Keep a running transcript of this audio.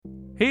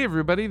Hey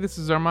everybody, this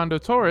is Armando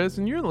Torres,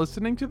 and you're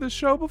listening to the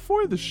show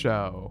before the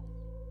show.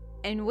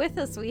 And with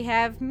us we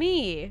have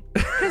me,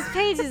 because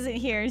Paige isn't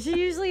here, and she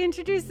usually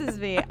introduces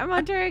me. I'm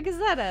Andrea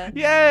Gazzetta.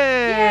 Yay!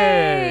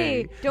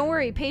 Yay! Don't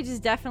worry, Paige is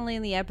definitely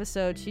in the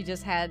episode. She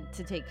just had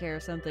to take care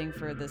of something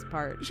for this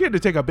part. She had to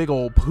take a big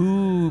old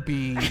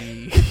poopy.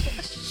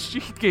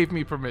 She gave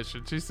me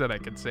permission. She said I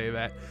could say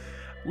that.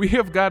 We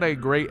have got a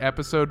great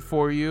episode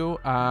for you.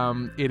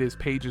 It is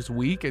Paige's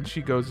week, and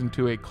she goes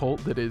into a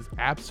cult that is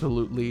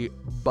absolutely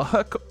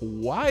buck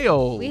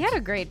wild. We had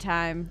a great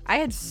time. I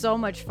had so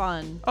much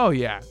fun. Oh,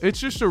 yeah. It's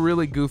just a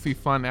really goofy,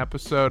 fun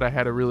episode. I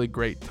had a really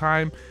great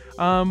time.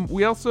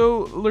 We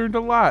also learned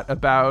a lot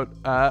about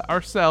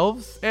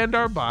ourselves and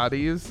our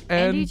bodies.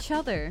 And each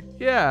other.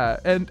 Yeah,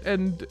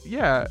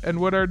 and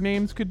what our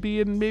names could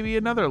be in maybe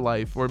another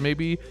life, or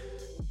maybe,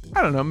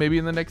 I don't know, maybe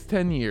in the next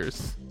 10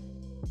 years.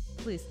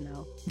 Please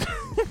no.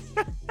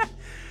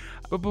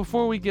 But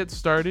before we get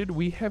started,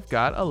 we have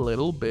got a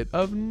little bit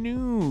of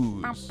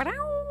news.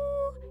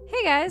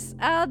 Hey guys,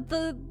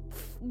 the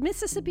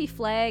Mississippi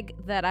flag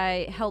that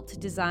I helped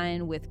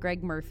design with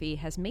Greg Murphy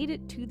has made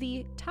it to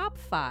the top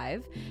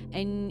 5,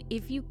 and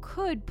if you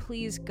could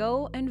please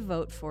go and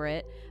vote for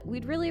it,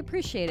 we'd really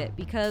appreciate it,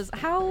 because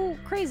how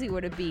crazy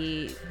would it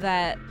be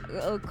that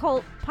a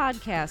cult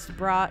podcast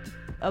brought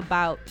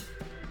about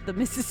the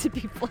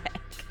Mississippi flag?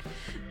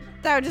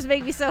 That would just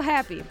make me so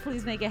happy.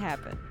 Please make it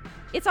happen.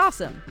 It's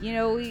awesome. You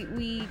know,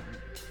 we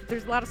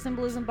there's a lot of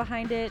symbolism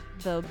behind it.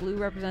 The blue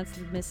represents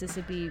the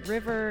Mississippi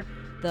River.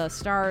 The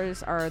stars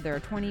there are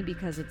 20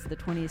 because it's the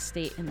 20th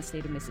state in the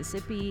state of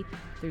Mississippi.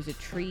 There's a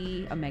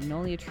tree, a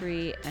magnolia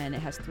tree, and it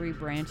has 3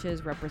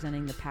 branches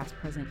representing the past,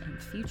 present,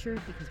 and future,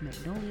 because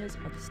magnolias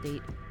are the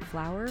state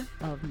flower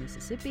of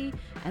Mississippi.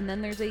 And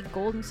then there's a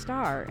golden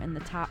star in the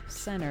top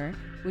center,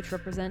 which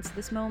represents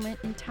this moment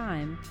in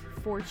time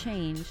for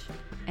change.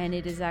 And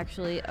it is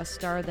actually a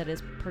star that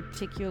is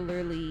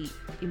particularly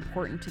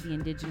important to the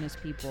indigenous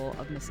people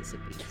of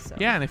Mississippi. So.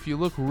 Yeah, and if you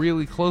look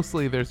really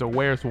closely, there's a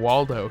Where's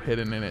Waldo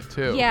hidden in it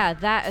too. Yeah,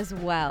 that as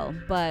well.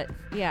 But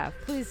yeah,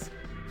 please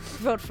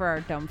vote for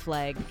our dumb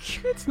flag.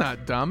 It's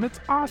not dumb.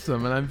 It's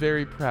awesome, and I'm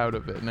very proud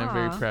of it, and I'm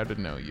very Aw. proud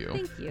to know you.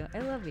 Thank you.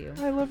 I love you.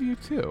 I love you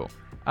too.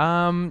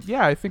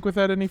 Yeah, I think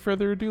without any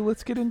further ado,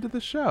 let's get into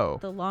the show.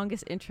 The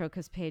longest intro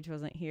because Paige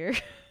wasn't here.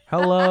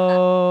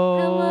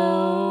 Hello.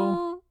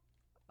 Hello.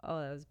 Oh,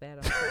 that was bad.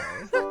 I'm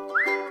sorry.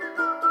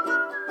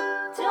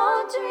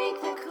 Don't drink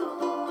the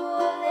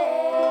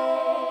Kool-Aid.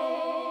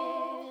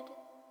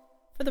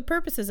 For the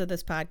purposes of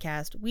this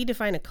podcast, we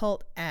define a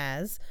cult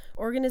as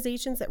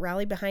organizations that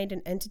rally behind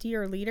an entity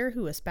or leader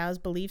who espouse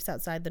beliefs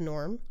outside the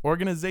norm,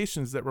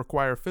 Organizations that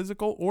require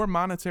physical or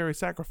monetary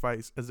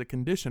sacrifice as a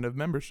condition of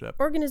membership.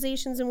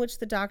 organizations in which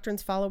the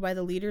doctrines followed by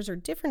the leaders are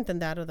different than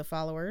that of the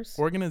followers,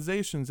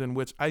 Organizations in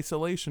which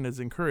isolation is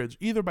encouraged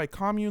either by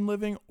commune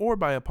living or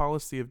by a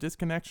policy of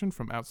disconnection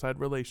from outside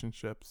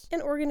relationships.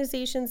 and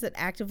organizations that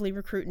actively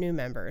recruit new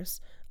members.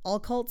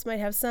 All cults might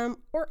have some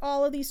or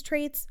all of these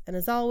traits, and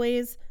as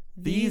always,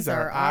 These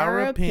are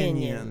our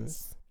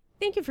opinions.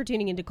 Thank you for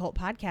tuning into Cult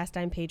Podcast.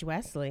 I'm Paige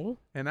Wesley.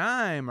 And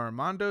I'm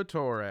Armando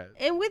Torres.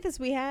 And with us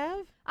we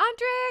have...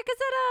 Andrea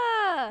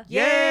Gazzetta!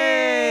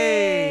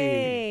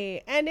 Yay!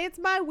 And it's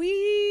my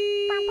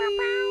week!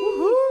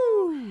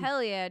 Woohoo!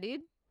 Hell yeah,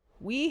 dude.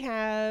 We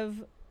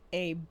have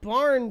a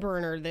barn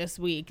burner this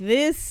week.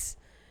 This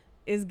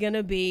is going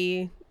to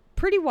be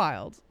pretty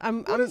wild.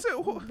 What is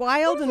it?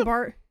 Wild and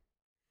barn...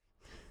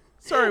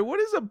 Sorry, what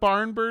is a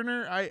barn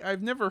burner?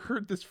 I've never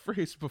heard this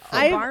phrase before.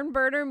 I- Barn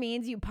burner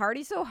means you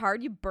party so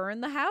hard you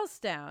burn the house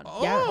down.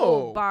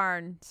 Oh,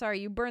 Barn. Sorry,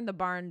 you burn the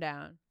barn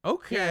down.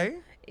 okay.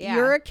 Yeah.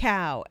 You're a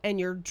cow and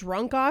you're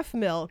drunk off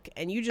milk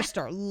and you just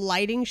start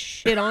lighting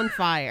shit on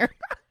fire.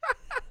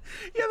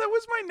 Yeah, that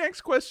was my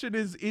next question.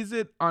 Is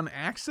it on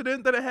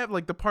accident that it have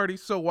like the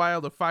party's so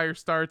wild, a fire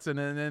starts and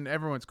then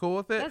everyone's cool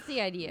with it? That's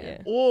the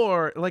idea.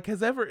 Or like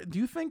do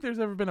you think there's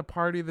ever been a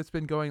party that's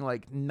been going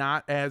like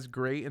not as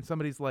great and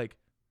somebody's like,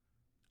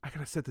 I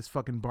gotta set this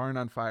fucking barn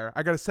on fire.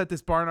 I gotta set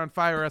this barn on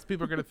fire or else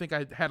people are gonna think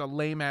I had a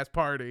lame ass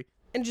party.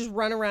 And just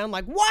run around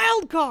like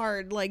wild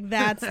card. Like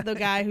that's the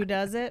guy who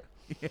does it.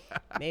 Yeah.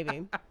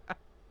 Maybe.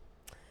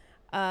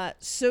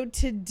 So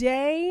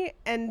today,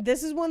 and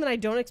this is one that I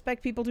don't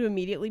expect people to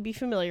immediately be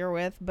familiar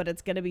with, but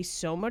it's going to be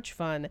so much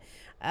fun.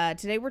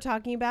 Today we're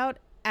talking about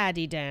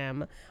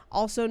Adidam,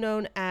 also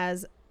known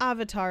as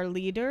Avatar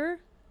leader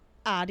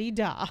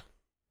Adi-Da.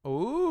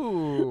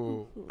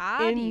 Ooh.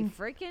 Adi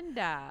freaking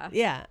da.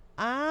 Yeah,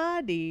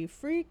 Adi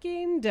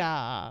freaking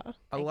Da.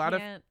 A lot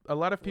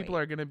of people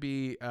are gonna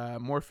be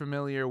more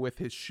familiar with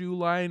his shoe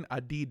line,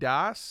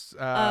 Adidas.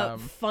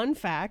 Fun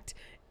fact.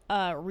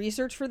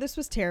 Research for this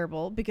was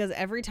terrible because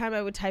every time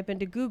I would type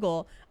into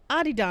Google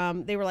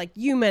Adidam, they were like,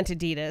 you meant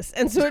Adidas.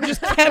 And so it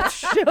just kept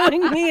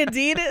showing me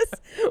Adidas,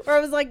 where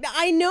I was like,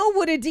 I know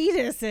what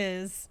Adidas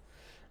is.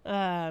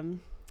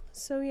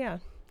 So yeah.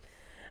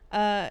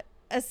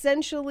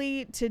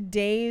 Essentially,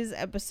 today's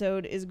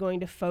episode is going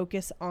to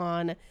focus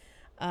on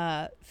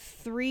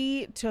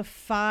 3 to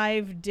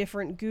 5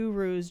 different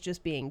gurus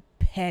just being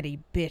petty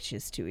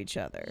bitches to each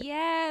other.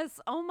 Yes.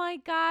 Oh my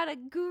God, a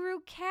guru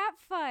cat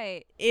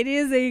fight. It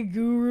is a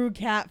guru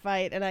cat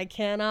fight, and I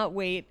cannot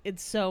wait.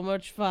 It's so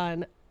much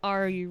fun.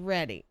 Are you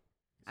ready?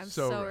 I'm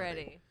So so ready.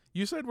 ready.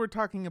 You said we're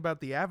talking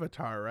about the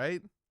Avatar,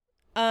 right?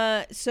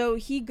 So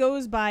he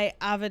goes by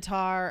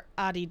Avatar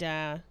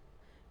Adida,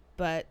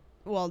 but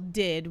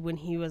did when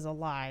he was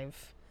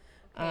alive.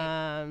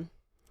 Okay.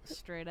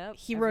 Straight up.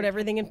 He wrote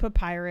everything in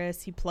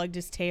papyrus. He plugged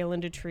his tail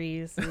into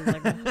trees. And was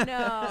like,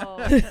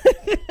 No.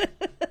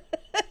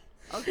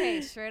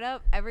 Okay, straight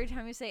up. Every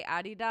time you say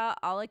Adida,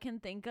 all I can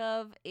think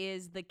of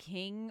is the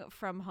king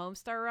from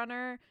Homestar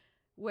Runner,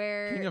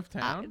 where King of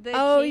Town? the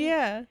oh king-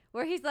 yeah.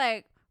 where he's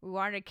like, "We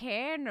want a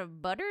can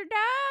of butter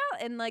da,"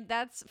 and like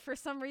that's for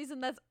some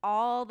reason that's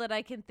all that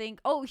I can think.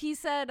 Oh, he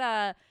said,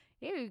 "Yeah,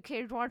 you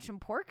kids want some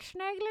pork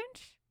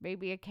snagglings?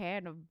 Maybe a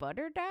can of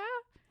butter da."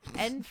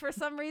 And for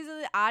some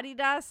reason,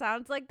 Adida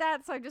sounds like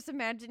that, so I'm just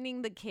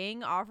imagining the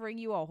king offering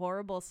you a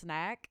horrible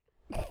snack.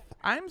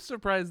 I'm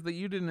surprised that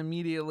you didn't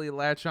immediately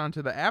latch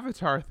onto the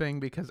Avatar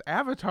thing because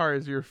Avatar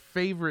is your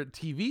favorite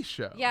TV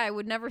show. Yeah, I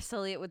would never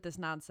sully it with this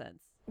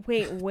nonsense.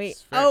 Wait.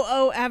 It's fair.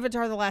 Oh,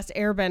 Avatar: The Last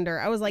Airbender.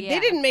 I was like, Yeah. they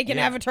didn't make an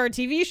Yeah. Avatar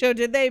TV show,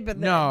 did they? But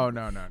No.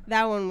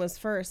 that one was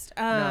first.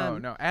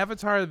 No.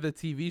 Avatar, the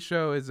TV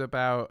show, is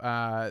about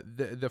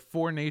the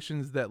 4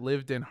 nations that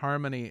lived in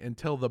harmony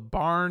until the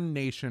Barn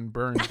Nation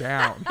burned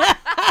down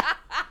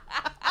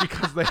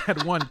because they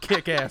had one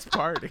kick-ass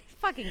party.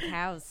 Fucking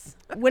cows.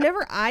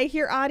 Whenever I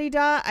hear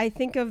Adida, I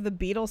think of the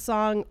Beatles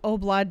song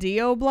Obladi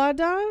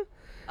Oblada.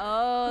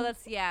 Oh,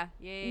 that's yeah.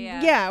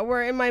 Yeah,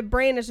 where in my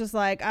brain it's just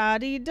like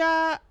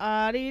Adida,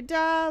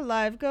 Adida,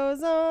 life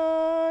goes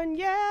on,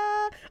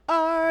 yeah,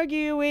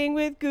 arguing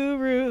with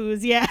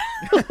gurus, yeah,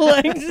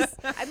 like just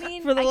I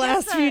mean, for the I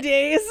guess last few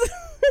days.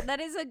 that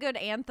is a good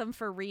anthem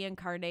for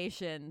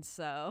reincarnation.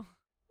 So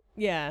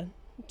Yeah,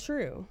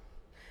 true.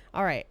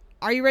 All right,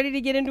 are you ready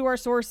to get into our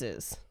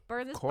sources?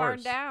 burn this Course.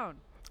 barn down.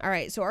 All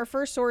right, so our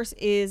first source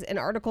is an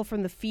article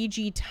from the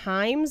Fiji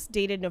Times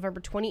dated November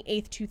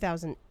 28th,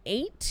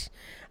 2008,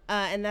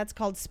 and that's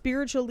called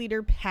Spiritual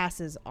Leader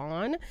Passes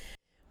On.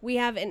 We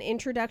have an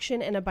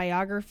introduction and a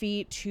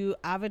biography to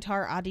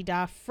Avatar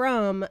Adida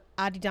from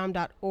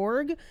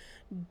adidam.org.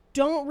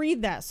 Don't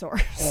read that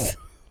source.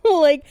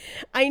 Like,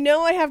 I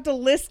know I have to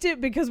list it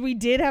because we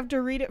did have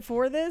to read it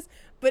for this,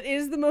 but it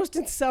is the most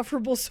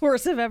insufferable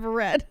source I've ever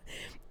read.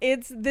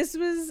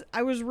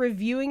 I was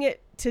reviewing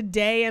it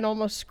today and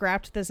almost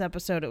scrapped this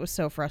episode. It was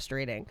so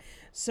frustrating.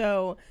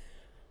 So,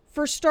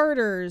 for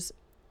starters,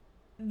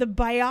 the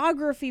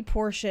biography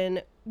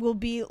portion will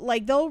be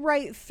like they'll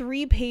write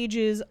 3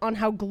 pages on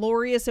how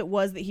glorious it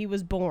was that he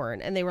was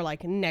born, and they were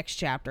like, next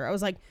chapter. I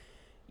was like,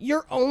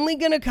 you're only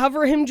gonna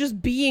cover him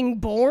just being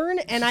born,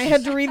 and I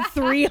had to read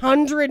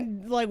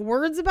 300 like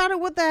words about it.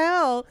 What the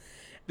hell?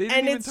 They didn't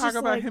And even it's talk just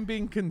about like- him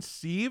being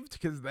conceived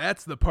because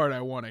that's the part I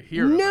want to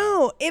hear about.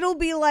 No, it'll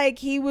be like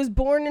he was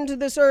born into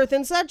this earth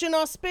in such an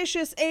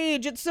auspicious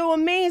age. It's so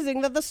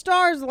amazing that the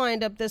stars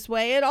lined up this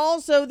way, and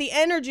also the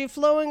energy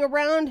flowing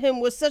around him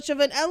was such of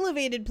an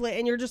elevated place.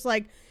 And you're just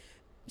like,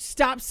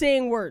 stop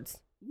saying words.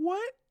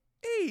 What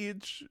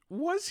age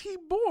was he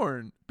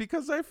born?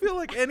 Because I feel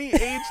like any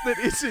age that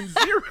isn't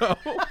 0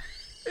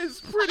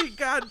 is pretty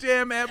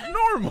goddamn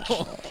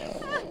abnormal.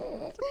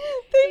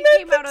 They He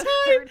came out a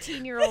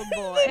 13-year-old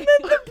boy. They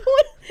meant the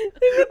point.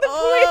 They meant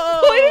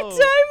the point in time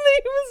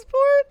that he was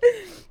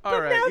born. All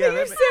But right, now yeah, that you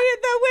that say ma-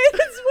 it that way,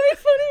 that's way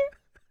funnier.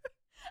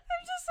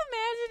 I'm just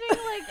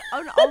imagining like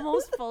an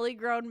almost fully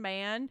grown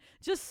man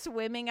just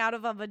swimming out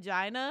of a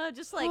vagina,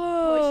 just like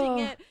pushing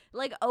it,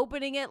 like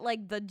opening it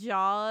like the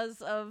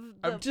jaws of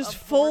the I'm just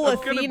of full I'm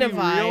of gonna Athena be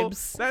real.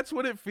 vibes. That's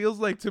what it feels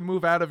like to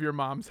move out of your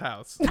mom's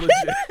house. Legit.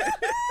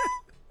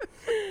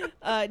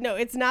 No,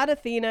 it's not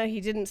Athena. He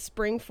didn't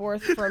spring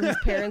forth from his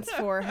parents'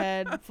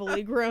 forehead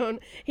fully grown.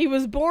 He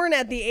was born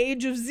at the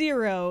age of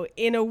 0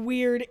 in a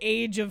weird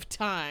age of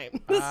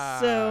time.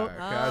 So,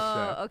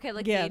 gotcha. Oh, okay,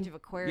 like Yeah. the age of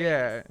Aquarius.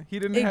 Yeah, he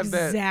didn't have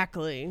that.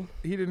 exactly.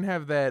 He didn't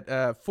have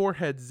that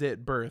forehead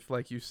zit birth,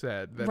 like you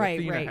said, that Right,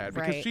 Athena right, had,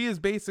 because right. she is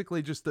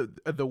basically just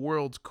the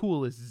world's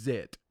coolest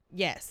zit.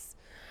 Yes.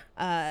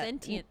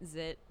 Sentient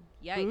zit.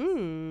 Yikes.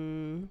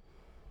 Mm.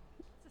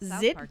 It's a South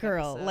Zit Park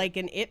girl, episode. like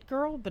an it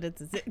girl, but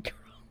it's a zit girl.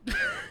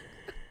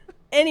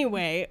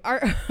 Anyway,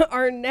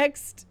 our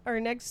next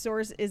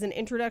source is an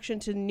introduction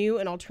to new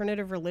and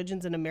alternative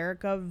religions in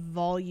America,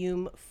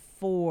 Volume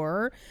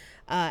 4,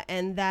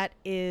 and that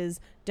is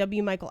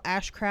W. Michael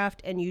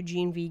Ashcraft and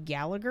Eugene V.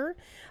 Gallagher.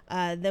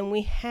 Then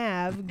we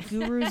have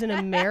Gurus in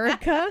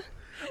America.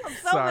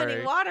 so many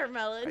Sorry.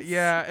 watermelons.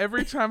 Yeah,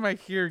 every time I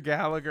hear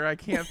Gallagher, I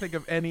can't think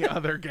of any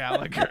other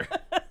Gallagher.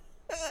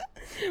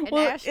 And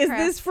Well, is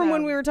this from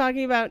when we Ashcraft, were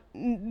talking about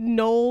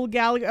Noel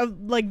Gallagher,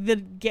 like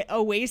the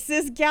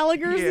Oasis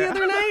Gallaghers the Yeah.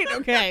 other night?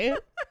 Okay, And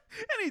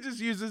he just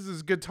uses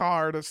his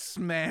guitar to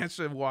smash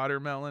a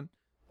watermelon.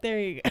 there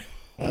you go.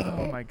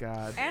 Oh my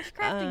god.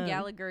 Ashcraft and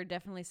Gallagher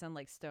definitely sound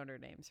like stoner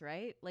names,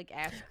 right? Like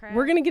Ashcraft.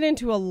 We're gonna get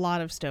into a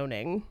lot of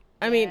stoning.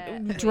 I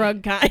mean,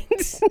 drug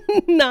kind,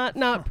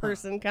 not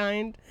person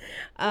kind.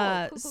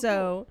 Cool.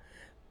 So,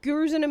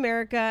 Gurus in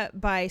America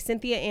by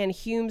Cynthia Ann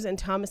Humes and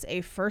Thomas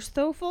A.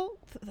 Firsthoefel.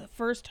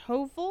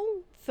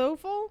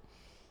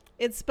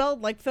 It's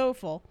spelled like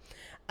Thoefel.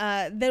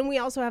 Then we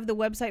also have the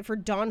website for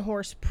Dawn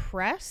Horse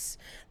Press.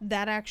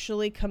 That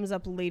actually comes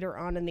up later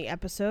on in the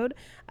episode.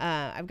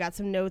 I've got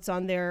some notes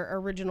on their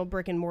original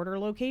brick and mortar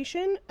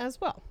location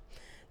as well.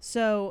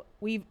 So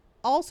we've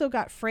also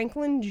got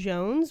Franklin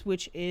Jones,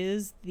 which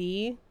is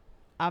the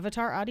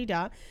Avatar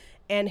Adida,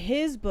 and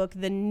his book,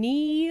 The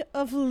Knee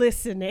of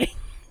Listening.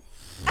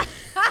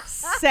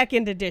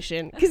 Second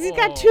edition, because he's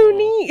got two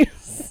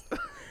knees.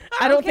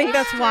 I don't think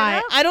that's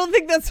why. I don't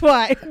think that's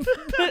why.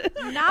 But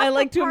I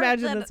like to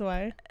imagine that's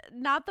why.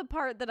 Not the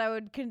part that I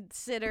would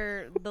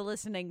consider the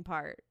listening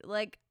part.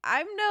 Like,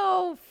 I'm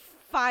no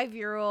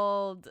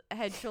 5-year-old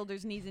head,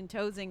 shoulders, knees, and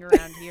toesing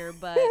around here,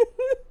 but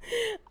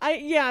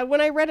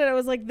when I read it, I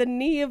was like, the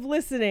knee of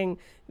listening,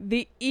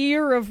 the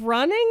ear of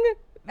running,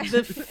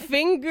 the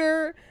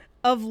finger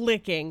of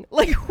licking.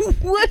 Like,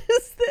 what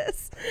is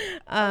this?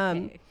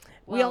 okay.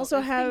 We Well, also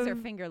if have things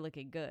are finger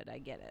looking good. I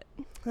get it.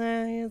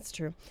 yeah, that's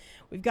true.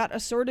 We've got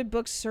assorted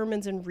books,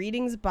 sermons, and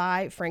readings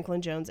by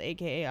Franklin Jones,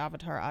 aka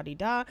Avatar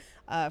Adida,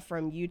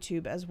 from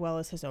YouTube, as well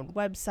as his own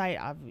website,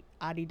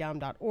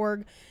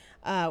 adidam.org.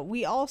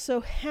 We also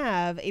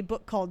have a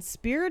book called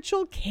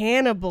Spiritual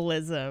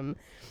Cannibalism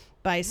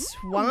by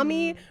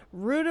Swami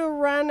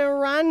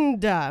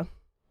Rudaranaranda.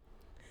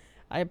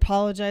 I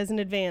apologize in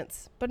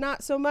advance, but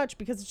not so much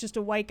because it's just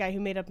a white guy who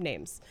made up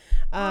names.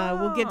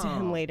 We'll get to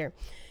him later.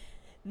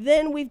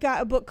 Then we've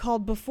got a book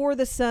called Before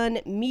the Sun,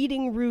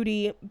 Meeting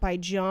Rudy by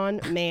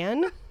John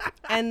Mann.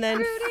 And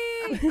then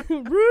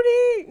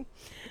Rudy!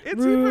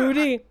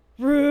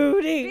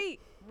 Rudy!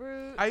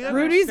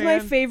 Rudy's my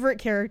favorite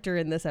character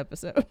in this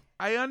episode.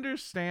 I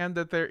understand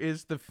that there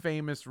is the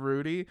famous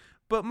Rudy,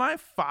 but my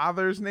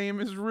father's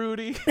name is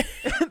Rudy.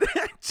 And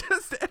I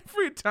just,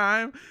 every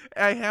time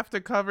I have to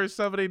cover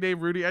somebody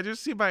named Rudy, I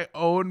just see my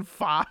own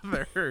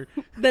father.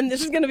 Then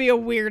this is going to be a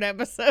weird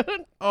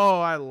episode. Oh,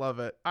 I love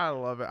it. I'm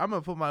going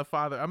to put my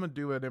father, I'm going to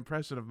do an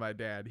impression of my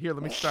dad. Here,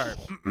 let me start.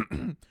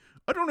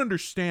 I don't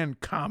understand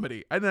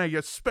comedy. And I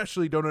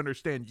especially don't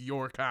understand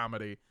your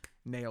comedy.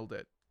 Nailed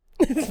it.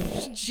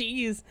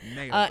 Jeez.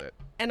 Nailed it.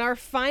 And our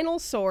final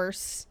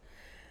source,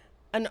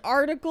 an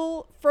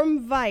article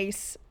from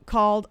Vice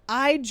called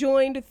I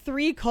Joined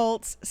 3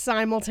 Cults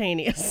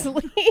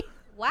Simultaneously.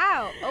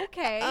 Wow.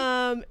 Okay.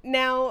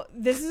 Now,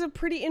 this is a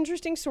pretty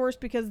interesting source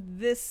because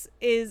this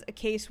is a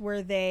case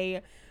where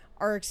they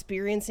are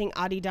experiencing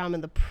Adidam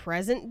in the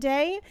present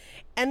day.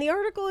 And the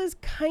article is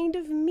kind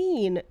of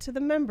mean to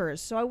the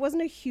members. So I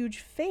wasn't a huge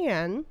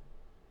fan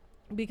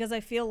because I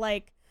feel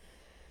like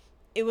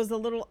it was a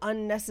little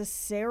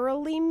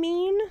unnecessarily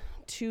mean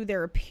to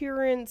their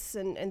appearance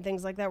and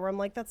things like that, where I'm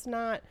like, that's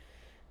not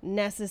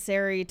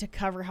necessary to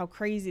cover how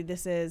crazy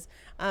this is.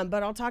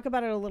 But I'll talk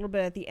about it a little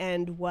bit at the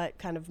end, what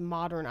kind of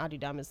modern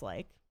Adidam is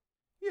like.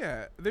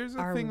 Yeah, there's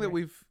a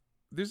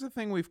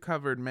thing we've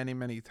covered many,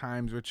 many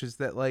times, which is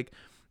that, like,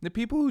 the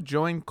people who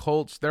join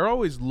cults, they're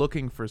always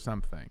looking for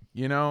something.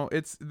 You know,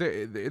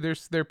 there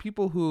are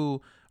people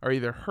who are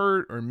either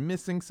hurt or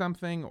missing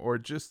something or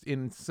just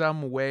in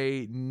some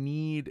way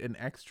need an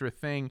extra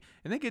thing,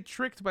 and they get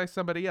tricked by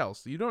somebody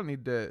else. You don't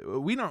need to.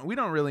 We don't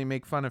really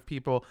make fun of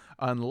people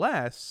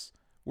unless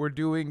we're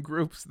doing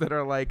groups that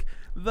are like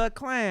the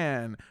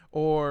Klan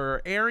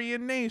or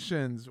Aryan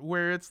Nations,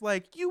 where it's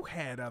like you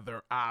had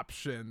other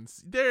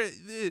options.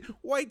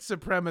 White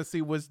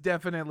supremacy was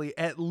definitely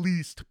at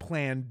least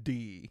Plan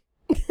D.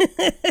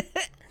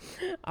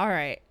 All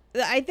right.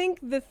 I think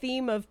the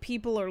theme of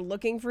people are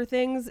looking for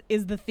things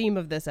is the theme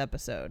of this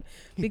episode,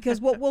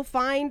 because what we'll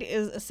find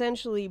is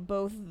essentially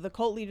both the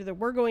cult leader that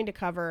we're going to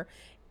cover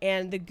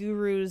and the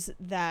gurus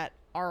that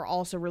are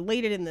also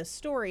related in this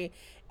story.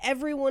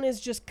 Everyone is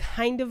just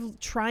kind of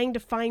trying to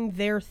find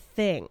their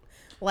thing.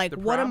 Like,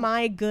 what am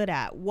I good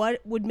at?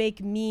 What would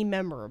make me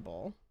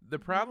memorable? The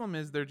problem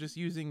is they're just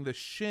using the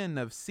shin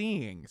of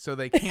seeing, so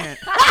they can't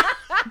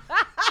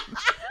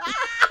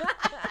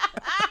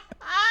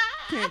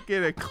can't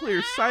get a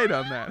clear sight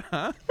on that,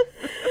 huh?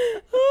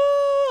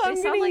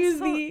 I'm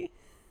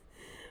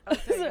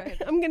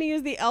gonna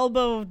use the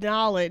elbow of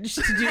knowledge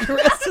to do the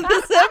rest of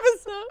this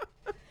episode.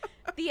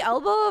 The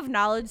elbow of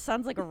knowledge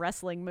sounds like a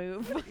wrestling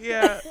move.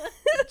 Yeah.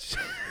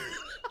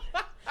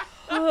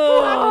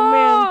 Oh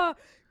man.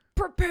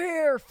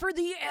 Prepare for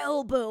the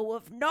elbow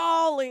of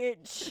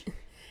knowledge.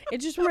 It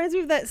just reminds me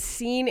of that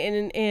scene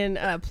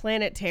in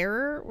Planet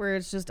Terror where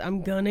it's just,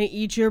 I'm gonna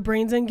eat your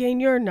brains and gain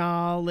your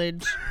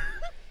knowledge.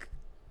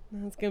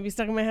 It's gonna be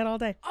stuck in my head all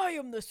day. I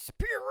am the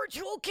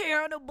spiritual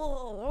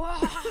cannibal.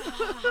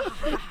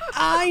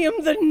 I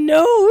am the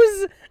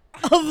nose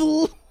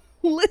of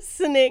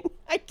listening.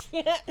 I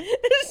can't.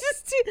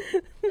 It's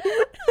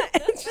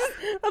just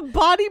a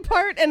body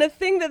part and a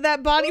thing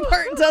that body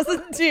part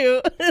doesn't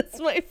do.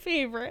 It's my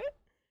favorite.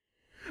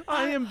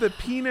 I am the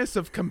penis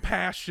of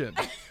compassion.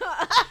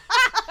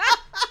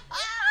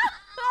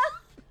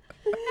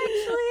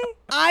 Actually,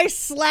 I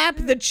slap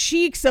the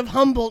cheeks of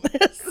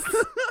humbleness.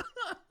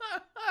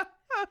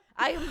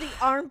 I am the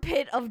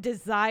armpit of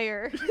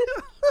desire.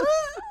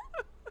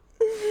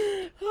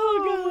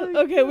 Oh god.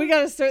 Okay, we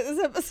gotta start this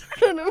episode.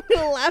 I'm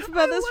gonna laugh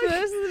about this for the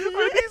rest of the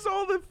Are day. these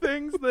all the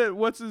things that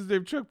what's his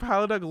name, Chuck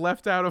Palahniuk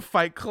left out of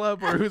Fight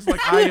Club, or who's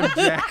like, I am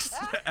Jack's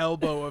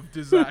elbow of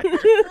desire?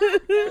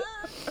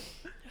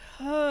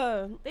 They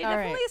All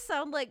definitely right.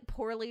 sound like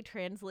poorly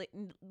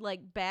translated,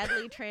 like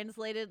badly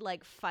translated,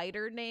 like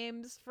fighter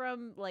names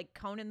from like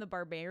Conan the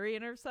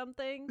Barbarian or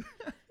something.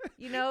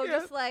 You know, Yeah.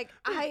 just like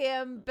I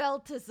am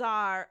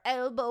Beltazar,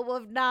 elbow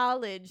of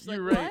knowledge. Like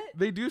You're right. what?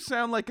 They do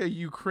sound like a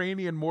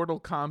Ukrainian Mortal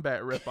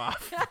Kombat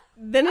ripoff.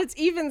 Then it's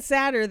even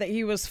sadder that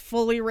he was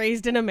fully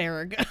raised in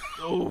America.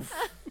 Oof.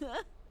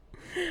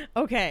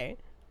 Okay.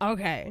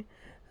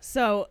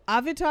 So,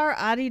 Avitar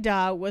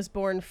Adida was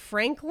born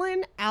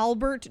Franklin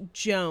Albert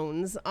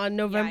Jones on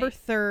November Yikes.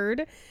 3rd,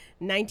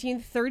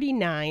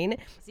 1939. Is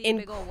he a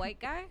big old white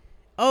guy?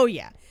 Oh,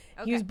 yeah.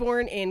 He Okay. was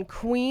born in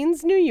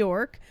Queens, New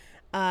York.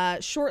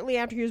 Shortly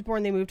after he was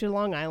born, they moved to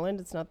Long Island.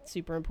 It's not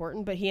super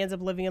important, but he ends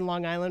up living in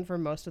Long Island for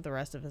most of the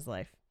rest of his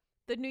life.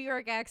 The New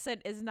York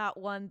accent is not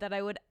one that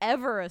I would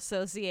ever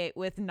associate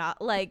with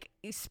not like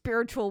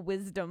spiritual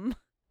wisdom.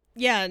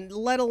 Yeah, and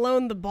let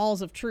alone the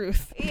balls of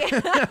truth.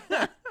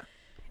 Yeah.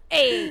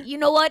 Hey, you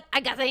know what?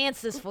 I got the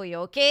answers for you,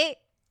 okay?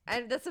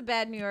 That's a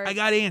bad New York. I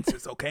got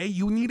answers, okay?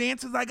 You need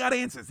answers? I got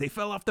answers. They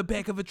fell off the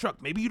back of a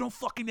truck. Maybe you don't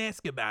fucking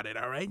ask about it,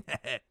 all right?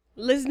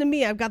 Listen to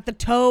me. I've got the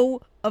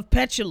toe of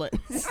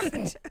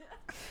petulance.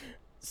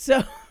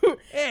 So,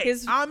 Hey,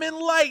 I'm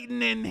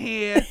enlightening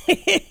here.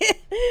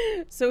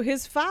 so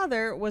his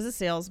father was a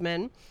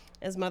salesman.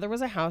 His mother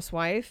was a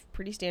housewife,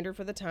 pretty standard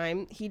for the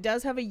time. He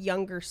does have a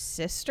younger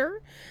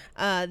sister.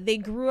 They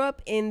grew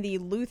up in the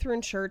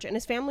Lutheran church, and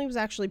his family was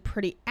actually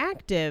pretty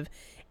active.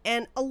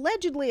 And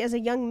allegedly, as a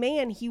young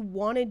man, he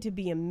wanted to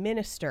be a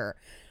minister.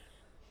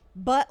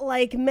 But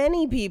like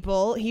many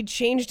people, he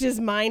changed his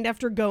mind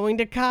after going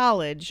to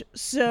college.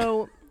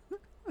 So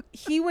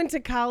he went to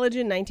college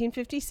in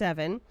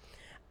 1957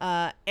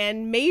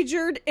 and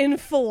majored in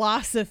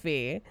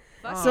philosophy.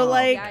 So,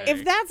 like, yikes.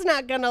 if that's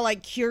not gonna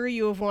like cure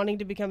you of wanting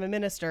to become a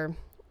minister,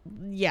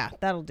 yeah,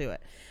 that'll do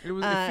it. It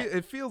was.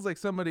 It feels like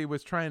somebody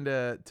was trying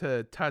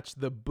to touch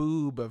the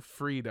boob of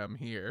freedom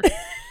here.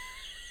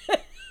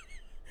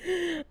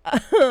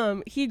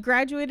 He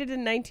graduated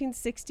in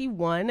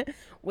 1961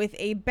 with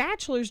a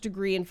bachelor's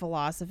degree in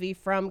philosophy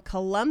from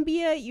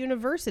Columbia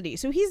University.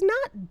 So he's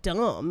not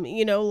dumb,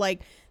 you know,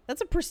 like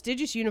that's a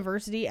prestigious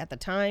university at the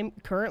time.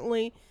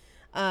 Currently,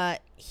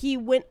 he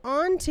went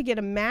on to get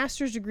a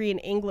master's degree in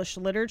English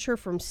literature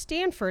from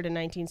Stanford in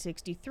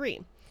 1963.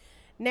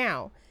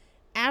 Now,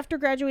 after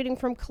graduating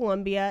from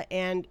Columbia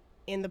and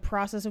in the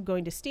process of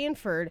going to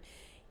Stanford,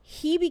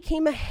 he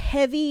became a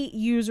heavy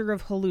user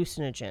of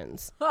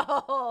hallucinogens.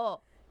 Oh,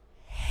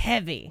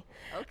 Heavy.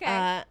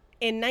 okay.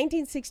 In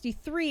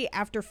 1963,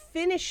 after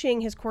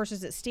finishing his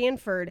courses at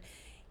Stanford,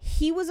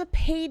 he was a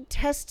paid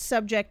test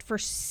subject for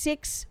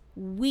 6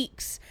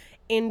 weeks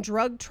in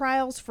drug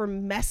trials for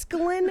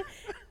mescaline,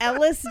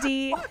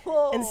 LSD,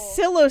 and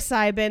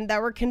psilocybin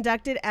that were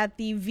conducted at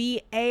the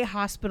VA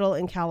hospital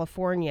in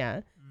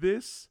California.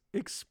 This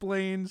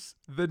explains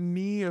the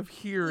knee of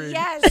hearing.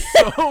 Yes.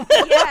 So much.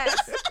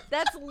 Yes.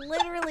 That's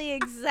literally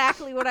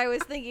exactly what I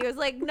was thinking. It was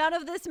like, none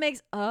of this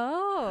makes.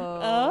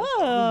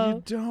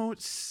 You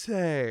don't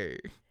say.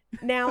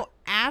 Now,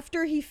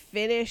 after he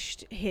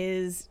finished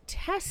his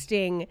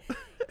testing,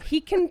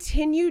 he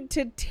continued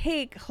to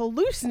take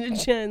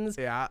hallucinogens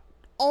Yeah.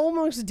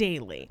 almost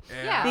daily.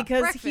 Yeah.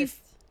 Because breakfast.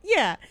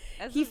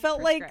 As he is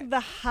felt like prescribed. the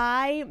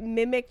high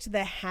mimicked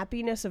the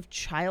happiness of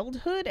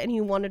childhood and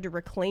he wanted to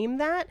reclaim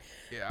that.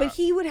 Yeah. But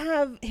he would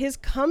have his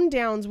come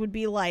downs would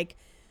be like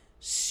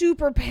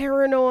super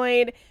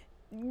paranoid,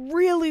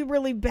 really,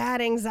 really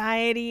bad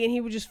anxiety, and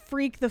he would just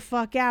freak the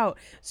fuck out.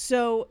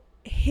 So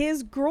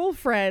his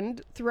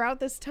girlfriend throughout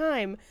this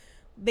time,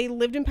 they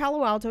lived in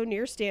Palo Alto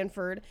near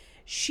Stanford.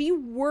 She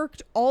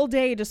worked all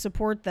day to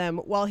support them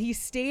while he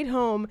stayed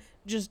home,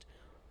 just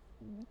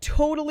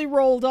totally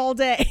rolled all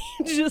day,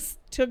 just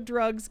took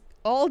drugs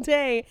all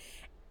day,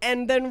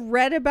 and then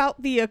read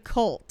about the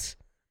occult.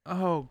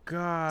 Oh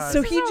God.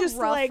 So This he is a just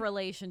rough like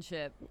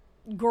relationship.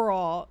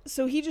 girl.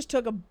 So he just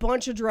took a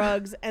bunch of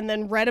drugs and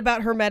then read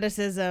about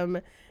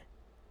hermeticism,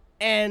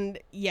 and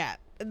yeah,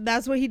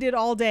 that's what he did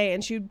all day.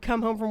 And she'd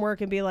come home from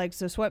work and be like,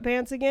 "So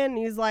sweatpants again?" And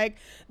he's like,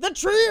 "The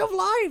tree of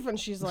life," and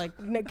she's like,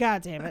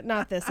 "God damn it,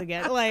 not this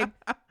again!" Like,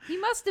 He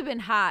must have been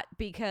hot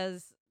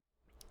because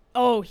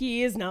oh,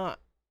 he is not.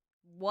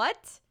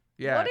 what?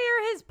 Yeah. What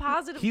are his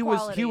positive He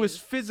qualities? was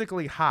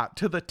physically hot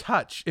to the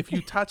touch. If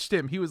you touched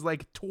him, he was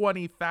like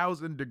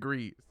 20,000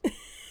 degrees.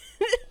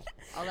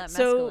 all that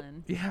So-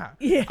 mescaline. Yeah.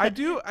 Yeah.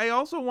 I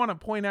also want to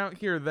point out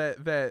here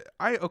that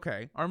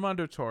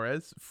Armando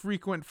Torres,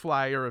 frequent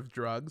flyer of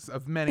drugs,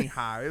 of many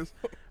highs.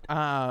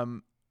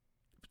 LSD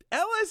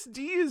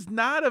LSD is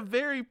not a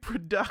very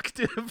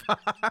productive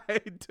high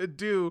to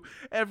do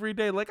every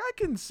day. Like, I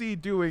can see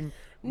doing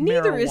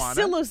Neither is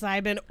marijuana.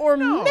 psilocybin or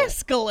No.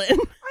 mescaline.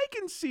 I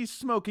can see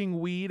smoking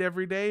weed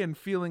every day and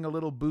feeling a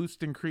little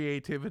boost in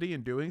creativity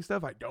and doing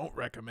stuff. I don't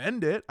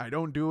recommend it. I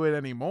don't do it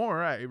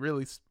anymore. I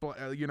really,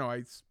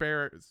 I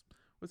spare.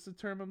 What's the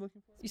term I'm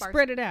looking for? You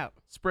spread it out.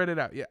 Spread it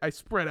out. Yeah, I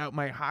spread out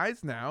my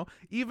highs now.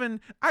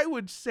 Even I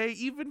would say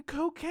even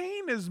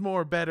cocaine is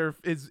better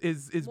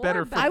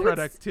better for I would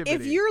productivity.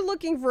 If you're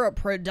looking for a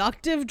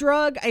productive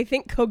drug, I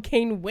think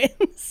cocaine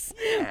wins.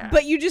 Yeah.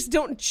 But you just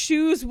don't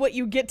choose what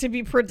you get to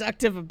be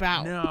productive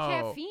about. no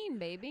Caffeine,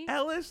 baby.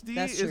 LSD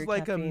That's is true,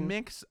 like a caffeine.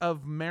 mix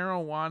of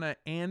marijuana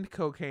and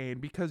cocaine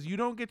because you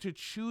don't get to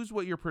choose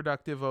what you're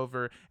productive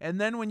over. And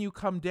then when you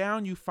come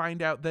down, you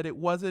find out that it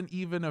wasn't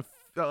even a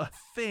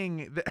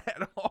thing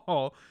at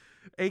all,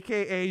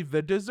 aka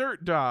the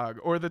dessert dog,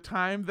 or the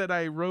time that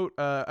I wrote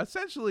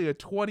essentially a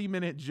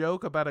 20-minute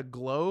joke about a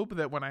globe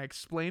that when I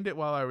explained it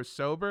while I was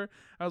sober,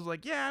 I was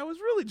like, yeah, I was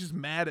really just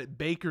mad at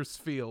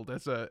Bakersfield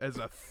as a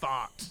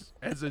thought,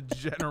 as a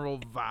general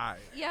vibe.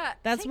 Yeah.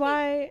 That's take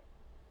why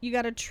you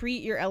got to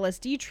treat your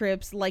LSD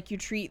trips like you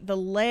treat the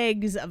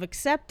legs of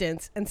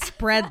acceptance and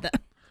spread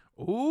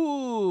them.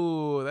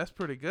 Ooh, that's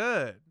pretty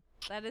good.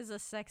 That is a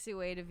sexy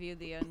way to view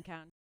the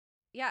uncountable.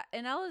 Yeah,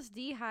 an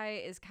LSD high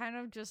is kind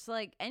of just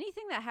like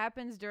anything that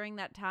happens during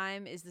that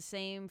time is the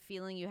same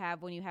feeling you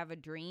have when you have a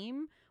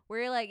dream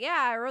where you're like,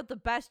 yeah, I wrote the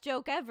best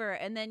joke ever.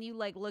 And then you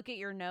like look at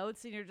your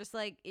notes and you're just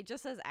like, it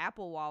just says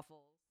apple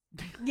waffles.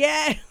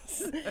 Yes.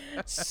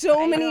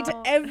 So I many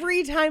know.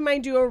 every time I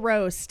do a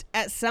roast,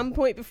 at some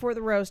point before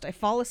the roast, I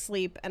fall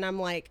asleep and I'm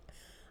like,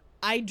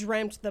 I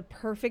dreamt the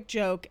perfect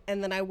joke,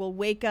 and then I will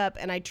wake up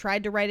and I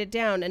tried to write it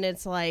down and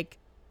it's like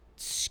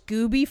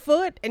Scooby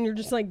Foot, and you're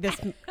just like, this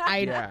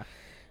Yeah.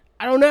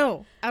 I don't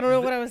know. I don't know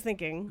what I was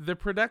thinking. The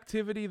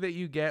productivity that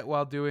you get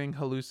while doing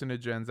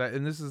hallucinogens,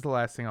 and this is the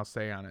last thing I'll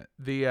say on it.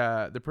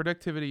 The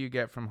productivity you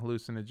get from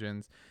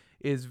hallucinogens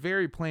is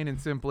very plain and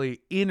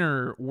simply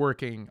inner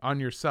working on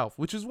yourself,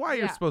 which is why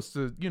you're Yeah. supposed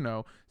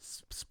to,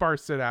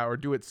 sparse it out or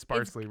do it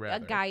sparsely It's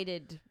rather. a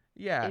guided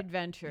yeah.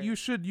 adventure. You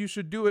should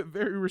do it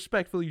very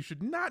respectfully. You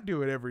should not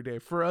do it every day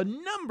for a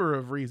number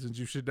of reasons.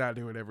 You should not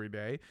do it every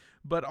day.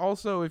 But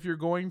also, if you're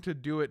going to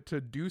do it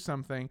to do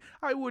something,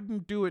 I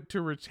wouldn't do it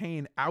to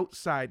retain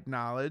outside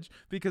knowledge,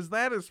 because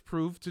that is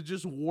proof to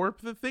just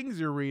warp the things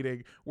you're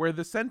reading, where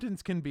the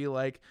sentence can be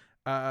like,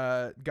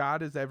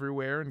 God is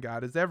everywhere and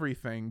God is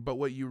everything. But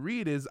what you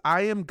read is,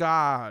 I am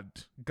God.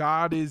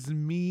 God is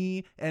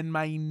me and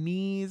my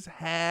knees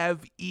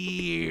have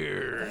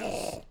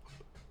ears.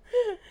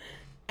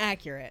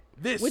 Accurate.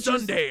 This Which is-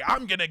 Sunday,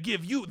 I'm going to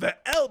give you the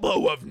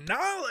elbow of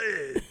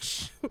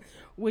knowledge.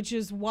 Which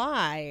is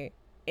why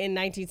in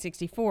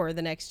 1964,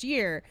 the next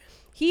year,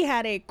 he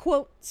had a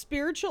quote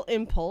spiritual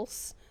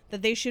impulse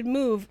that they should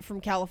move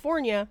from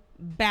California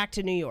back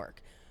to New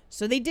York.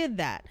 So they did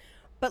that.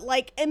 But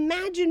like,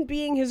 imagine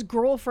being his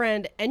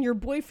girlfriend and your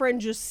boyfriend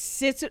just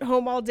sits at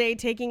home all day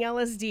taking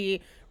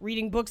LSD,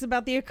 reading books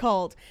about the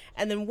occult,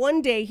 and then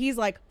one day he's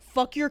like,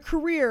 fuck your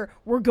career,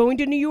 we're going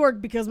to New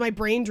York because my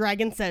brain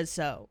dragon says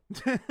so.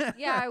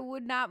 Yeah, I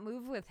would not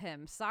move with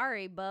him.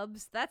 Sorry,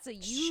 Bubs. That's a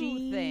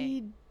you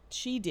thing.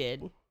 She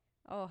did.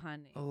 Oh,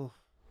 honey. Oh.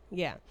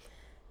 Yeah.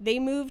 They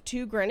moved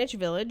to Greenwich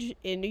Village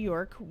in New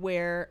York,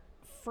 where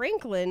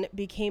Franklin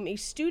became a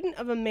student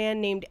of a man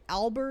named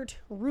Albert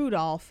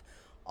Rudolph,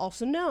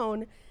 also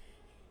known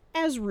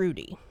as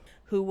Rudy,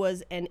 who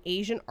was an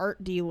Asian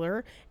art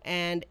dealer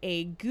and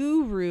a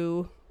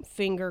guru,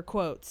 finger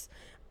quotes.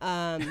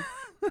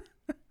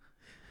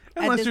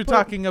 Unless this you're point-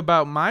 talking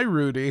about my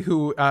Rudy,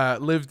 who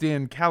lived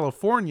in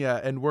California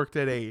and worked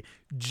at a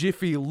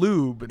Jiffy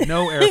Lube,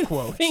 no air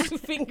quotes.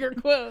 Finger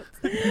quotes.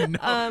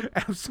 No,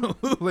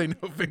 absolutely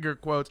no finger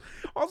quotes.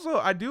 Also,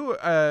 I do.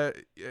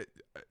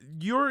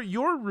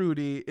 Your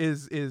Rudy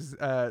is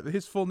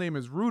his full name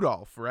is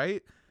Rudolph,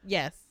 right?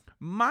 Yes.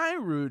 My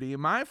Rudy,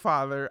 my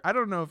father, I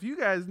don't know if you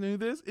guys knew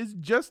this, is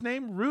just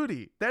named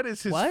Rudy. That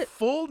is his What?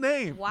 full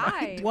name.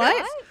 Why?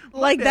 What? My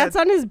Like, dad- that's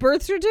on his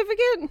birth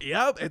certificate?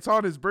 Yep, it's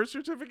on his birth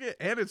certificate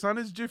and it's on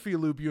his Jiffy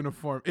Lube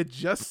uniform. It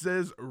just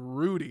says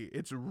Rudy.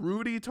 It's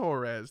Rudy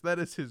Torres. That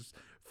is his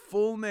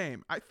full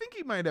name. I think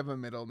he might have a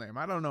middle name.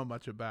 I don't know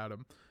much about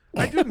him.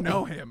 I do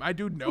know him. I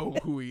do know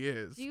who he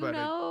is. Do you but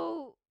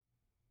know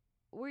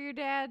where your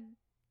dad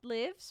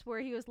lives? Where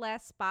he was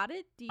last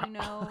spotted? Do you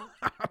know?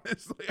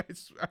 honestly,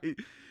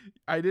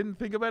 I didn't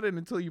think about it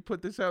until you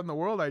put this out in the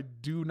world. I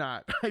do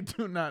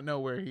not know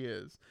where he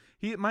is.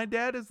 My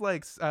dad is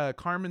like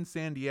Carmen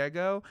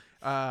Sandiego,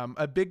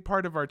 a big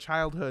part of our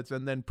childhoods,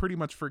 and then pretty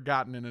much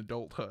forgotten in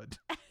adulthood.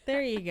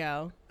 There you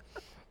go.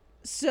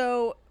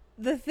 So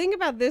the thing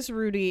about this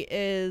Rudy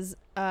is,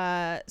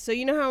 so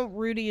you know how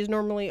Rudy is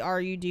normally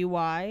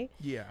R-U-D-Y?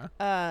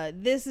 Yeah.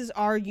 This is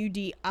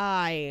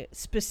R-U-D-I,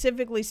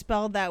 specifically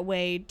spelled that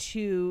way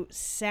to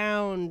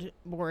sound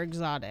more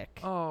exotic.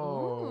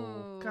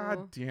 Oh, Ooh.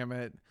 God damn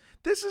it.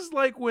 This is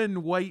like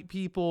when white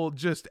people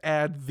just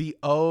add the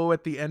O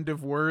at the end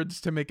of words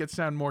to make it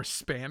sound more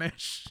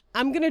Spanish.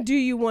 I'm going to do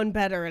you one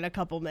better in a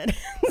couple minutes.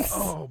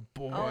 Oh,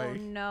 boy. Oh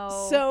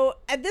no. So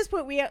at this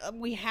point,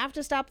 we have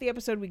to stop the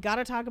episode. We got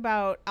to talk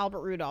about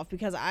Albert Rudolph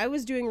because I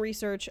was doing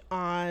research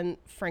on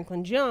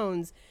Franklin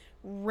Jones,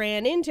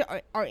 ran into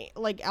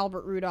like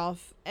Albert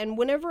Rudolph, and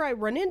whenever I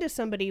run into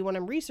somebody when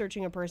I'm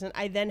researching a person,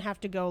 I then have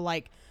to go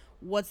like,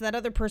 what's that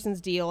other person's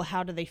deal?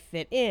 How do they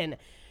fit in?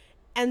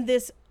 And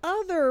this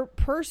other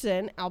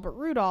person, Albert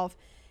Rudolph,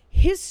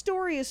 his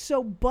story is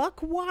so buck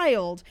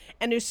wild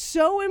and is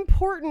so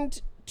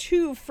important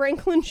to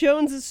Franklin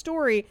Jones's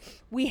story,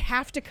 we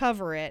have to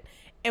cover it,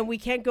 and we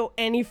can't go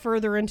any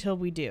further until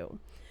we do.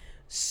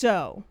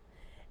 So,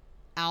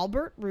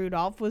 Albert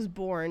Rudolph was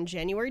born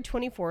January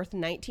 24th,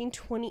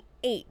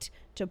 1928,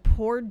 to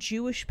poor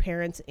Jewish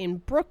parents in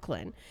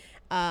Brooklyn.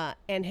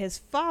 And his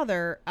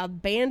father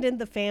abandoned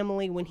the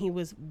family when he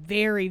was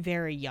very,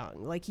 very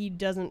young. Like, he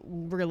doesn't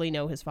really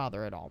know his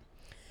father at all.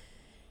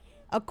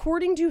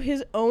 According to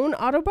his own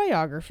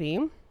autobiography,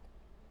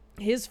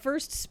 his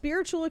first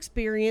spiritual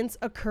experience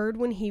occurred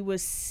when he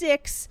was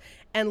 6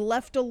 and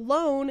left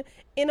alone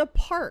in a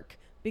park,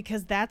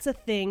 because that's a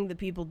thing that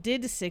people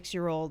did to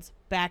 6-year-olds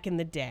back in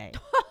the day.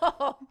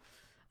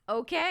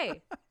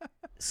 Okay.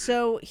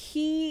 So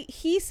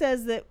he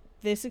says that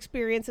this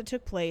experience that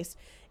took place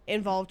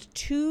involved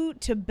 2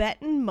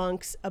 Tibetan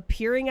monks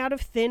appearing out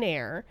of thin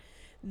air.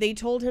 They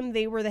told him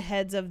they were the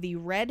heads of the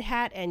Red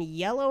Hat and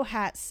Yellow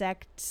Hat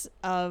sects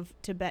of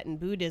Tibetan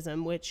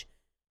Buddhism, which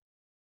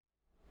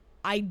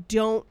I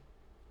don't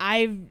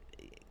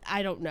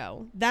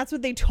know. That's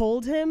what they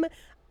told him.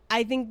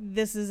 I think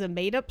this is a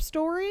made-up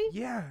story.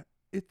 Yeah.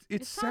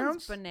 It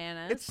sounds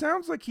bananas. It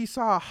sounds like he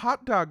saw a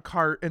hot dog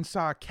cart and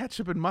saw a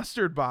ketchup and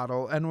mustard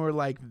bottle and were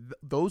like,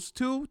 those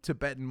 2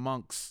 Tibetan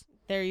monks.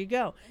 There you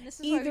go. And this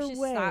is why Either we should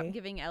way, stop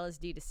giving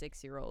LSD to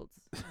 6-year-olds.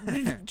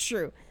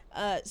 True.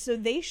 So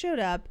they showed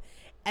up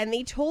and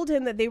they told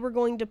him that they were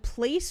going to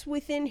place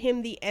within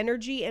him the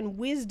energy and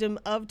wisdom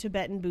of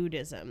Tibetan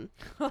Buddhism.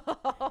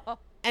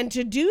 And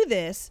to do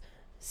this,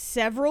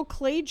 several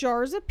clay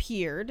jars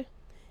appeared,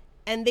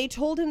 and they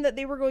told him that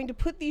they were going to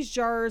put these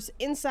jars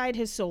inside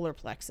his solar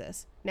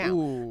plexus. Now,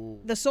 Ooh.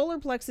 the solar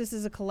plexus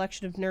is a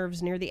collection of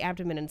nerves near the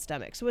abdomen and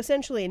stomach, so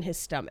essentially in his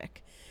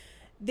stomach.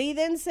 They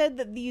then said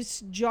that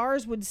these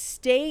jars would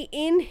stay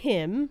in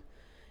him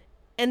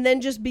and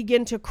then just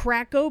begin to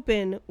crack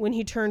open when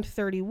he turned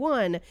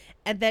 31,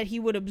 and that he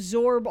would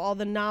absorb all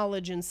the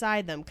knowledge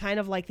inside them, kind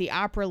of like the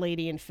opera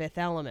lady in Fifth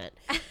Element.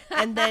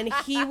 And then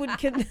he would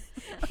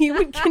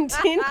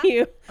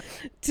continue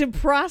to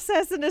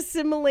process and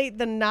assimilate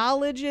the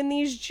knowledge in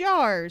these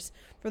jars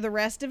for the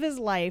rest of his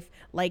life,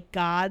 like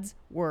God's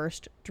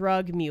worst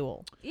drug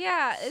mule.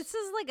 Yeah, this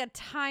is like a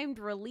timed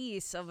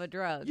release of a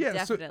drug. Yeah,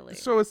 definitely.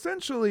 So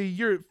essentially,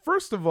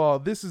 first of all,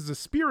 this is a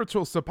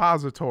spiritual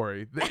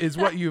suppository, is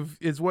what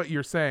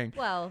you're saying.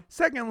 Well,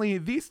 Secondly,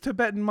 these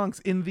Tibetan monks,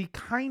 in the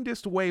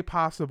kindest way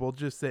possible,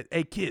 just said,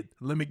 "Hey kid,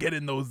 let me get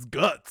in those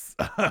guts."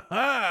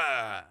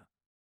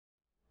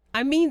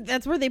 I mean,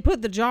 that's where they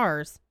put the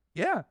jars.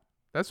 Yeah,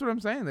 that's what I'm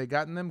saying. They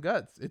got in them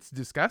guts. It's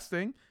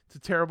disgusting. It's a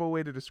terrible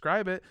way to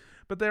describe it.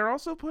 But they're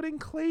also putting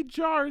clay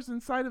jars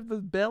inside of the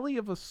belly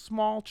of a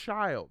small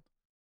child.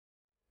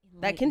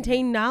 That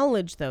contain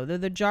knowledge, though. They're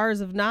the jars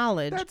of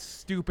knowledge. That's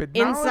stupid.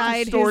 Inside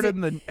Knowledge is stored his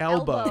in the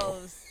elbow.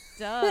 elbows.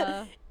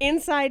 Duh.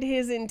 Inside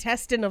his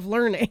intestine of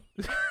learning.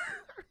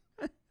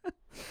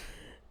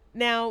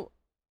 Now,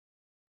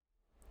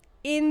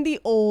 in the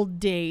old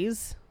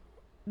days,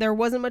 there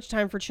wasn't much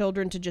time for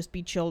children to just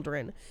be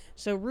children.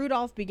 So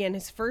Rudolph began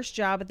his first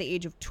job at the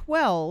age of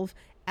 12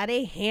 at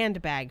a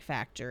handbag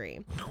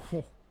factory.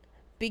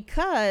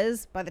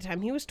 Because by the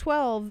time he was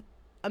 12,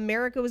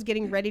 America was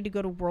getting ready to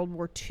go to World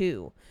War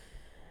II.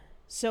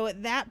 So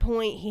at that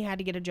point, he had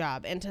to get a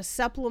job. And to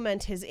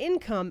supplement his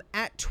income,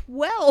 at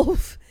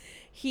 12,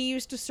 he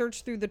used to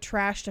search through the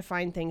trash to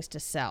find things to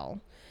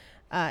sell.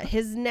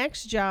 His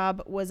next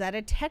job was at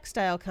a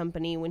textile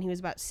company when he was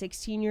about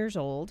 16 years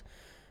old,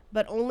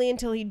 but only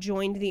until he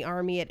joined the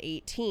Army at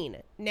 18.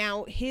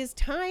 Now, his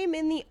time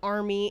in the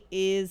Army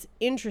is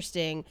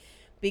interesting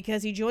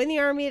because he joined the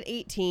Army at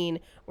 18,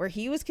 where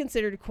he was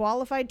considered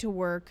qualified to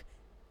work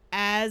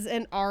as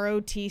an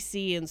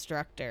ROTC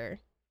instructor.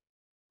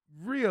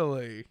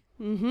 Really?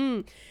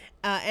 Mm-hmm.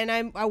 And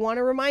I want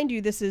to remind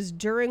you, this is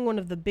during one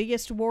of the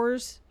biggest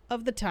wars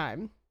of the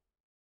time.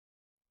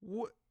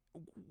 What?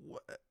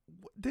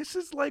 This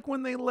is like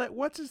when they let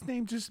what's his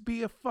name just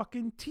be a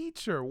fucking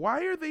teacher.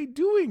 Why are they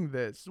doing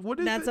this? What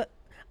is it?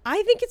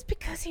 I think it's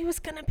because he was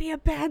gonna be a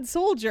bad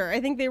soldier.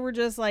 I think they were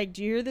just like,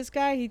 "Do you hear this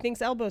guy? He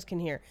thinks elbows can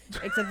hear."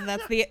 Except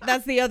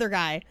that's the other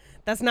guy.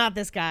 That's not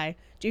this guy.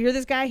 Do you hear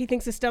this guy? He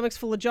thinks his stomach's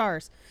full of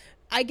jars.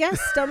 I guess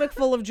stomach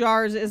full of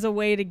jars is a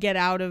way to get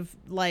out of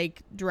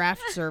like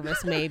draft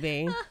service,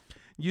 maybe.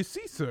 You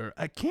see, sir,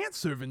 I can't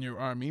serve in your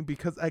army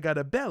because I got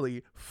a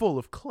belly full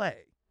of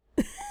clay.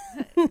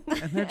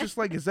 And they're just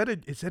like, is that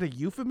a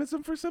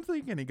euphemism for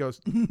something? And he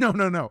goes,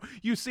 no.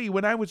 You see,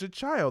 when I was a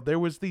child, there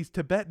was these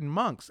Tibetan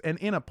monks and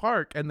in a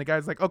park, and the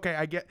guy's like, okay,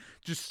 I get,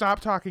 just stop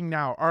talking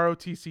now.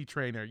 ROTC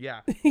trainer.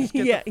 Yeah. Just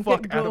get the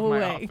fuck out of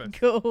my office.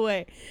 Go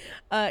away.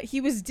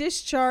 He was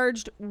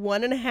discharged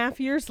 1.5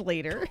 years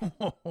later.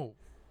 Oh.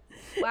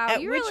 Wow,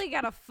 At you which- really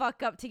gotta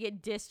fuck up to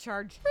get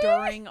discharged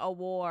during a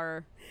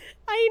war.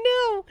 I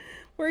know.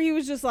 Where he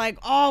was just like,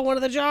 oh, one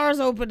of the jars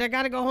opened. I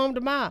got to go home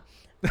to Ma.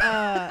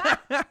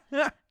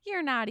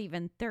 You're not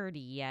even 30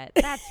 yet.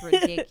 That's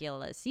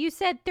ridiculous. You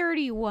said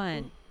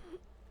 31.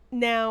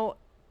 Now,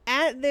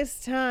 at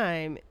this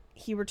time,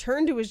 he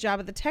returned to his job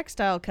at the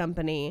textile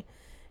company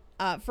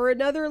for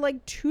another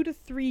 2 to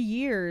 3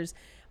 years.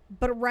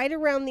 But right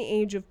around the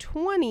age of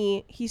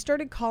 20, he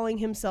started calling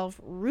himself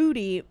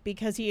Rudy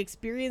because he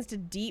experienced a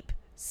deep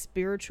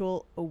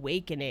spiritual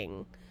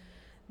awakening.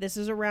 This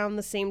is around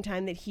the same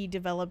time that he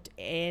developed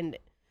an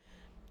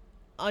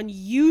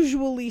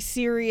unusually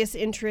serious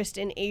interest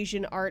in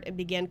Asian art and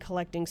began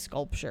collecting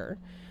sculpture,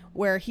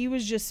 where he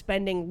was just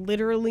spending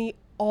literally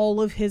all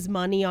of his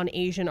money on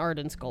Asian art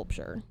and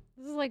sculpture.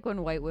 This is like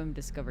when white women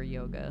discover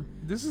yoga.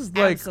 This is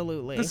like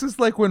Absolutely. This is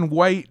like when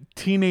white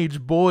teenage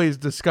boys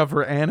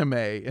discover anime,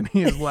 and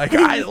he's like,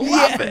 I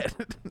love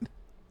it.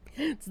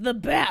 It's the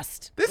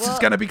best. This is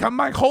gonna become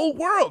my whole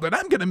world, and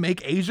I'm gonna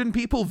make Asian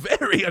people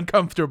very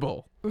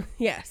uncomfortable.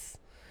 Yes.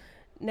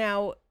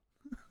 Now,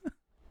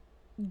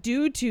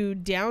 due to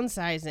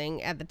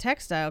downsizing at the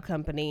textile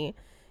company,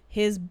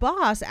 his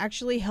boss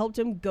actually helped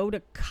him go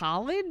to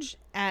college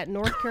at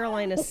North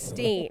Carolina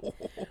State,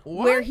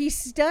 where he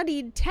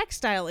studied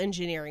textile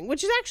engineering,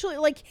 which is actually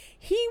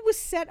he was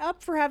set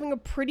up for having a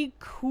pretty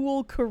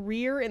cool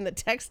career in the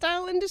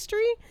textile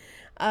industry.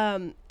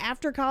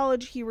 After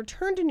college, he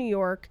returned to New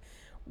York,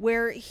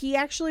 where he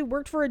actually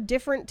worked for a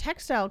different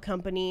textile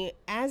company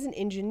as an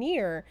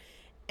engineer.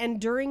 And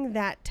during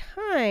that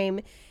time,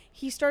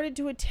 he started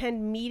to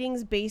attend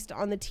meetings based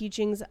on the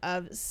teachings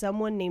of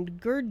someone named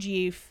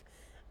Gurdjieff.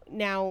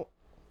 Now,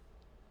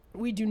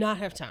 we do not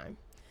have time.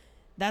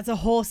 That's a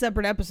whole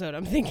separate episode,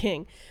 I'm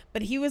thinking.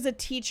 But he was a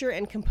teacher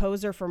and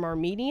composer from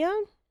Armenia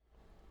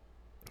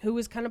who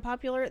was kind of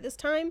popular at this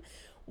time,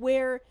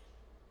 where,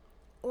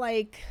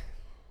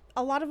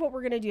 a lot of what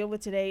we're going to deal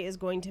with today is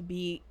going to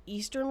be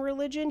Eastern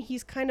religion.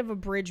 He's kind of a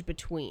bridge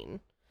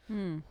between.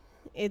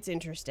 It's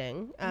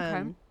interesting.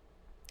 Okay.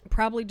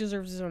 Probably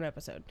deserves his own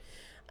episode.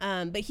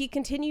 But he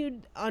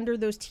continued under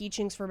those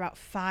teachings for about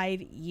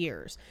 5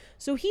 years.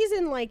 So he's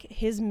in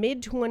his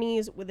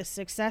mid-20s with a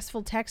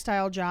successful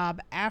textile job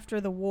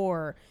after the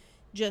war,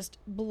 just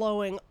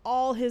blowing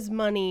all his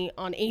money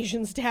on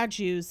Asian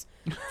statues,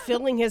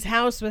 filling his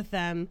house with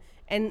them,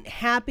 and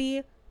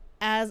happy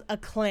as a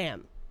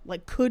clam.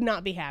 Could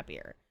not be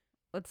happier.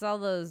 What's all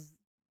those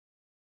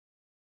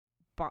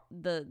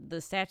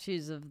the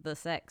statues of the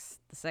sex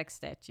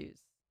statues?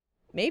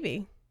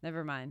 Maybe.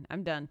 Never mind.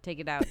 I'm done. Take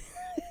it out.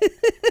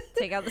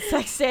 Take out the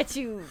sex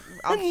statue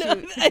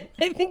offshoot. No,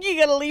 I think you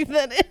gotta leave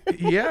that in.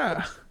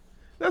 Yeah.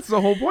 That's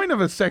the whole point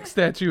of a sex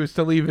statue, is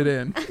to leave it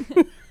in.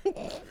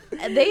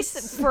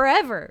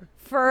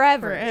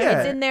 Forever. Yeah.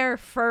 It's in there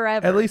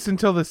forever. At least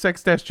until the sex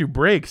statue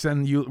breaks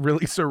and you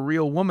release a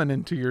real woman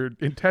into your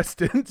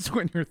intestines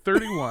when you're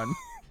 31.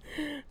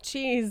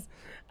 Jeez.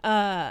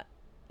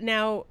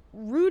 Now,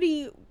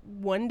 Rudy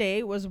one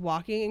day was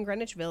walking in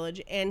Greenwich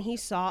Village and he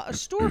saw a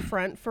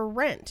storefront for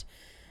rent.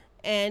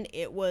 And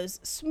it was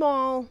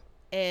small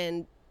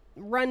and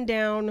run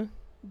down,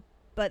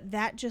 but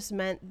that just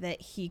meant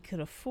that he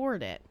could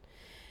afford it.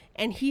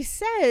 And he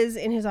says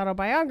in his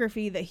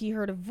autobiography that he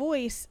heard a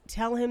voice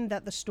tell him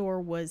that the store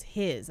was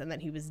his and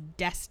that he was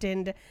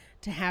destined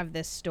to have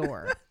this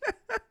store.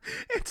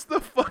 It's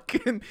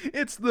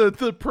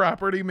the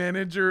property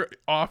manager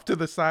off to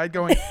the side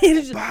going,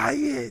 buy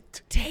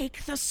it.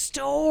 Take the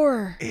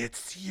store.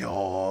 It's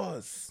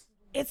yours.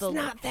 It's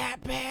not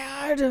that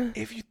bad.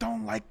 If you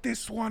don't like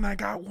this one, I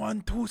got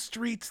 2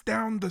 streets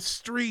down the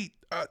street.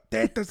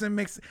 That doesn't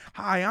make sense.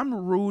 Hi, I'm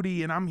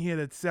Rudy, and I'm here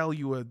to sell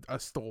you a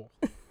store.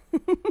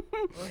 Bought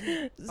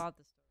the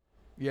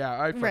Yeah,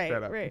 I fucked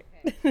that up. Right.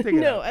 Take it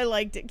No, out. I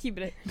liked it. Keep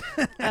it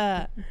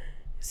in.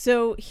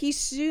 So he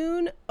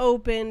soon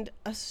opened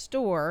a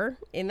store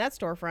in that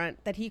storefront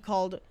that he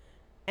called,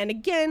 and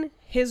again,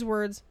 his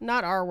words,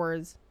 not our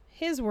words,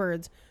 his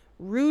words,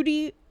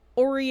 Rudy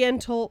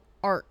Oriental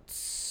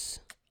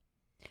Arts.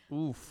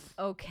 Oof.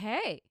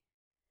 Okay.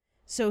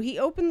 So he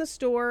opened the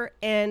store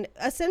and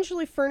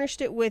essentially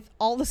furnished it with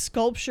all the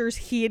sculptures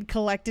he had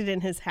collected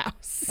in his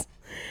house.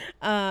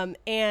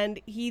 And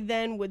he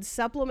then would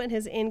supplement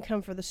his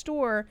income for the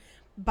store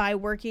by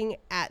working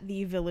at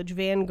the Village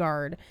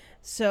Vanguard.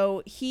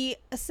 So he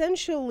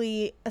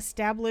essentially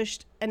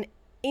established an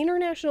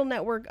international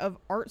network of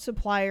art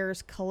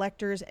suppliers,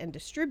 collectors, and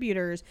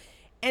distributors,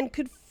 and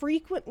could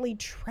frequently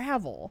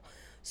travel.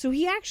 So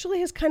he actually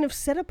has kind of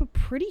set up a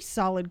pretty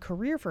solid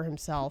career for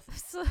himself.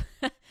 So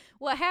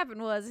what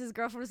happened was his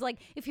girlfriend was like,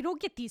 if you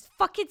don't get these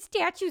fucking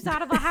statues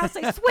out of the house,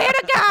 I swear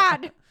to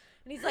God.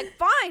 And he's like,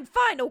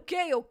 fine,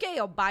 okay,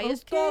 I'll buy a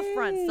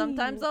storefront. Okay.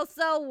 Sometimes I'll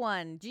sell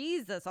one.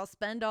 Jesus, I'll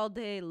spend all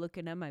day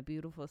looking at my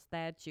beautiful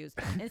statues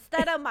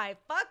instead of my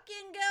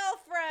fucking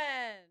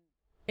girlfriend.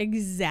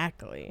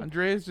 Exactly.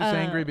 Andrea's just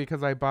angry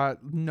because I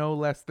bought no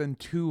less than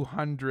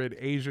 200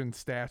 Asian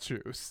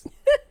statues.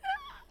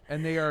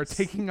 And they are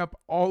taking up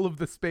all of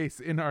the space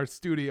in our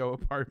studio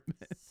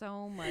apartment.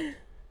 So much.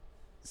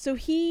 So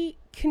he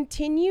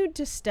continued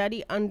to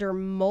study under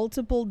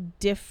multiple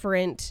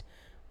different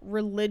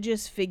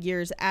religious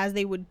figures as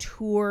they would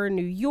tour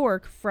New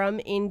York from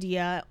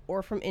India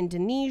or from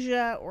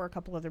Indonesia or a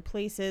couple other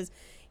places.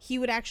 He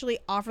would actually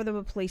offer them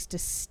a place to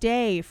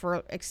stay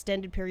for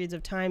extended periods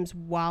of times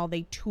while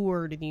they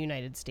toured the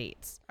United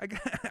States.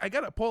 I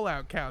got a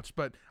pull-out couch,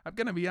 but I'm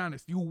going to be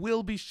honest. You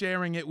will be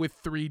sharing it with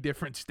 3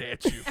 different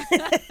statues.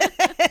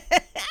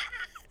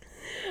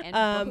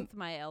 And both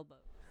my elbows.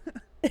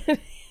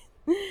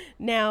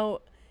 Now,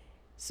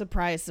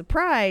 surprise,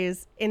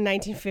 surprise, in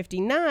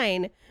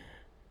 1959,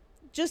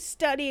 just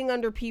studying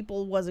under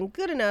people wasn't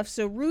good enough,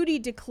 so Rudy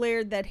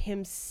declared that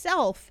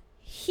himself,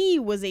 he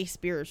was a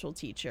spiritual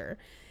teacher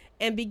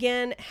and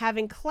began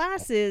having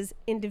classes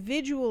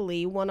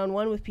individually,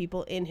 one-on-one with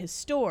people in his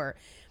store.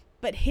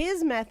 But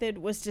his method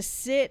was to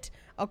sit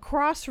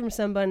across from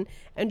someone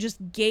and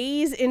just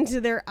gaze into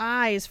their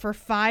eyes for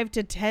 5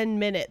 to 10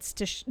 minutes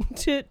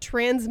to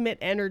transmit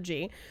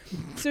energy.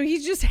 So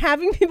he's just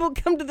having people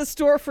come to the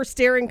store for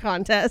staring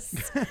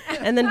contests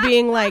and then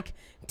being like,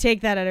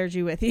 take that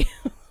energy with you.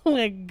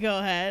 Like, go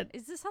ahead.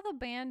 Is this how the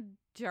band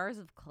Jars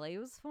of Clay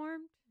was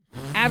formed?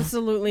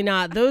 Absolutely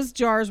not. Those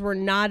jars were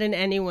not in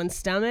anyone's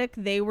stomach.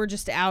 They were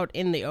just out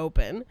in the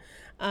open.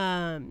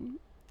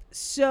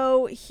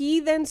 So he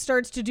then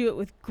starts to do it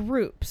with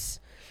groups.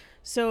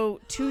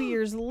 So 2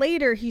 years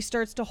later, he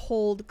starts to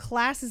hold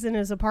classes in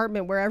his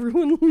apartment where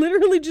everyone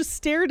literally just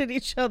stared at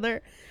each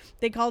other.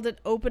 They called it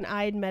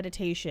open-eyed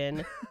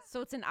meditation.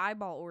 So it's an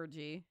eyeball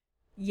orgy.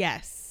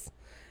 Yes.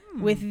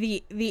 With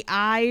the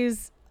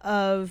eyes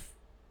of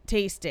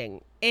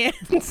tasting. And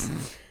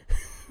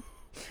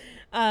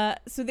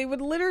so they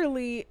would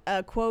literally,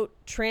 quote,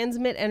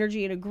 transmit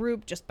energy in a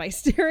group just by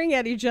staring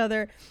at each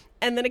other.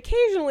 And then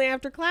occasionally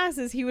after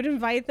classes, he would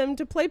invite them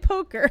to play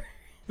poker.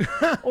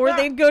 Or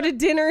they'd go to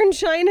dinner in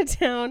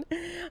Chinatown.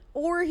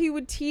 Or he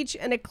would teach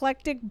an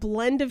eclectic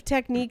blend of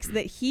techniques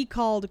that he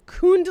called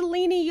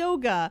Kundalini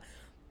Yoga,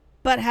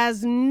 but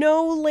has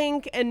no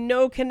link and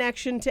no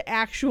connection to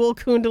actual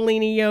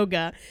Kundalini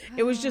Yoga.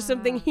 It was just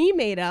something he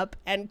made up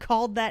and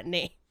called that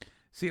name.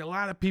 See, a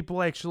lot of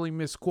people actually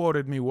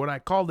misquoted me. What I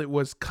called it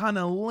was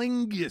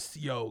cunnilingus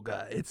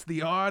yoga. It's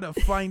the art of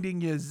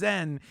finding your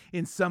zen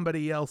in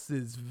somebody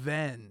else's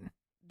ven.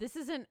 This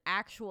is an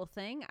actual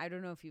thing. I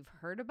don't know if you've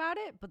heard about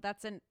it, but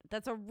that's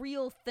a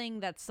real thing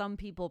that some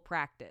people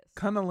practice.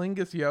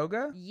 Cunnilingus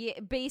yoga? Yeah,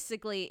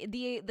 basically,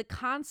 the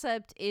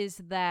concept is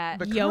that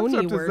The Yoni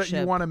concept is that worship.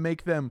 you want to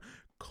make them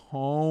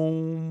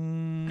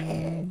comb.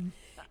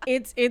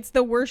 It's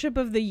the worship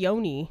of the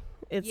yoni.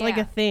 It's like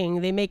Yeah. a thing.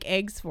 They make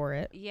eggs for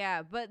it.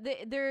 yeah, but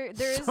there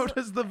is So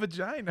does the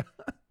vagina.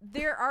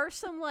 there are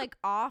some like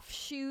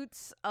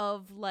offshoots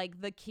of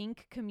like the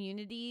kink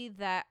community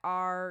that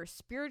are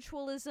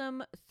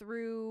spiritualism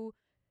through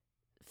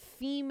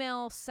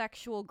female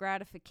sexual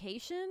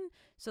gratification.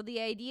 So the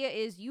idea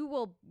is you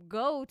will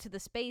go to the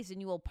space and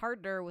you will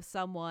partner with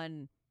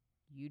someone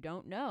you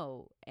don't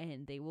know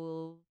and they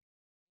will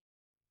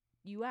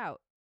you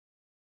out.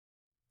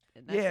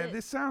 And that's Yeah, it.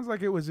 this sounds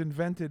like it was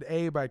invented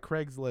by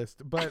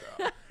Craigslist, but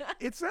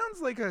it sounds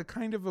like a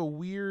kind of a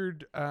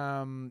weird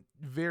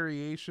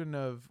variation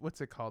of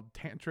what's it called?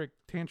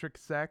 Tantric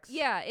sex?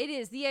 Yeah, it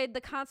is.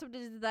 The concept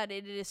is that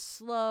it is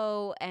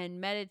slow and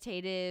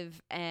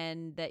meditative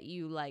and that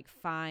you like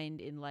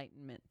find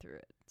enlightenment through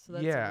it. So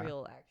that's Yeah. a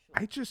real actual.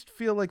 I just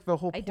feel like the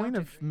whole I point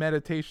don't of agree.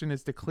 meditation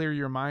is to clear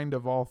your mind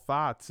of all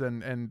thoughts,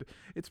 and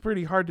it's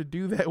pretty hard to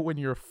do that when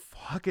you're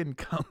fucking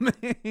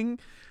coming.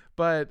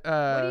 But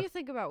What do you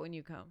think about when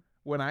you come?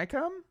 when I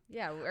come,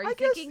 Yeah, are I you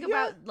guess, thinking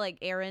yeah. about like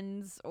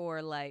errands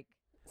or like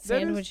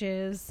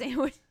Sandwiches.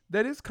 sandwich?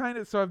 that is kind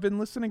of, so I've been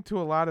listening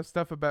to a lot of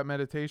stuff about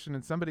meditation,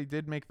 and somebody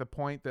did make the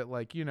point that,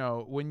 like, you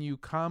know, when you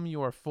come,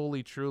 you are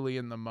fully, truly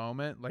in the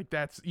moment. Like,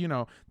 that's, you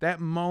know,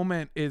 that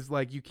moment is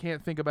like, you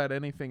can't think about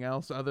anything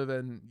else other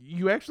than,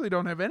 you actually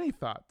don't have any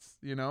thoughts,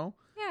 you know?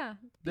 Yeah,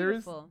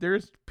 There's beautiful.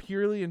 there's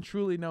purely and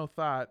truly no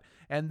thought,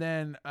 and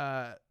then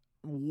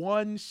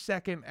 1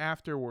 second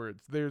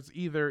afterwards there's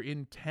either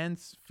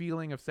intense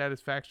feeling of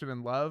satisfaction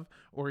and love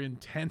or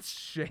intense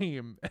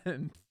shame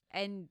and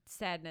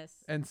sadness.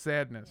 and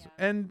sadness.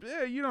 Yeah. And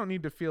you don't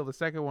need to feel the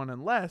second one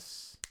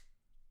unless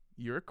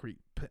you're a creep.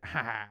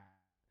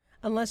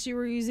 Unless you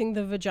were using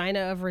the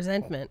vagina of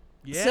resentment.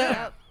 Yeah.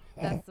 Yep,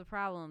 that's the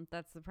problem.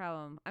 That's the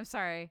problem. I'm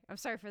sorry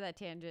for that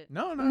tangent.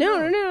 No.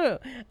 No.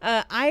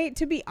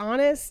 To be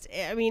honest,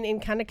 I mean, in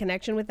kind of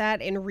connection with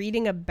that, in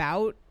reading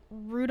about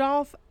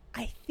Rudolph,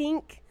 I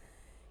think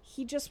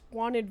he just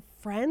wanted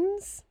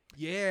friends.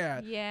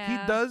 Yeah.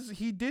 Yeah.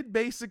 He did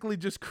basically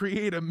just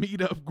create a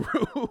meetup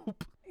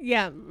group.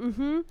 Yeah.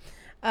 Mm-hmm.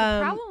 The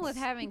problem with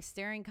having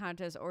staring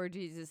contest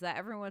orgies is that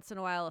every once in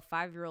a while a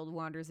 5-year-old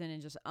wanders in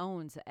and just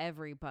owns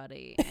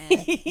everybody.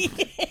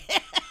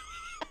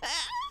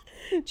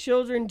 And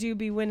Children do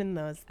be winning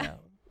those, though.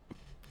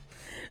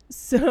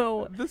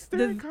 So The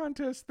staring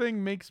contest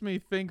thing makes me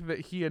think that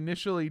he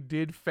initially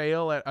did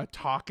fail at a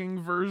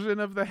talking version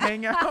of the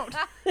hangout.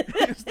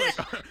 It's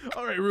like,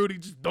 all right, Rudy,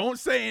 just don't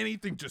say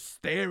anything. Just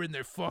stare in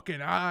their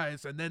fucking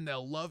eyes, and then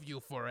they'll love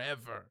you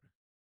forever.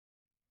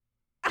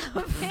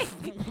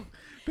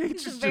 Paige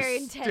It's a is very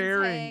just intense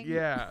staring,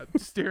 hang.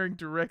 staring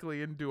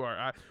directly into our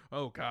eye.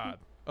 Oh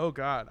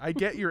God, I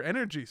get your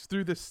energies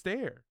through the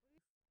stare.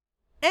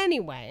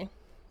 Anyway,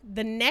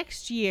 the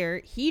next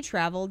year he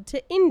traveled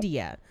to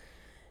India.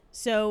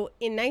 So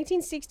in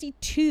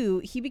 1962,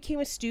 he became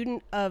a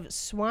student of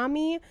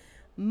Swami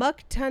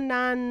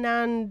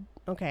Muktananda.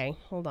 Okay,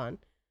 hold on.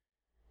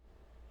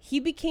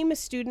 He became a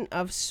student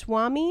of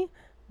Swami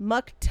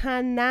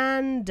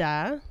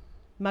Muktananda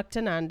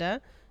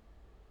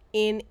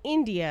in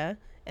India,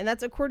 and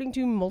that's according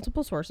to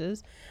multiple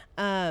sources.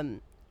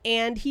 And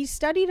he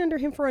studied under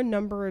him for a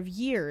number of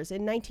years.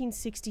 In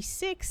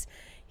 1966,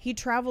 he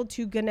traveled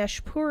to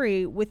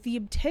Ganeshpuri with the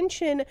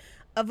intention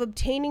of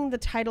obtaining the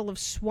title of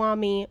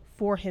Swami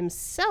for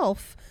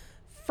himself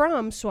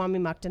from Swami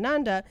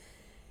Muktananda,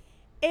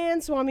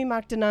 and Swami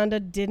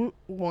Muktananda didn't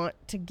want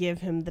to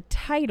give him the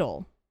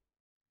title.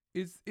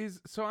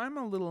 So I'm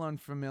a little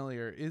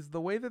unfamiliar. Is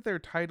the way that their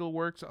title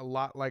works a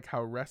lot like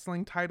how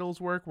wrestling titles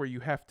work, where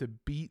you have to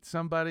beat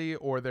somebody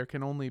or there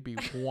can only be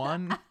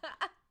one?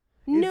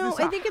 No,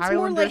 I think it's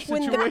more like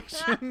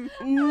situation?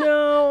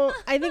 No,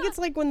 I think it's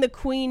like when the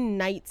queen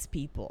knights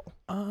people.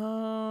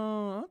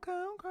 Oh, okay.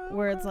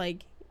 Where it's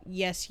like,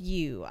 yes,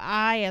 you.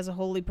 I, as a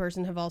holy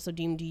person, have also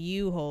deemed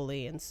you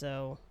holy, and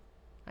so,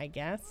 I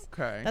guess.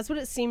 Okay. That's what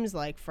it seems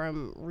like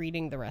from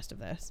reading the rest of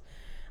this.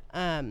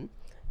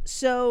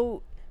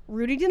 So,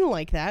 Rudy didn't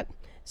like that.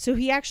 So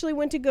he actually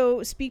went to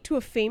go speak to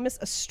a famous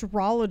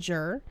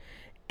astrologer,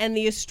 and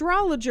the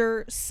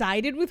astrologer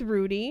sided with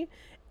Rudy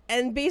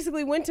and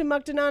basically went to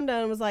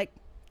Muktananda and was like,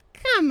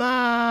 come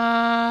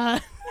on.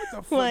 What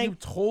the fuck? Like, you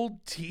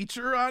told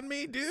teacher on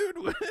me, dude?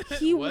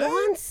 he What?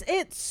 wants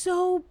it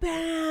so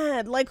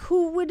bad. Like,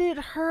 who would it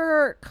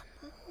hurt?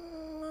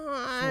 Come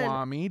on.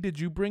 Swami, did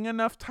you bring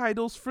enough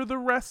titles for the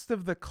rest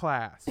of the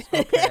class?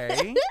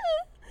 Okay.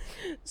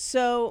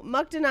 So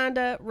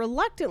Muktananda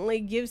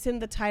reluctantly gives him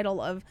the title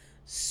of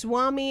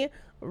Swami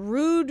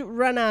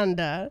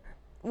Rudrananda,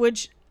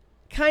 which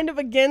kind of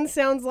again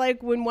sounds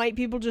like when white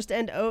people just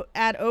add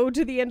O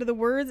to the end of the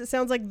words. It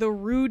sounds like the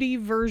Rudy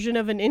version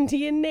of an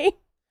Indian name.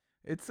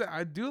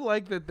 I do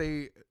like that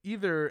they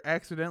either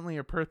accidentally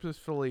or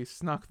purposefully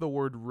snuck the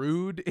word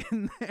rude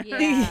in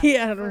there.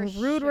 Yeah, for for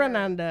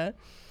Rudrananda,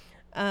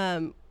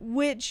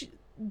 which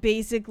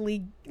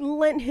basically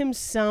lent him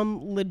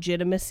some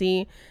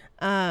legitimacy.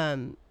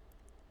 In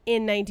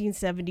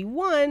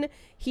 1971,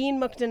 he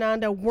and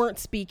Muktananda weren't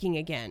speaking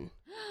again.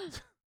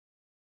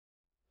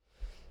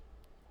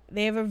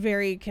 They have a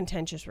very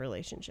contentious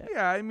relationship.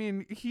 Yeah, I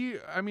mean,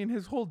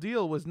 his whole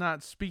deal was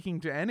not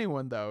speaking to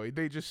anyone, though.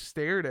 They just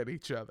stared at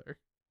each other.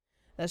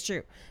 That's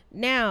true.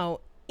 Now,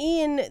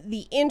 in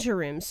the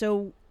interim,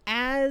 so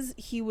as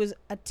he was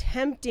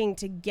attempting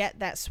to get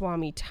that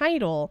Swami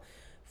title,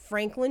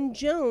 Franklin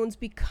Jones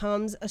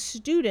becomes a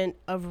student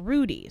of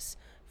Rudy's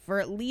for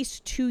at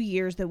least 2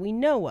 years that we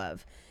know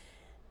of.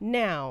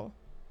 Now,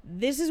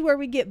 this is where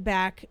we get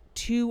back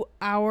to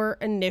our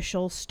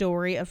initial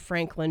story of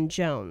Franklin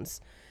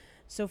Jones.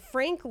 So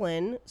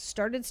Franklin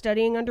started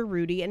studying under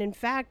Rudy, and in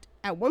fact,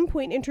 at one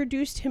point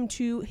introduced him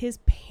to his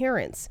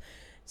parents.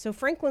 So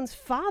Franklin's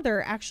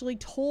father actually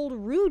told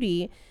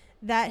Rudy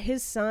that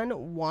his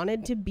son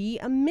wanted to be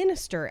a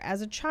minister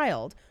as a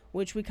child,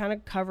 which we kind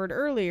of covered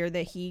earlier,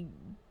 that he,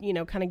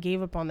 kind of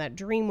gave up on that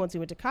dream once he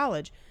went to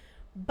college.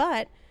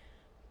 But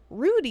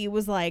Rudy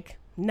was like,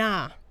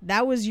 nah,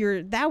 that was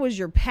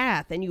your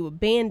path and you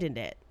abandoned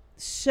it.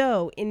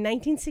 So in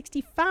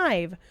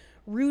 1965,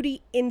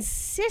 Rudy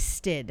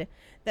insisted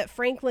that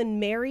Franklin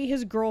marry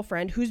his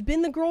girlfriend, who's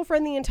been the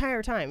girlfriend the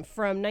entire time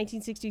from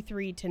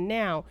 1963 to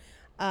now.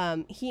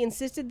 He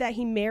insisted that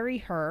he marry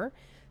her,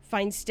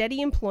 find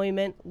steady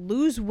employment,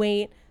 lose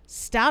weight,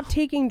 stop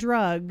taking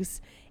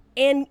drugs,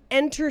 and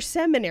enter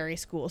seminary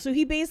school. So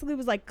he basically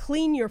was like,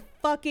 clean your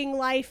fucking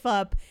life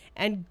up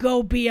and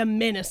go be a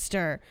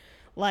minister.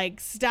 Like,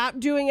 stop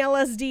doing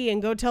LSD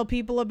and go tell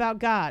people about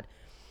God.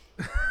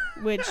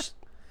 Which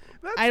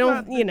I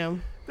don't,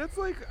 That's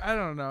like, I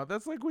don't know.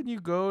 That's like when you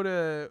go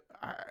to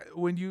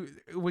when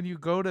you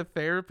go to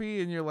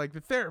therapy and you're like,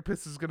 the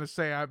therapist is gonna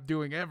say I'm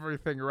doing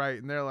everything right,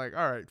 and they're like,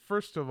 all right,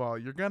 first of all,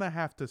 you're gonna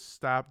have to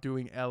stop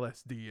doing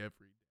LSD every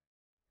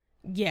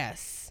day.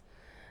 Yes.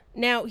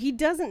 Now, he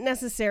doesn't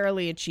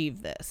necessarily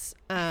achieve this.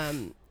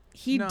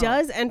 He No.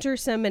 does enter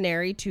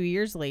seminary 2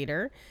 years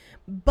later,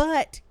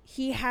 but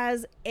he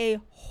has a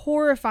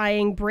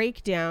horrifying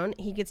breakdown.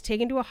 He gets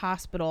taken to a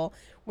hospital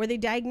where they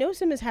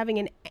diagnose him as having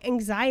an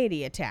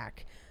anxiety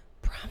attack,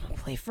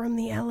 probably from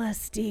the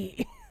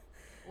LSD.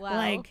 Well,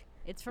 Like,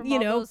 It's from you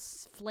all know,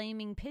 those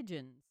flaming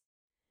pigeons.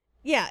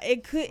 yeah,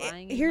 it could.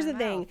 Flying in Here's my the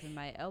thing. mouth and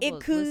my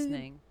elbows could-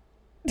 listening.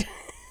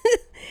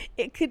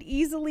 It could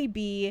easily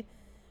be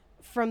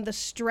from the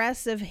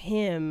stress of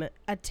him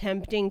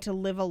attempting to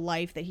live a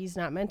life that he's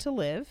not meant to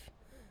live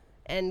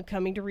and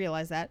coming to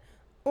realize that,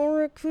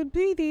 or it could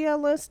be the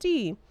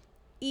LSD.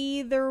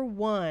 Either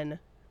one,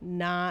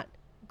 not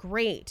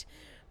great.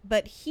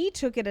 But he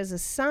took it as a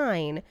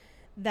sign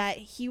that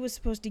he was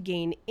supposed to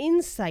gain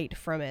insight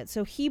from it.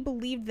 So he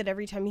believed that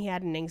every time he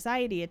had an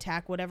anxiety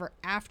attack, whatever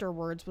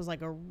afterwards was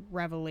like a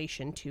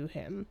revelation to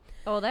him.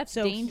 Oh, that's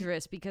So he-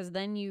 dangerous because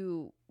then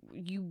you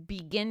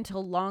begin to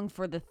long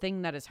for the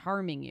thing that is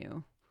harming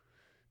you.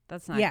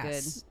 That's not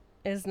Yes,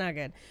 it's not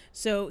good.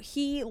 So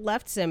he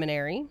left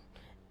seminary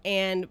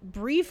and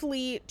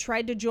briefly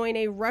tried to join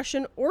a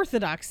Russian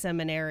Orthodox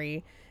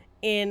seminary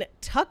in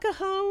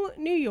Tuckahoe,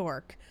 New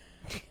York.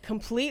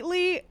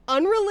 Completely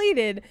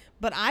unrelated,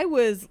 but I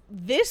was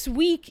this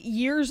week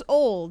years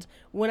old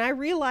when I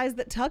realized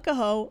that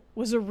Tuckahoe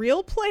was a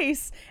real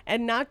place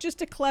and not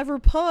just a clever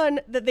pun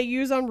that they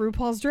use on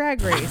RuPaul's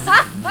Drag Race.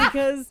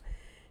 Because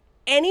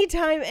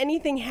anytime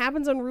anything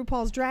happens on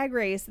RuPaul's Drag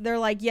Race, they're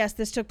like, yes,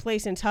 this took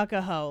place in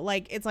Tuckahoe.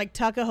 Like, it's like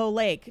Tuckahoe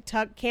Lake,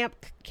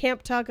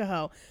 Camp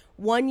Tuckahoe.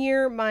 One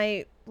year,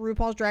 my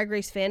RuPaul's Drag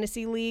Race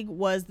Fantasy League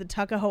was the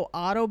Tuckahoe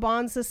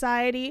Audubon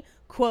Society,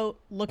 quote,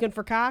 looking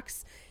for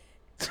cocks.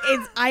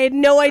 I had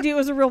no idea it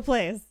was a real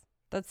place. good.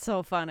 That's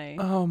so funny.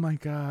 Oh my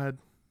God.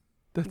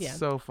 That's Yeah.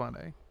 so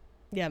funny.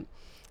 Yeah.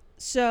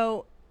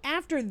 So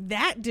after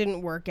that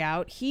didn't work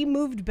out, he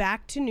moved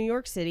back to New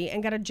York City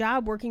and got a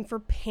job working for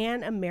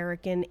Pan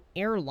American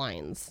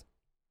Airlines.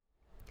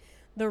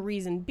 The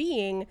reason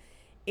being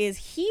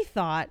is he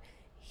thought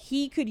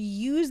he could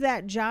use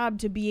that job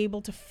to be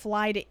able to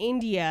fly to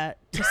India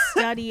to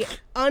study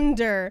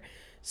under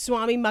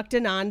Swami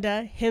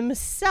Muktananda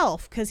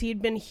himself, because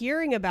he'd been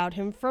hearing about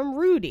him from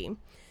Rudy.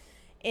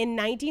 In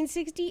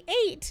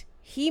 1968,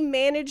 he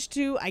managed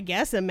to, I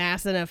guess,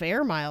 amass enough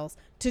air miles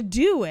to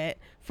do it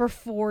for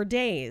 4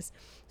 days.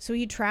 So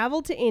he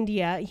traveled to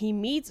India, he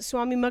meets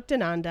Swami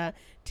Muktananda,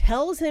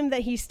 tells him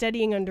that he's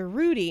studying under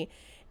Rudy,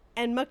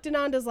 and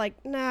Muktananda's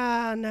like,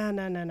 nah.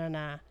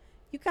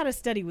 You gotta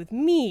study with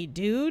me,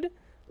 dude.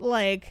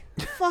 Like,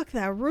 fuck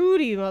that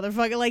Rudy,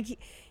 motherfucker. Like,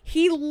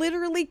 he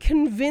literally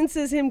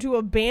convinces him to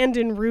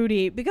abandon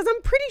Rudy because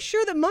I'm pretty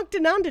sure that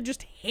Muktananda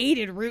just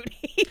hated Rudy.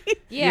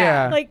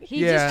 yeah. like,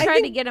 He Yeah. just I tried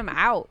think- to get him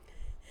out.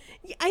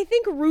 I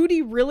think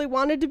Rudy really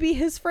wanted to be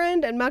his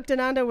friend, and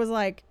Muktananda was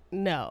like,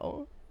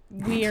 no,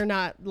 we're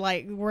not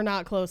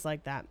close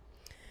like that.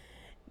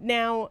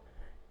 Now,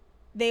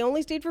 they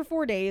only stayed for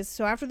 4 days.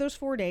 So after those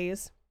 4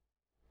 days,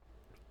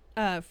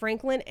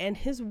 Franklin and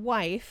his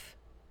wife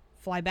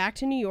fly back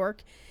to New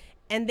York,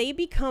 and they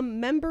become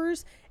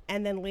members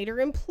and then later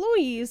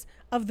employees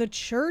of the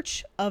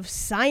Church of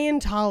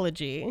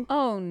Scientology.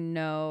 Oh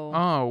no.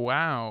 Oh,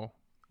 wow.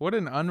 What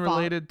an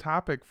unrelated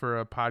topic for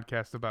a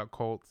podcast about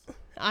cults.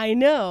 I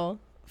know.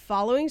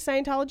 Following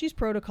Scientology's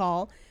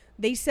protocol,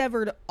 they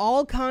severed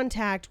all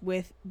contact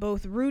with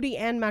both Rudy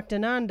and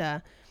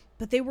Muktananda,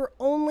 but they were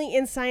only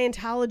in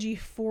Scientology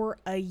for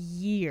a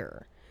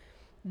year.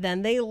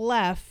 Then they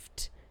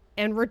left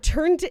and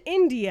returned to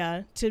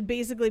India to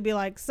basically be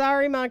like,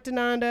 sorry,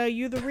 Muktananda,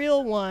 you the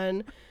real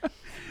one.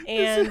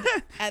 And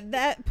at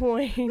that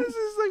point, This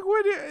is like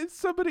when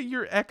somebody,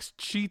 your ex,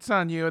 cheats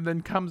on you and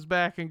then comes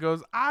back and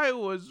goes, I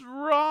was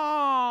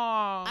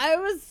wrong. I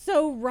was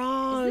so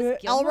wrong. Is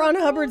this L. Gilmore Ron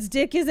Girls? Hubbard's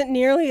dick isn't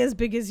nearly as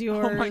big as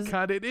yours. Oh my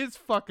God, it is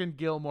fucking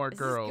Gilmore Is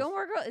Girls. this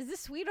Gilmore Girls? Is this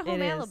Sweet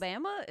Home It is.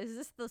 Alabama? Is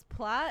this the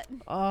plot?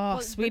 Oh,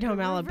 What, Sweet the Home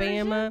Peru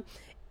Alabama.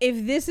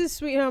 If this is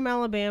Sweet Home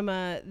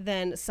Alabama,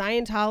 then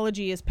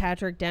Scientology is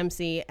Patrick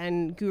Dempsey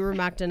and Guru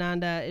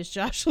Muktananda is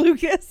Josh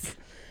Lucas.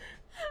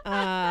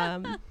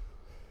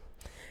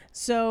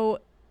 So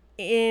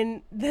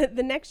in the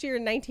next year,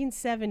 in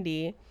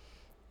 1970,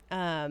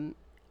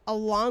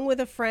 along with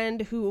a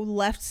friend who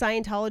left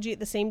Scientology at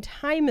the same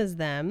time as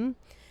them,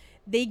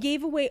 they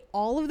gave away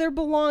all of their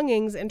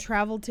belongings and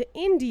traveled to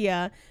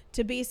India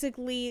to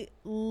basically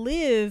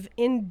live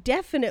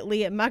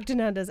indefinitely at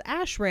Muktananda's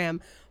ashram.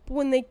 But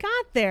when they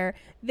got there,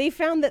 they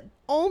found that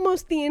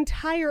almost the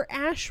entire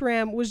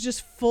ashram was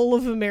just full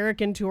of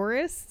American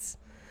tourists.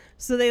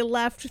 So they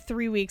left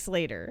 3 weeks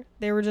later.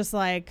 They were just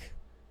like,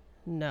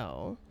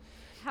 no.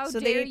 How So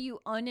dare they-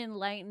 you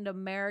unenlightened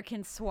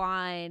American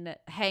swine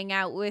hang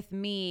out with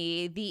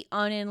me, the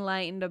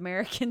unenlightened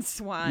American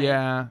swine?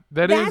 Yeah,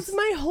 That's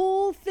my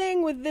whole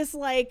thing with this.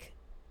 Like,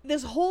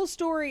 this whole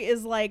story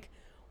is like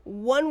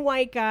one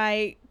white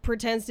guy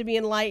pretends to be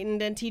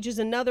enlightened and teaches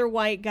another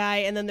white guy,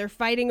 and then they're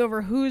fighting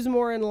over who's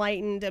more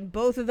enlightened, and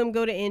both of them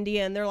go to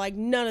India, and they're like,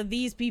 none of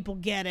these people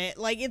get it.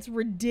 Like, it's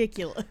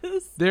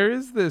ridiculous. There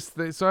is this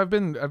thing. So I've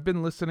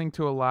been listening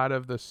to a lot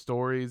of the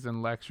stories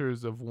and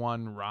lectures of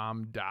one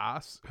Ram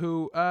Dass,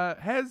 who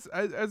has,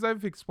 as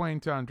I've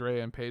explained to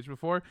Andrea and Paige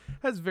before,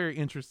 has very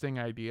interesting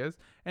ideas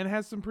and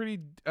has some pretty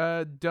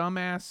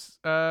dumbass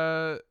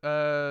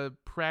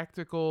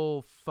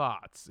practical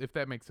thoughts, if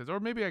that makes sense. Or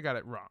maybe I got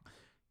it wrong.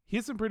 he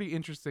has some pretty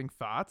interesting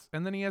thoughts,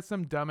 and then he has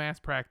some dumbass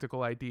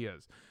practical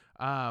ideas.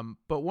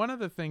 But one of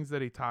the things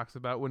that he talks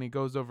about when he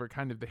goes over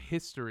kind of the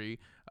history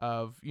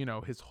of,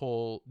 his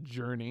whole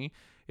journey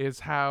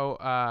is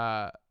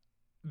how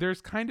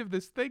there's kind of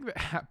this thing that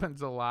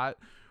happens a lot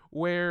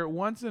where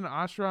once an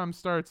ashram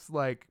starts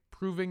like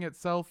proving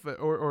itself,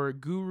 or a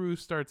guru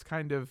starts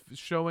kind of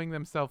showing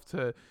themselves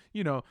to,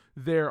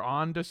 they're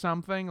on to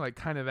something, like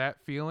kind of that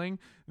feeling,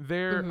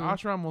 their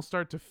ashram will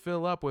start to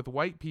fill up with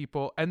white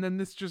people. And then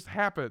this just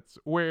happens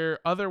where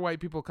other white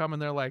people come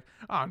and they're like,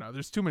 oh no,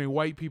 there's too many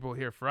white people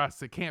here for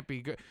us. It can't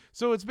be good.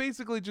 So it's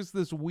basically just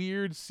this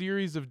weird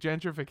series of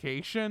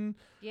gentrification.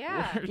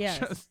 Yeah. where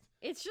Yes.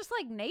 It's just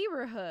like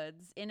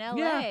neighborhoods in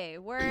LA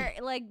where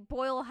like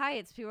Boyle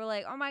Heights, people are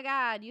like, oh my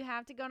God, you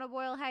have to go to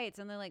Boyle Heights.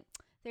 And they're like,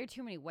 there are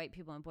too many white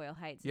people in Boyle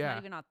Heights. It's Yeah. not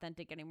even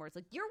authentic anymore. It's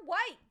like, you're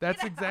white.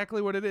 That's Get out.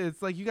 exactly what it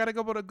is. Like, you gotta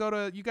go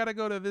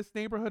to this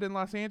neighborhood in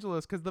Los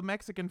Angeles because the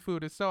Mexican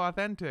food is so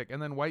authentic, and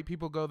then white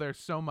people go there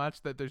so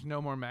much that there's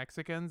no more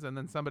Mexicans, and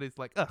then somebody's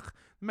like, ugh,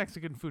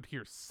 Mexican food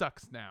here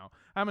sucks now.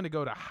 I'm gonna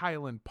go to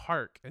Highland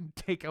Park and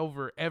take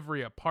over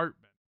every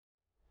apartment.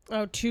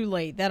 Oh, too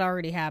late. That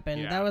already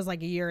happened. Yeah. That was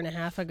like a year and a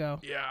half ago.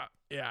 Yeah,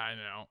 I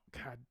know.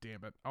 God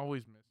damn it,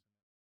 always miss.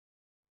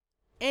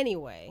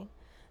 Anyway,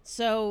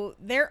 so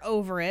they're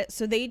over it.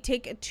 So they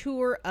take a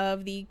tour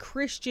of the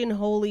Christian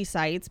holy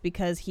sites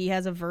because he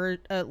has a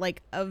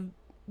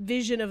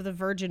vision of the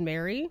Virgin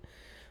Mary,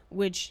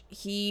 which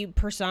he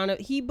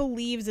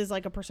believes is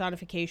like a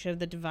personification of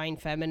the divine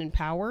feminine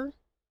power.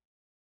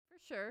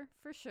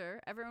 For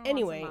sure. Everyone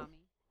Anyway. wants a mommy.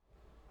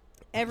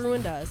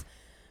 Everyone does.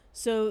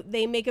 So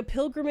they make a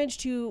pilgrimage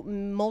to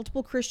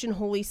multiple Christian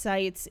holy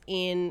sites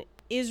in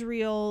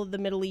Israel, the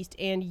Middle East,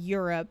 and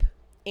Europe.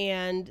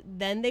 And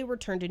then they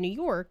return to New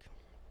York,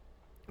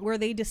 where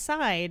they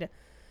decide,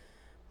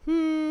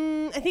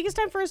 I think it's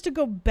time for us to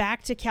go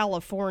back to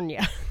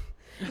California.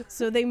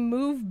 So they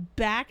move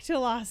back to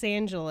Los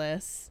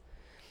Angeles,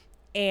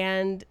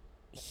 and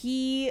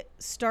he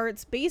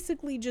starts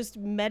basically just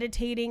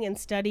meditating and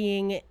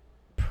studying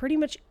pretty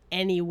much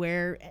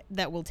anywhere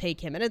that will take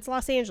him. And it's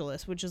Los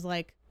Angeles, which is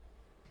like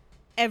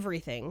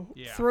everything.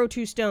 Yeah. Throw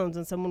 2 stones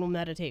and someone will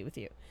meditate with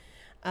you.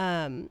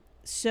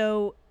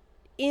 So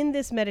in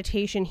this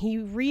meditation, he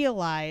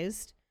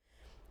realized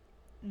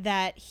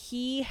that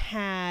he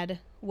had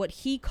what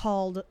he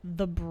called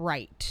the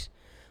bright,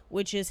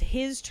 which is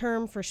his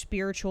term for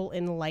spiritual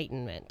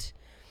enlightenment.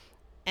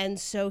 And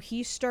so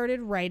he started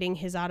writing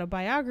his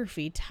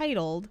autobiography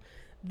titled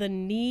The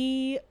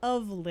Knee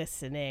of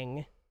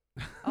Listening.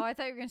 Oh, I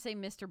thought you were going to say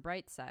Mr.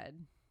 Brightside.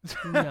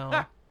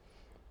 No.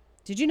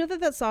 Did you know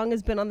that song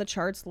has been on the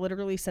charts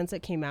literally since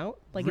it came out?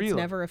 Like, Really? It's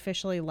never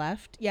officially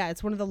left. Yeah,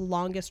 it's one of the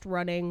longest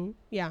running.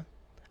 Yeah,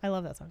 I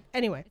love that song.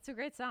 Anyway. It's a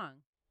great song.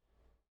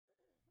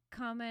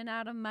 Coming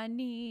out of my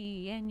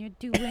knee and you're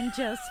doing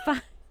just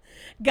fine.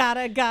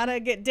 Gotta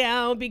get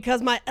down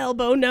because my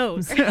elbow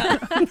knows.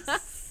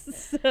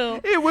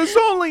 So It was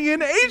only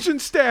an Asian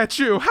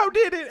statue. How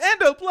did it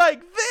end up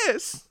like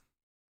this?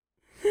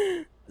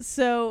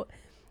 So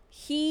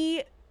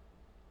he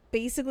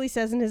basically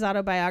says in his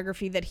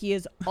autobiography that he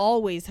has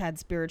always had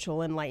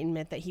spiritual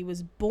enlightenment, that he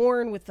was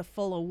born with the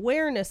full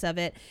awareness of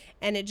it,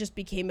 and it just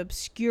became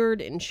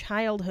obscured in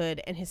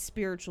childhood, and his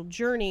spiritual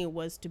journey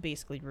was to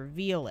basically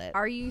reveal it.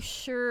 Are you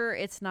sure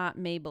it's not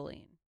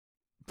Maybelline?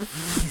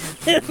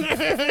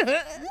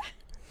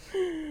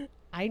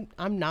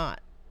 I'm not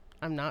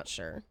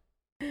sure.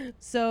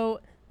 So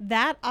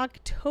that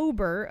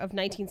October of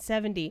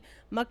 1970,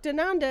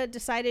 Muktananda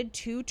decided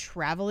to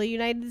travel the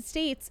United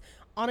States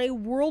on a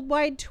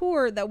worldwide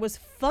tour that was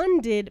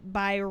funded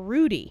by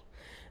Rudy.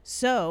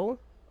 So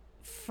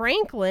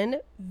Franklin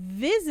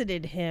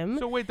visited him.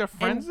 So wait, they're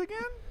friends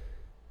again?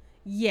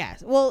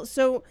 Yes. Well,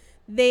 so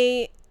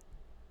they're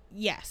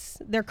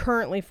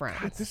currently friends.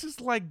 God,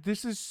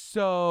 this is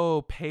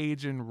so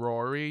Paige and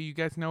Rory. You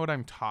guys know what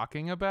I'm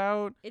talking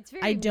about? It's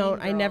very I don't.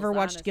 Mean I never Girls,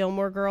 watched honestly.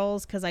 Gilmore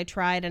Girls because I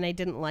tried and I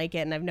didn't like it,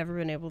 and I've never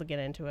been able to get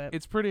into it.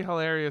 It's pretty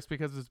hilarious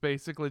because it's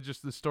basically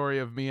just the story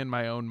of me and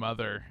my own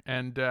mother,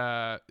 and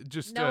No,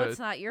 it's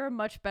not. You're a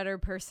much better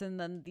person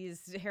than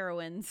these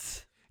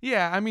heroines.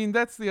 yeah. I mean,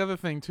 that's the other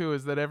thing too,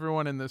 is that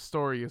everyone in this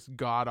story is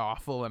god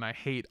awful, and I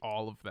hate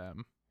all of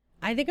them.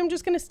 I think I'm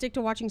just gonna stick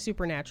to watching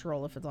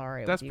Supernatural if it's all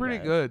right. That's with you pretty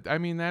guys. good. I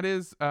mean, that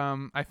is.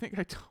 I think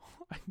I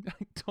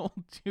told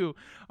you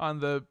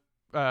on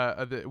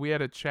we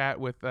had a chat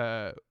with we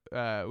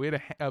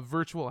had a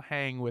virtual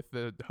hang with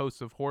the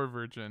hosts of Horror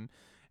Virgin,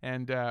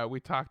 and we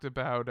talked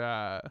about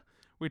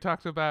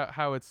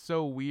how it's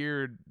so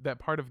weird that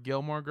part of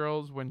Gilmore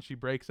Girls, when she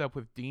breaks up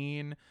with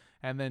Dean,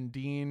 and then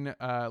Dean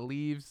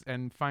leaves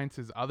and finds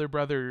his other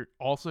brother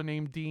also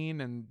named Dean,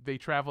 and they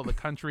travel the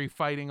country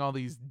fighting all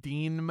these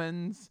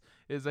demons,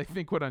 is I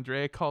think what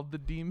Andrea called the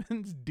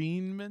demons.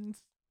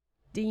 Demons.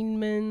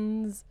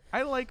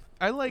 I like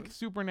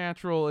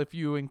Supernatural if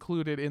you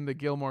include it in the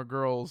Gilmore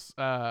Girls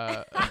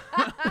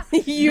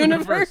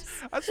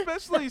Universe.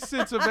 especially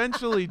since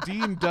eventually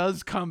Dean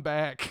does come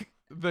back.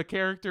 the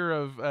character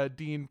of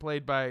Dean,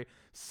 played by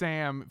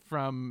Sam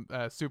from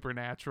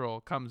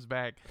Supernatural, comes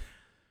back.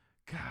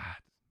 God,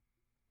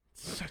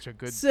 such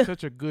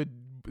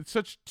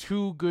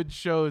two good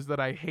shows that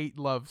I hate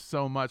love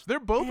so much. They're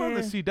both on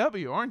the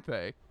CW, aren't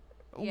they?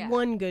 Yeah.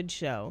 One good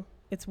show.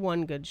 It's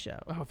one good show.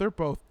 Oh, they're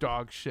both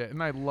dog shit,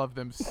 and I love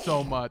them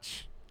so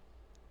much.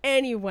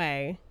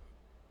 Anyway,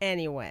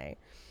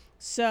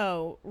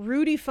 so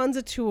Rudy funds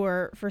a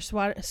tour for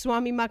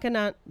Swami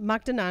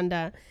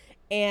Maktananda,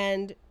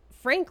 and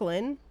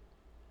Franklin,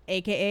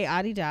 aka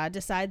Adida,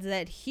 decides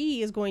that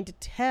he is going to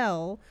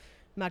tell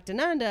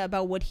Maktananda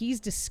about what he's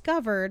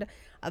discovered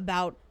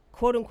about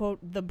quote unquote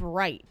the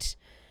Bright.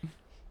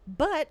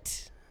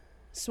 But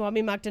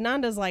Swami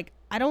Maktananda's like,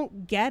 I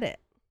don't get it.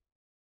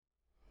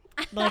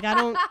 Like, I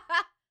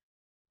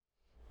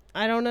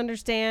don't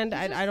understand.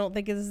 I don't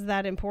think this is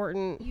that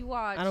important. You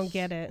watch. I don't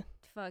get it.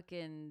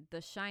 Fucking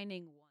The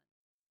Shining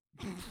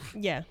one.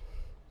 Yeah.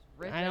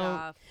 Rip I it don't-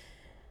 off.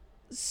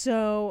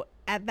 So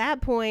at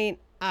that point,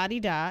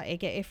 Adida,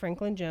 aka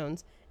Franklin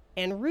Jones,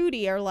 and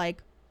Rudy are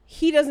like,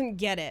 he doesn't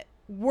get it.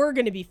 We're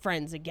going to be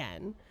friends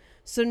again.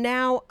 So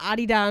now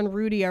Adida and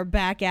Rudy are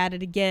back at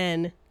it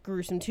again.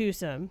 Gruesome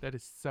twosome. That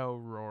is so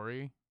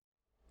Rory.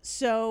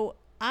 So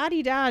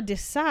Adida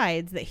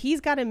decides that he's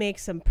got to make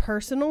some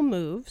personal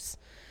moves.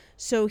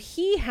 So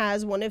he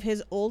has one of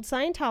his old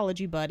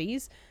Scientology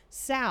buddies,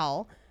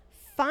 Sal,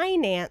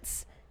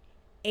 finance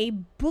a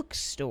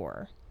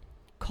bookstore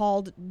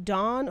called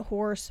Dawn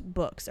Horse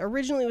Books.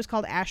 Originally it was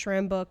called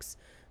Ashram Books,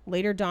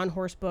 later Dawn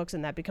Horse Books,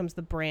 and that becomes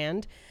the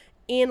brand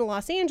in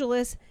Los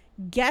Angeles.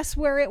 Guess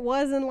where it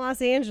was in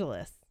Los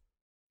Angeles?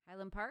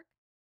 Highland Park?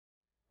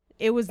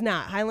 It was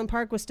not. Highland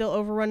Park was still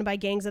overrun by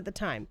gangs at the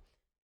time.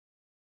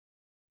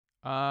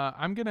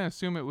 I'm gonna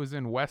assume it was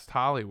in West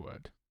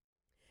Hollywood.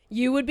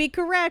 You would be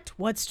correct.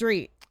 What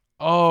street?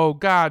 Oh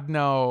God,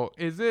 no.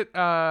 Is it?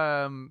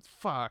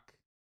 Fuck.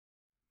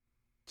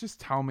 Just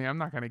tell me. I'm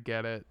not gonna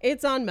get it.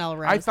 It's on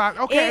Melrose. I thought.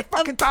 Okay, I Of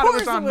fucking thought it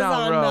was course on it was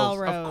on Melrose.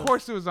 Melrose. Of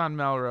course it was on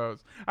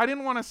Melrose. I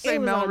didn't want to say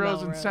It was on Melrose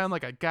and Melrose. sound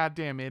like a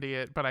goddamn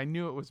idiot, but I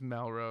knew it was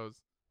Melrose.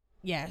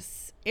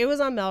 Yes, it was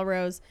on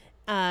Melrose.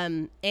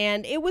 And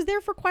it was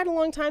there for quite a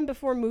long time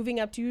before moving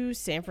up to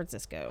San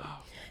Francisco.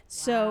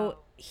 So Wow.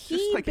 he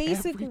Just like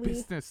basically, every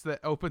business that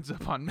opens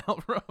up on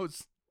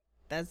Melrose.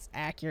 that's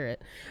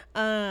accurate.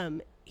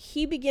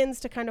 He begins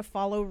to kind of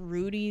follow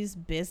Rudy's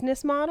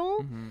business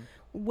model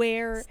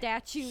where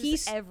Statues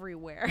he's-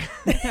 everywhere.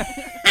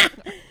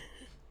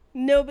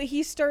 no, but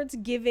he starts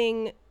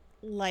giving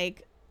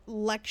like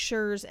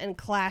lectures and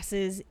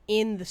classes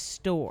in the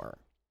store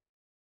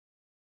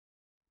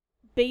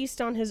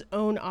based on his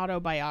own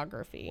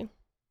autobiography.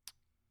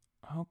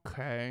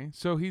 Okay,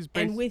 so he's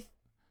And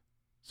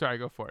Sorry,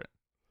 go for it.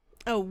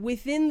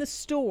 within the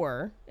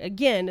store,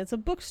 again, it's a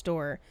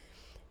bookstore,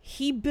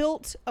 he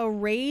built a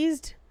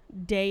raised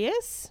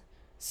dais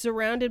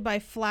surrounded by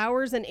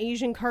flowers and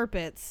Asian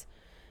carpets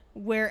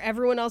where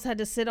everyone else had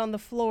to sit on the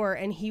floor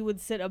and he would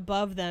sit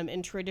above them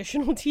in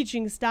traditional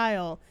teaching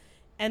style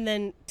and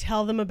then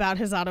tell them about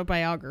his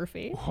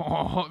autobiography.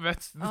 Oh,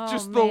 that's Oh,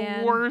 just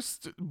man. the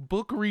worst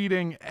book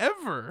reading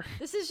ever.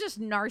 This is just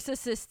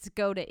narcissists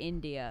go to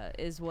India,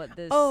 is what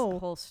this Oh.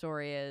 whole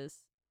story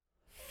is.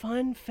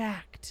 Fun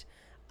fact.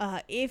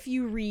 If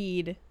you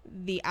read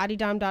the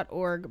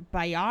adidam.org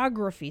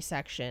biography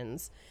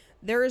sections,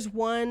 there is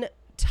one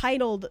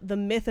titled The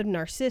Myth of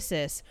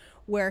Narcissus,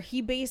 where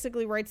he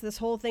basically writes this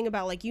whole thing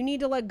about like, you need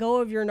to let go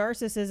of your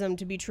narcissism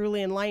to be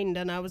truly enlightened.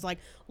 And I was like,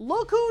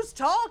 look who's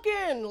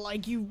talking,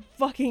 like, you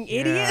fucking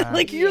idiot. Yeah.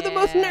 Like, you're the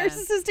most Yeah.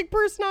 narcissistic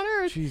person on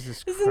earth.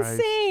 Jesus This Christ. is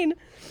insane.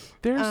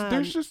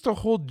 There's just a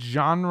whole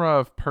genre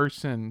of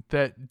person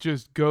that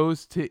just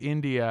goes to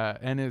India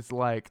and is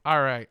like,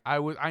 all right,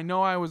 I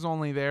know I was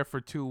only there for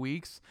 2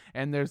 weeks,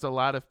 and there's a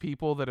lot of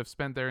people that have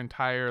spent their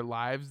entire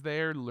lives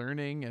there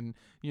learning and,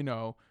 you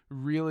know,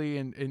 really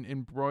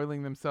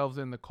embroiling themselves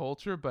in the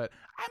culture, but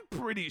I'm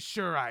pretty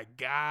sure I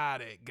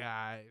got it,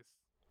 guys.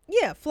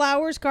 Yeah,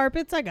 flowers,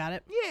 carpets, I got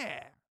it.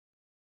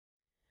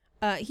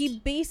 Yeah. He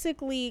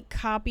basically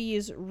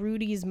copies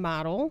Rudy's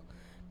model,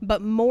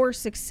 but more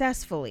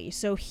successfully.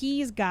 So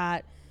he's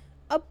got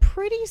a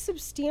pretty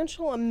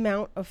substantial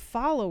amount of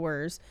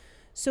followers.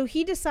 So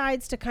he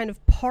decides to kind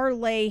of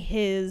parlay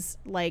his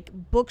like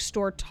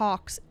bookstore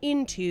talks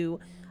into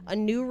a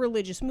new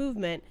religious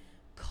movement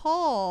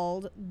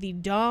called the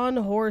Dawn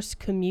Horse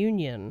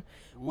Communion,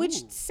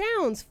 which Ooh.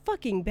 sounds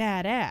fucking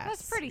badass.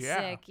 That's pretty Yeah.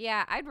 sick.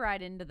 Yeah, I'd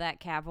ride into that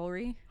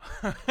cavalry.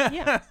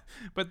 Yeah.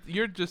 But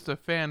you're just a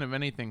fan of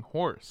anything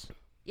horse.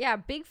 Yeah,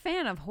 big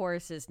fan of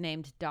horses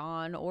named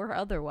Dawn or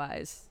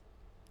otherwise.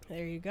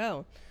 There you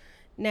go.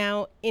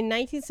 Now, in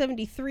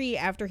 1973,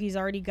 after he's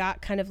already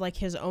got kind of like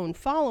his own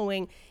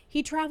following,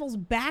 he travels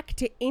back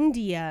to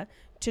India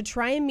to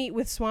try and meet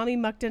with Swami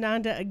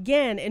Muktananda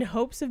again in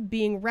hopes of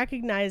being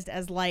recognized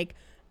as like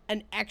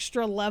an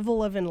extra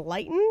level of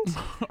enlightened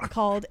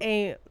called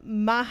a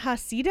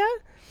Mahasiddha.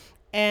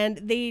 And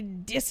they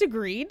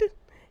disagreed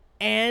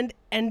and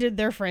ended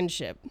their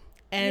friendship.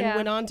 and Yeah.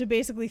 went on to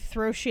basically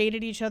throw shade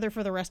at each other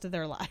for the rest of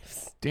their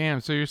lives.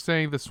 Damn, so you're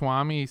saying the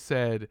Swami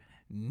said,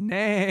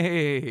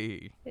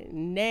 nay.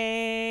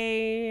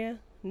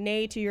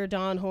 Nay to your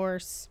Don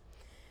horse.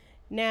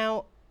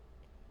 Now,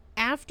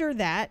 after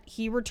that,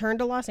 he returned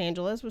to Los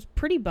Angeles, was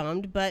pretty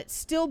bummed, but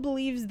still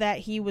believes that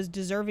he was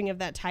deserving of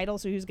that title,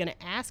 so he was going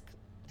to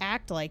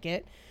act like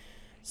it.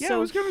 Yeah, So I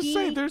was gonna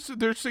say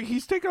there's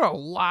he's taken a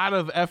lot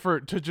of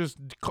effort to just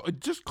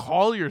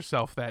call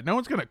yourself that. No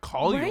one's gonna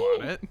call you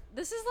on it.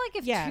 This is like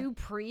if Yeah. two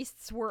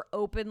priests were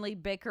openly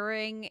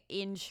bickering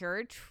in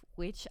church,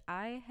 which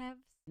I have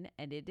seen,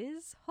 and it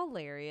is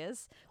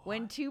hilarious.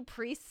 When two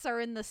priests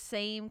are in the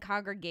same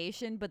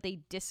congregation, but they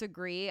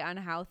disagree on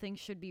how things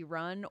should be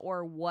run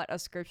or what a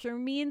scripture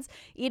means,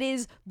 it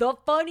is the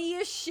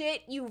funniest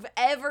shit you've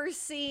ever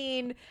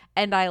seen,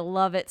 and I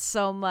love it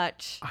so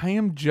much. I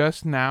am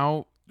just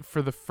now,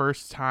 for the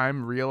first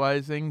time,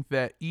 realizing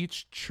that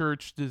each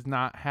church does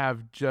not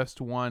have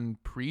just one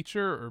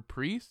preacher or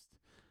priest.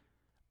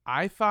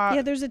 I thought,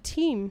 Yeah, there's a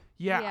team.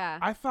 Yeah.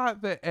 I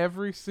thought that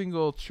every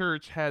single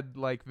church had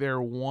like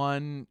their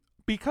one,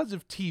 because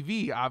of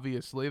TV,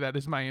 obviously, that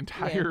is my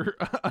entire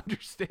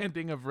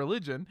understanding of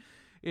religion,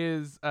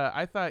 is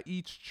I thought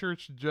each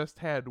church just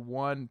had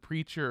one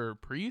preacher or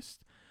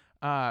priest.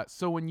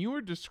 So when you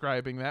were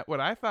describing that, what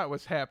I thought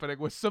was happening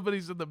was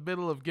somebody's in the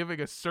middle of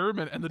giving a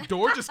sermon and the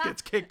door just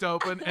gets kicked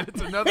open and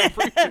it's another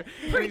preacher.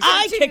 And he's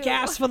I like, kick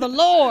ass for the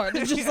Lord.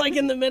 It's just like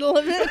in the middle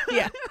of it.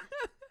 Yeah.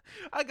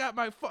 I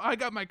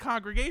got my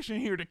congregation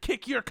here to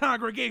kick your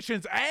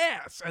congregation's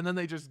ass, and then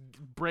they just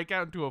break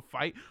out into a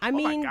fight. I Oh my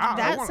mean, God,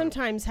 that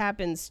sometimes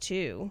happens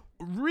too.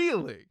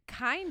 really.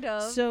 Kind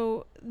of.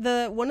 So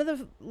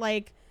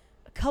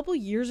a couple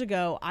years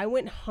ago, I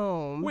went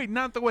home. Wait,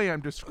 not the way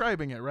I'm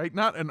describing it, right?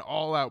 Not an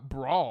all-out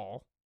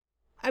brawl.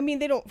 I mean,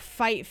 they don't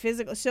fight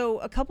physically. So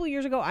a couple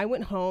years ago, I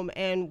went home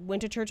and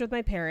went to church with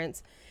my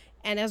parents.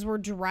 And as we're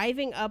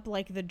driving up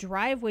like the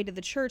driveway to the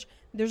church,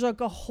 there's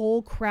like a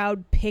whole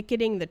crowd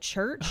picketing the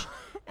church.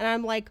 And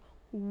I'm like,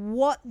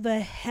 what the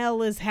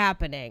hell is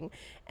happening?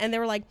 And they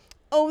were like,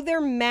 oh,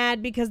 they're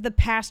mad because the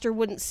pastor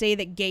wouldn't say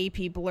that gay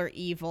people are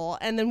evil.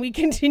 And then we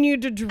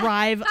continued to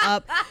drive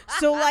up.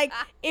 So like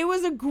it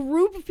was a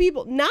group of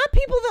people, not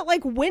people that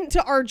like went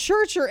to our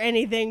church or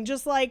anything,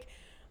 just like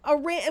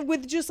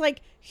with just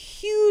like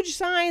huge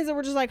signs that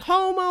were just like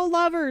homo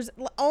lovers,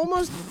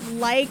 almost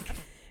like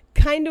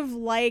kind of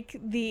like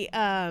the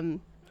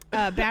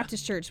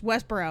Baptist church,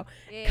 Westboro,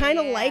 kind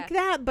of like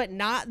that, but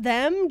not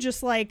them,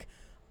 just like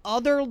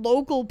other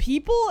local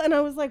people. And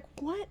I was like,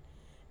 what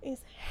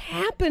is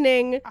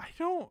happening? I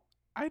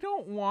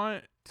don't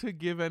want to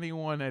give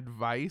anyone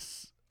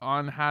advice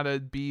on how to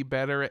be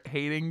better at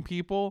hating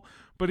people,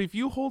 but if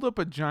you hold up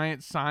a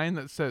giant sign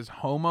that says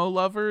homo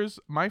lovers,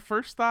 my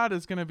first thought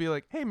is going to be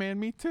like, hey man,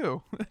 me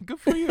too. Good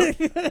for you.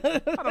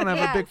 I don't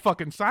have a big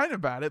fucking sign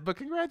about it, but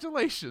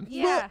congratulations.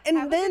 Yeah. Well, have a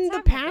and good then time the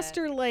with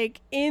pastor, it.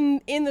 like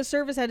in the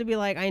service, had to be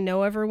like, I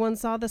know everyone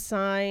saw the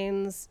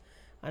signs.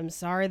 I'm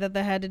sorry that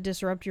they had to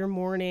disrupt your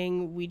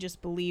morning. We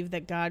just believe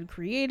that God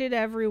created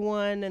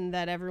everyone and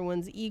that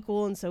everyone's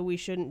equal, and so we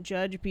shouldn't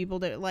judge people.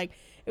 That like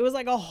it was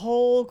like a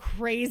whole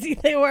crazy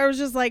thing where I was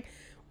just like,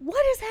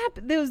 what has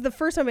happened? It was the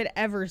first time I'd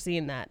ever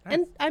seen that,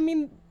 and I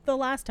mean the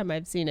last time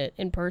I've seen it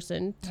in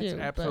person too. It's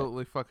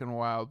absolutely fucking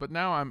wild. But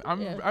now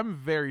I'm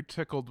very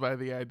tickled by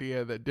the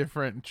idea that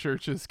different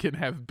churches can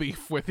have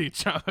beef with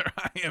each other.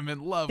 I am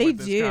in love They with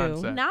this do.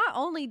 concept. Not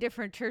only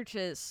different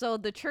churches. So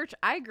the church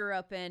I grew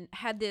up in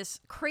had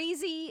this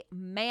crazy,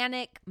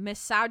 manic,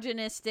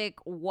 misogynistic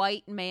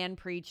white man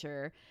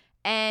preacher.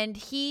 And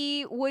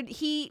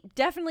he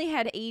definitely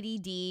had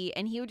ADD,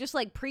 and he would just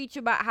like preach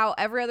about how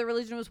every other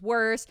religion was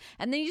worse.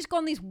 And then he just go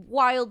on these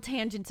wild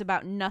tangents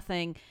about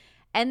nothing.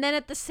 And then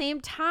at the same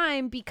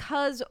time,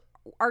 because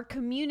our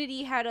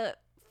community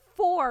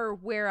for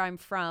where I'm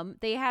from,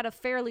 they had a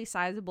fairly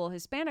sizable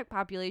Hispanic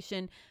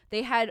population.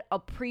 They had a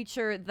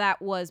preacher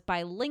that was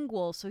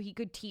bilingual, so he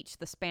could teach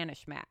the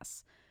Spanish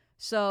Mass.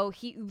 So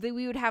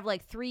we would have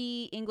like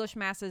 3 English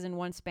masses and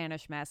 1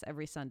 Spanish Mass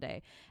every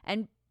Sunday.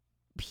 And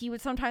he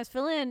would sometimes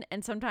fill in,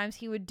 and sometimes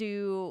he would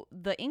do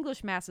the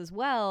English Mass as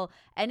well.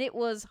 And it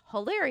was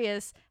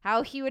hilarious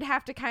how he would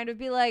have to kind of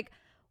be like,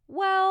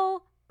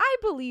 well, I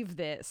believe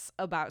this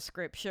about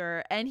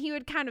scripture, and he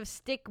would kind of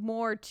stick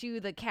more to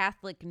the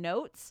Catholic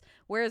notes,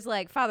 whereas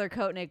like Father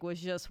Koenig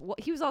was just,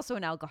 he was also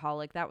an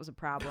alcoholic. That was a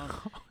problem.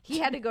 He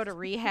had to go to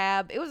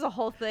rehab. It was a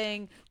whole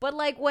thing. But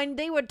like when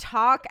they would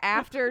talk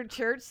after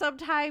church,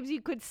 sometimes you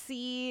could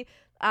see,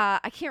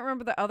 I can't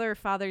remember the other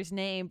father's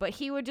name, but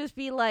he would just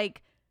be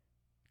like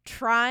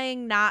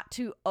trying not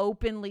to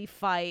openly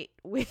fight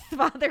with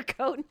Father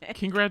Koenig.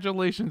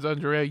 Congratulations,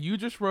 Andrea. You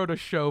just wrote a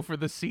show for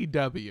the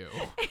CW.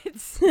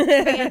 It's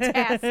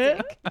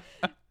fantastic.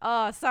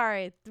 Oh,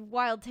 sorry,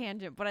 wild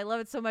tangent, but I love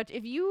it so much.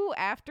 If you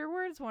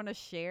afterwards want to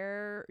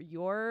share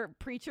your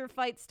preacher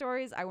fight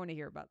stories, I want to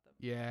hear about them.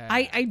 Yeah.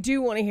 I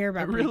do want to hear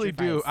about I really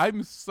preacher do. fights.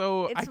 I'm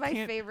so. It's I my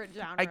can't, favorite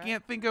genre. I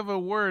can't think of a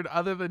word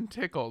other than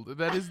tickled.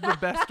 That is the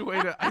best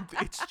way to.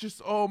 It's just,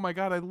 oh my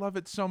God, I love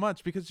it so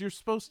much because you're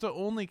supposed to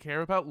only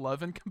care about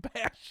love and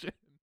compassion.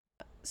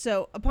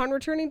 So, upon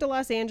returning to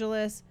Los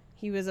Angeles,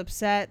 he was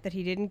upset that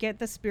he didn't get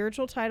the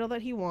spiritual title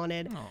that he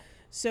wanted. Oh.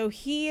 So,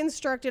 he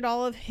instructed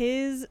all of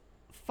his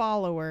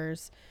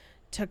followers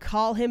to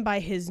call him by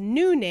his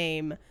new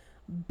name,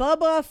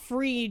 Bubba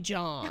Free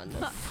John.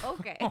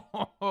 Okay.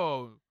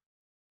 Oh.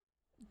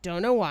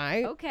 Don't know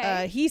why.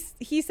 Okay. He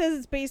says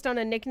it's based on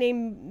a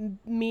nickname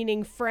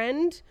meaning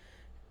friend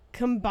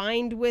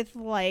combined with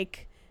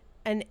like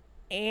an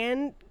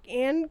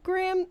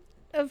anagram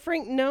of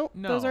Frank. No,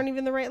 those No. aren't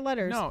even the right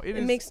letters. No, it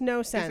is- makes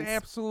no sense. It's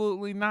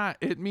absolutely not.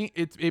 It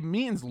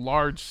means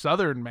large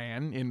Southern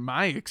man in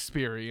my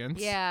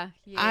experience. Yeah.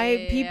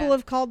 People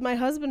have called my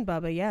husband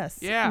Bubba. Yes.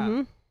 Yeah.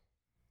 Mhm.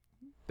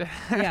 That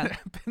Yeah.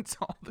 happens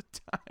all the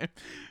time.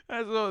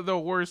 That's the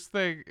worst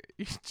thing.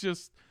 You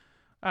just,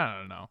 I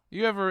don't know.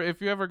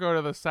 If you ever go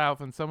to the South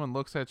and someone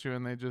looks at you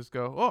and they just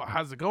go, "Oh,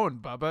 how's it going,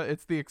 Bubba?"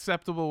 It's the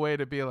acceptable way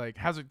to be like,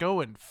 "How's it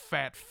going,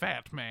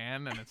 fat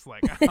man?" And it's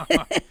like,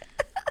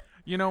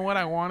 you know what?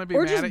 I want to be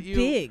Or mad just at you.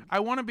 big. I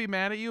want to be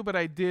mad at you, but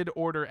I did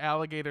order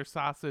alligator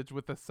sausage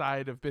with a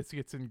side of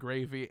biscuits and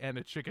gravy and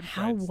a chicken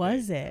How fried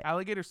was steak. it?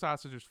 Alligator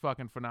sausage is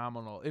fucking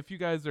phenomenal. If you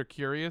guys are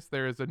curious,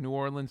 there is a New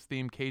Orleans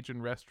themed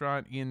Cajun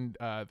restaurant in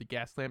the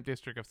Gaslamp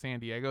district of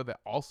San Diego that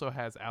also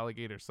has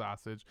alligator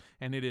sausage,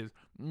 and it is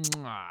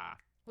mwah,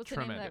 What's the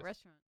name of tremendous. that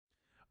restaurant?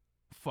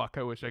 Fuck,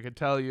 I wish I could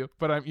tell you,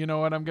 but you know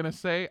what I'm gonna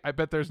say? I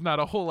bet there's not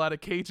a whole lot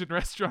of Cajun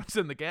restaurants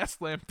in the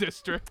Gaslamp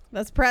district.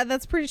 That's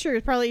pretty sure.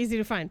 It's probably easy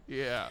to find.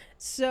 Yeah.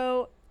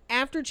 So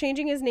after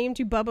changing his name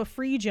to Bubba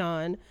Free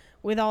John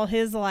with all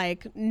his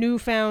like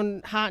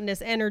newfound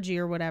hotness energy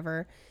or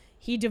whatever,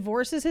 he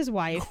divorces his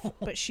wife,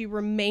 but she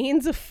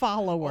remains a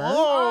follower.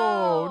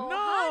 Oh,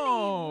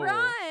 no!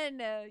 Honey,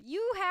 run!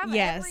 You have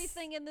Yes.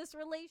 everything in this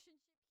relationship.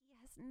 He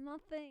has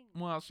nothing.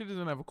 Well, she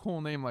doesn't have a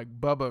cool name like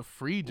Bubba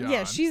Free John.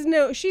 Yeah, she's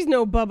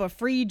no Bubba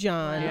Free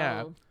John.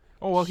 Yeah.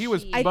 Oh, well, he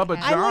was She- Bubba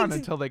I John like to-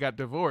 until they got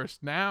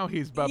divorced. Now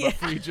he's Bubba Yeah.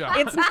 Free John.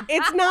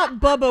 It's not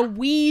Bubba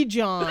Wee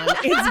John.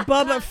 It's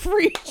Bubba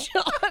Free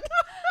John.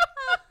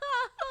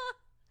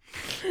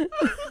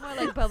 More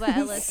like Bubba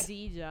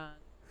LSD John.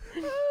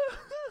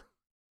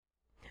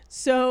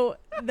 So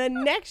the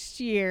next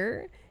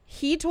year,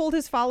 he told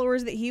his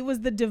followers that he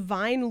was the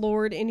divine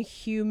lord in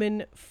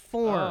human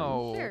form.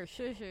 Oh.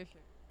 Sure.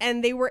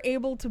 And they were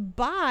able to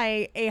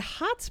buy a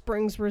hot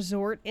springs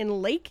resort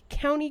in Lake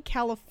County,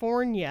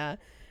 California.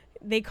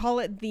 They call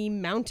it the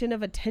Mountain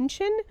of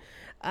Attention.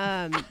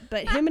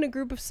 But him and a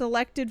group of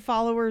selected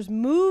followers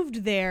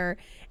moved there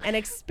and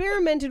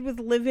experimented with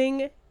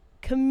living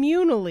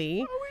communally.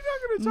 Are we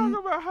not going to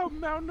talk about how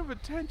Mountain of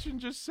Attention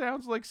just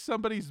sounds like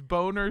somebody's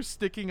boner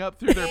sticking up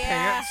through their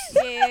pants?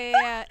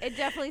 Yeah. It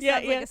definitely Yeah,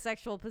 sounds yeah. like a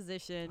sexual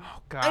position.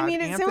 Oh, God. I mean,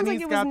 it sounds like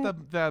Anthony's it got was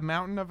the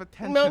Mountain of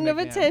Attention Mountain of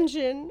again.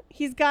 Attention.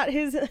 He's got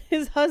his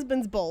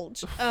husband's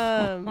bulge.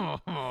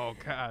 Oh,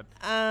 God.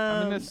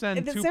 I'm going to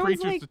send it two sounds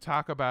preachers like- to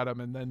talk about him,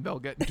 and then they'll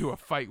get into a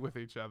fight with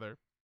each other.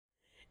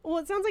 Well,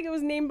 it sounds like it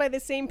was named by the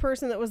same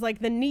person that was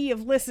like the knee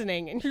of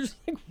listening, and you're just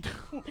like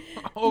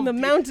Oh, the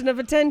dear. Mountain of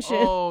Attention.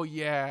 Oh,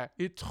 yeah.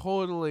 It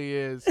totally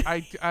is.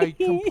 I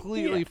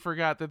completely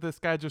forgot that this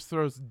guy just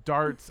throws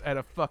darts at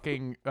a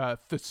fucking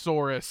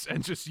thesaurus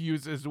and just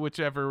uses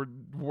whichever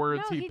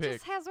words No, he he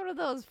picks. just has one of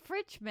those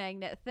fridge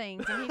magnet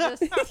things, and he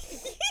just He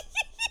just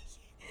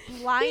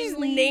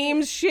blindly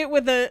names shit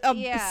with a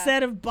Yeah.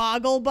 set of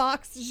boggle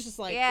boxes, just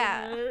like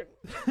Yeah.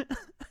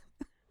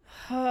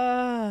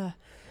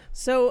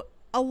 So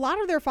a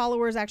lot of their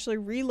followers actually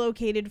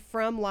relocated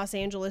from Los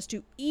Angeles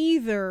to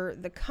either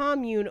the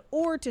commune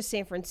or to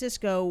San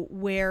Francisco,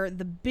 where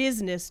the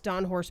business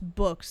Don Horse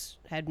Books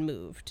had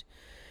moved.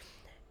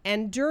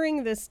 And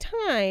during this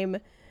time,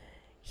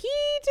 he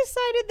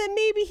decided that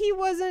maybe he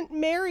wasn't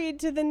married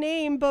to the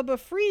name Bubba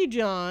Free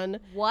John.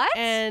 What?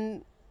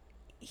 And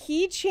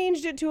he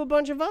changed it to a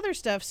bunch of other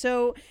stuff.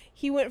 So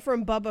he went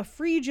from Bubba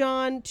Free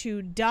John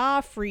to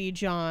Da Free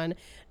John.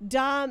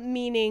 Da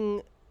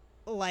meaning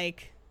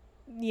like,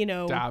 you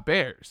know. Da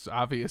Bears,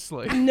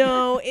 obviously.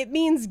 No, it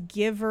means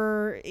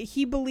giver.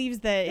 He believes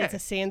that it's Yeah. a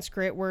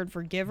Sanskrit word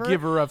for giver.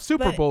 Giver of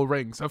Super But- Bowl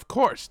rings, of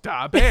course,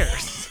 Da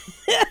Bears.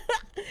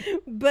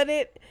 But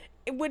it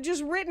would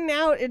just written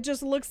out, it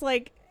just looks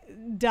like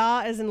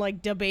Da as in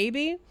like da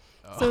baby.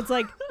 So it's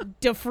like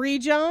da Free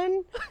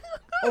John,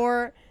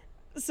 or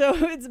so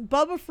it's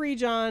Bubba Free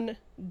John,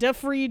 da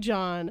Free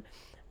John,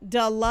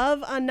 da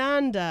Love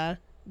Ananda,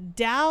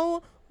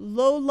 Dao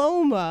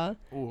Loloma,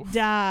 Oof.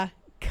 da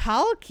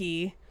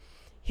Kalki,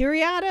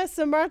 Hiriata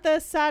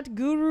Samartha Sat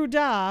Guru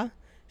Da,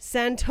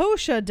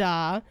 Santosha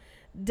Da,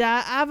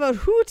 da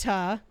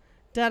Avahuta,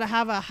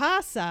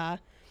 Dadahava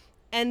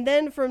and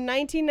then from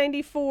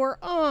 1994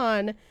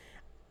 on,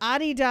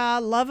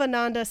 Adida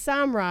Lavananda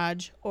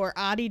Samraj, or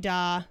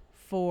Adida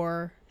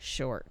for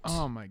short.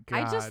 Oh my god.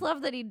 I just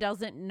love that he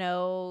doesn't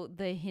know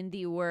the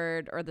Hindi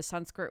word or the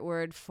Sanskrit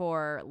word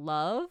for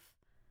love.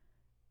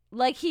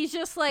 Like, he's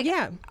just like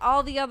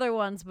all the other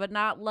ones, but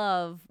not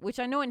love, which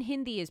I know in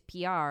Hindi is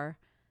PR,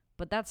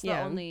 but that's the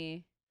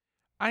only...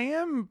 I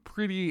am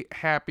pretty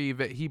happy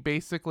that he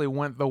basically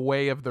went the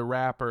way of the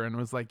rapper and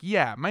was like,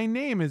 yeah, my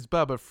name is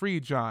Bubba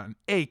Freejohn,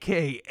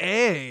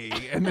 a.k.a.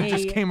 And then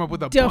just came up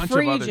with a bunch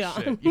of other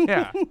shit.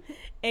 Yeah.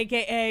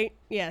 A.k.a.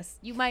 Yes.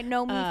 You might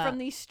know me from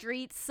these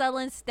streets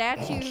selling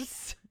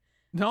statues.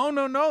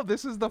 No.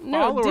 This is the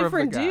follower of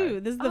the guy.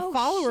 Dude. This is the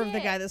follower of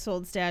the guy that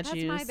sold statues.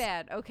 That's my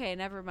bad. Okay,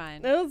 never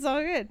mind. No, it's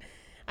all good.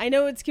 I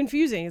know it's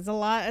confusing. It's a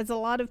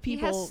lot of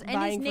people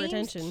vying for attention.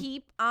 And his names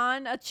keep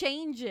on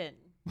a-changing.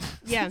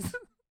 Yeah.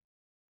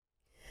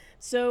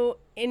 So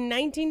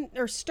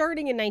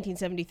starting in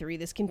 1973,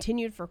 this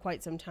continued for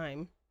quite some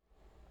time.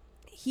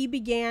 He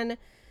began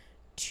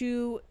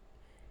to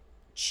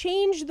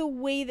change the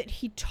way that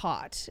he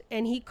taught,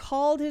 and he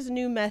called his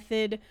new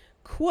method,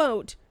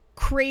 quote,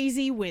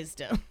 crazy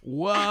wisdom.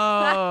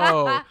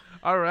 Whoa.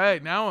 All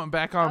right, now I'm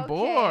back on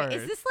board.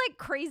 Is this like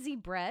crazy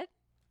bread?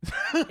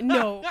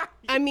 No.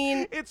 I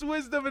mean, it's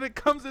wisdom and it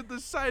comes at the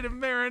side of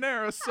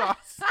marinara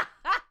sauce.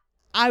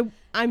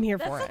 I'm here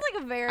for it. That sounds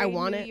like a very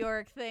New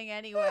York thing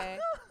anyway.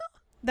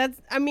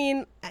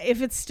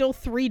 If it's still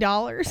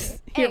 $3,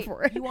 here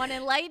for it. You want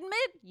enlightenment?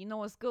 You know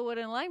what's good with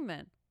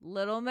enlightenment?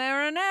 Little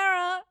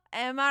marinara.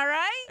 Am I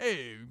right?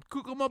 Hey,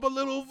 cook 'em up a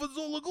little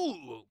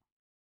fazzola.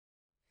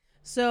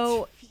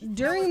 So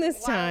during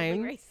this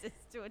time, racist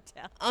to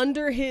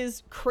under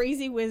his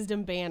crazy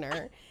wisdom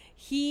banner,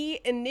 he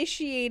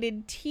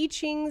initiated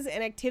teachings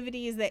and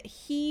activities that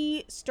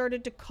he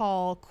started to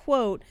call,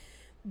 quote,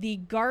 the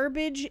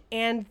garbage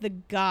and the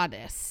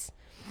goddess,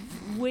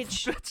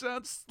 which... That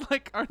sounds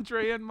like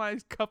Andre and my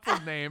couple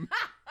name.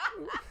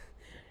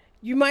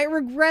 You might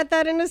regret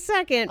that in a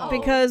second,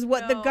 because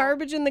what the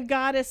garbage and the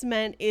goddess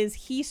meant is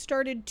he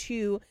started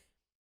to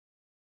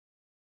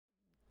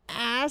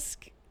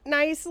ask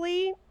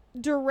nicely,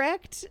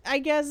 direct, I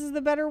guess is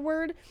the better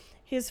word,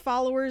 his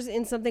followers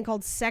in something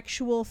called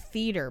sexual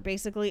theater,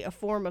 basically a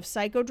form of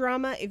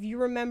psychodrama. If you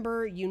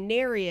remember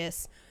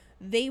Unarius,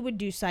 they would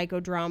do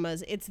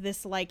psychodramas. It's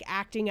this like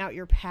acting out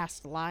your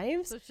past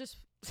lives. So it's just...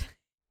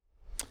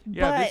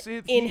 Yeah, but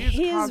he in is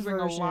his causing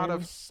version, a lot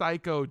of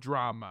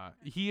psychodrama.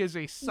 He is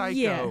a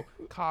psycho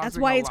causing that's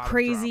why a it's lot of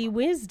crazy drama.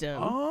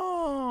 wisdom.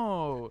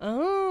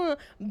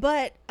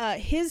 But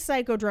his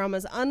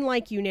psychodramas,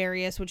 unlike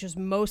Unarius, which is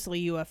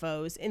mostly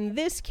UFOs, in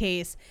this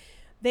case,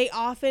 they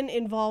often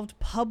involved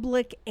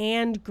public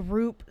and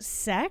group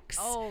sex,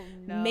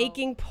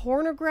 making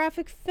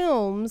pornographic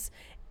films,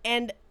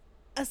 and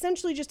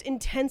essentially just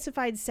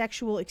intensified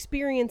sexual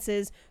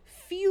experiences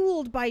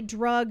fueled by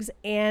drugs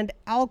and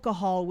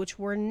alcohol, which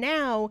were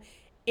now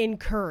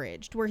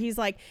encouraged, where he's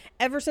like,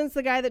 ever since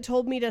the guy that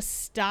told me to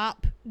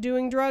stop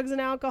doing drugs and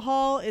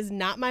alcohol is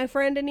not my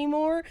friend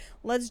anymore,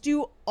 let's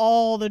do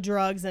all the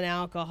drugs and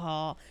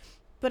alcohol.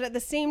 But at the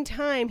same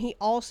time, he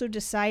also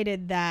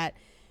decided that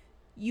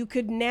you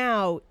could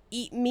now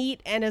eat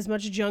meat and as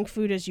much junk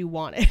food as you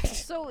wanted.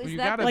 So is You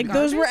that gotta like be-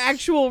 those were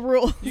actual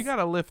rules. You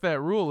gotta lift that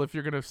rule if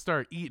you're gonna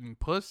start eating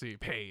pussy,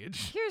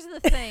 Paige. Here's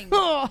the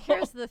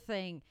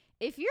thing.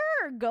 If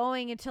you're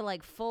going into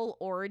like full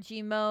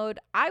orgy mode,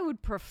 I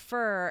would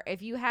prefer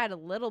if you had a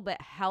little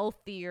bit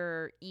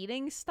healthier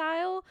eating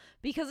style,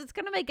 because it's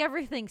going to make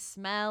everything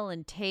smell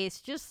and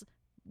taste just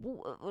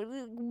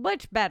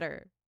much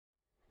better.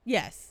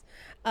 Yes.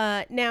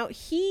 Now,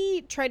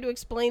 he tried to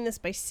explain this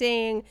by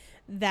saying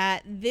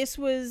that this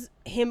was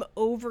him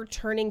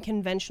overturning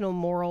conventional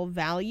moral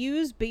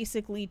values,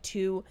 basically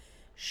to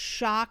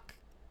shock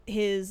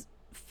his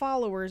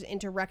followers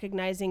into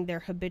recognizing their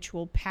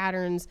habitual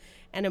patterns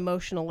and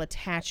emotional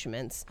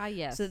attachments.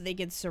 Yes. So that they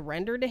could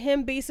surrender to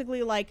him,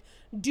 basically like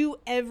do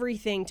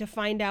everything to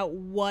find out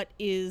what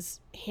is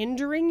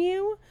hindering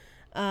you.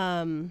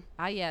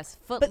 Yes,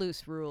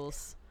 footloose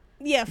rules.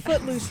 Yeah,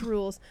 footloose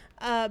rules.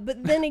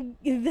 But then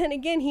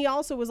again, he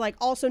also was like,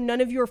 also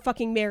none of you are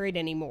fucking married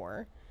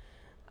anymore.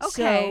 Okay.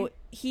 So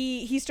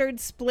he started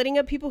splitting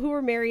up people who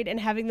were married and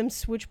having them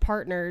switch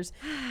partners.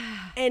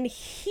 And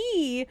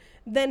he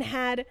then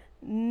had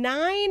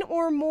 9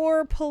 or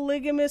more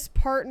polygamous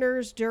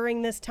partners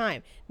during this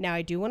time. Now,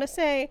 I do want to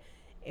say,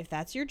 if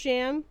that's your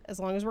jam, as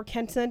long as we're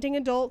consenting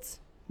adults,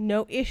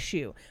 no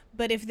issue.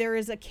 But if there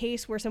is a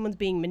case where someone's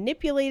being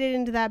manipulated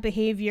into that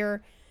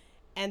behavior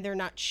and they're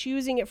not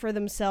choosing it for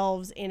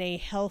themselves in a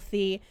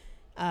healthy,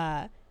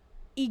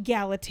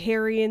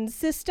 egalitarian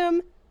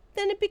system,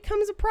 then it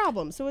becomes a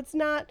problem. So it's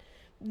not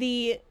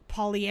the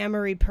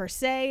polyamory per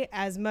se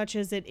as much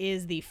as it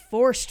is the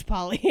forced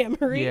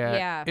polyamory.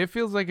 Yeah. It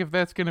feels like if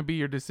that's going to be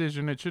your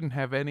decision, it shouldn't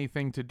have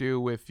anything to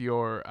do with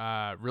your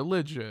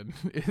religion.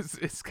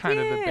 It's kind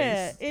of the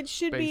base. It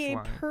should be a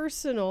baseline.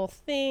 personal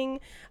thing.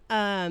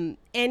 And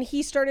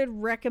he started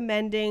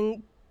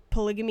recommending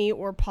polygamy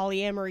or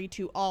polyamory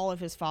to all of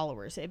his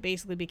followers. It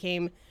basically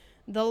became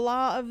the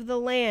law of the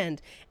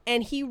land.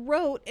 And he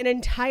wrote an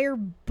entire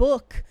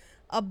book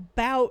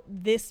about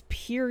this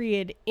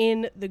period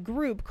in the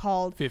group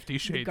called 50 The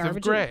Shades of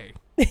Garbage Grey.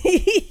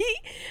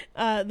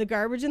 The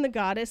Garbage and the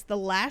Goddess, The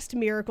Last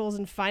Miracles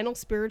and Final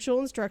Spiritual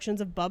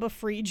Instructions of Bubba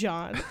Free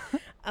John.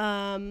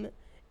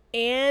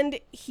 And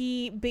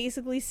he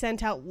basically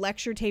sent out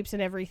lecture tapes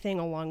and everything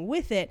along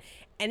with it.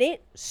 And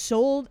it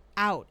sold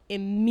out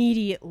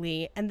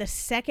immediately. And the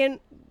second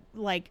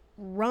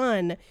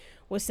run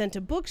was sent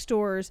to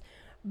bookstores.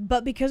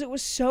 But because it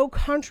was so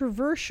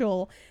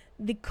controversial,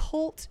 the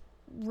cult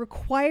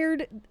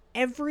required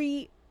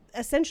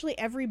essentially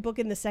every book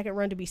in the second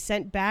run to be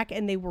sent back,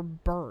 and they were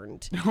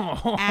burned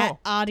at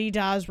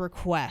Adida's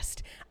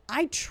request.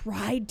 I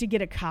tried to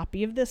get a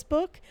copy of this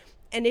book,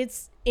 and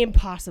it's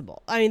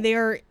impossible. I mean, they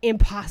are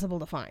impossible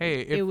to find. Hey,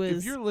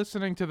 if you're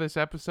listening to this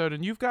episode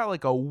and you've got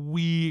like a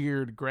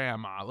weird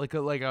grandma, like a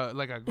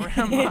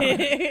grandma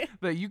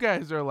that you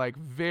guys are like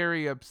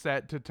very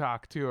upset to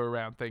talk to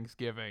around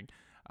Thanksgiving,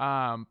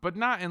 but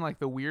not in like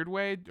the weird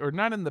way or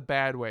not in the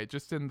bad way,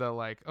 just in the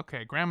like,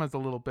 okay, grandma's a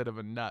little bit of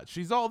a nut.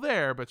 She's all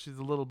there, but she's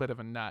a little bit of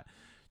a nut.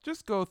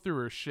 Just go through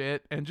her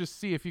shit and just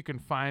see if you can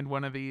find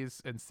one of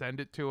these and send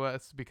it to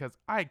us, because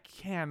I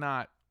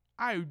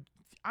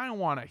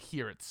want to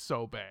hear it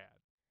so bad.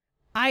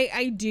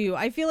 I do.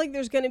 I feel like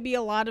there's going to be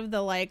a lot of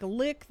the like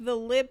lick the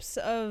lips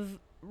of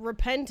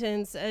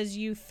repentance as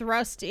you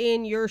thrust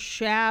in your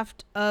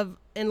shaft of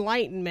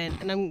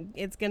enlightenment, and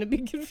it's going to be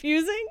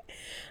confusing.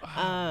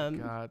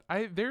 God,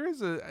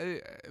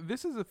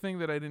 this is a thing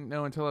that I didn't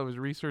know until I was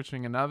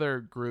researching another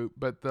group,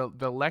 but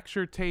the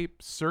lecture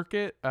tape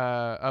circuit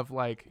of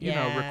like, you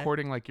know,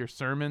 recording like your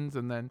sermons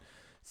and then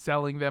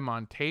selling them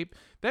on tape,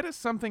 that is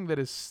something that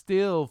is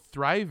still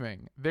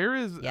thriving. There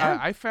is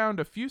I found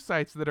a few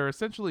sites that are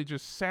essentially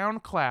just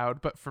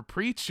SoundCloud but for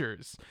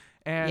preachers,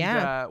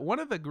 and one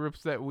of the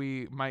groups that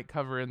we might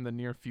cover in the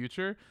near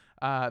future,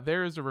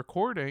 there is a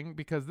recording,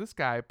 because this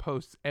guy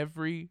posts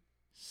every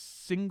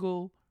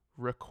single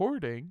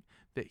recording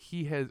that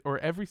he has, or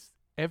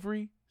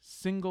every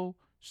single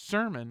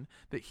sermon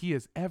that he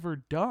has ever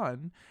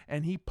done,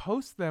 and he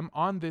posts them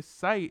on this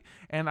site.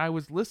 And I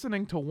was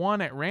listening to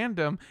one at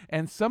random,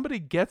 and somebody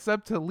gets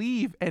up to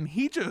leave and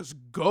he just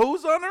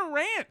goes on a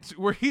rant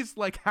where he's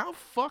like, how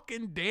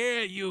fucking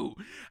dare you,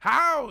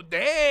 how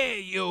dare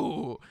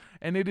you,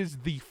 and it is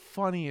the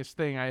funniest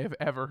thing I have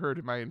ever heard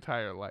in my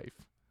entire life.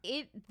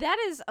 That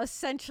is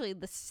essentially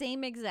the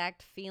same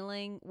exact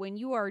feeling when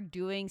you are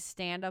doing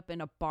stand-up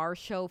in a bar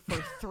show for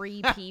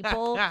 3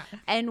 people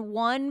and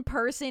one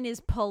person is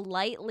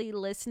politely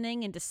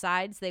listening and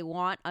decides they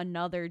want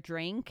another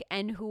drink,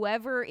 and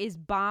whoever is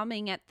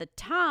bombing at the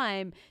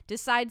time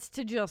decides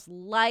to just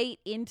light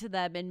into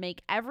them and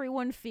make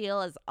everyone feel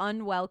as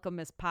unwelcome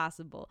as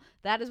possible.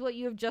 That is what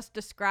you have just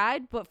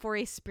described, but for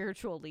a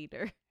spiritual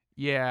leader.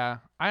 Yeah,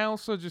 I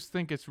also just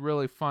think it's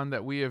really fun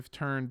that we have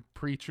turned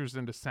preachers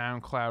into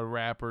SoundCloud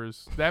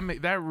rappers.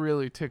 That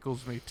really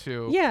tickles me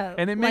too. Yeah,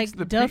 and it makes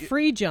like the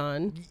Free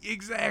John.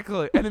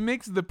 Exactly, and it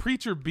makes the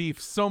preacher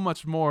beef so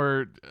much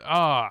more,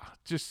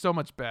 just so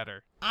much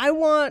better. I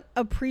want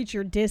a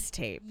preacher diss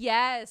tape.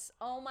 Yes.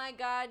 Oh my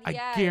God.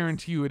 Yes. I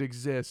guarantee you it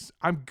exists.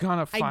 I'm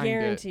gonna find it. I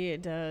guarantee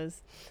it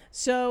does.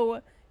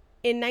 So,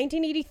 in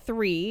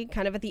 1983,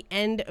 kind of at the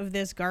end of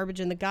this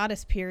Garbage and the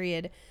Goddess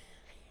period,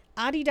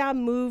 Adida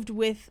moved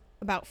with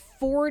about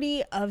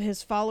 40 of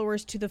his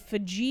followers to the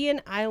Fijian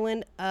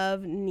island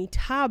of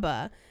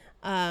Nitaba.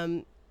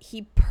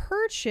 He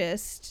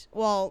purchased,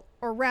 or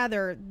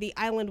rather, the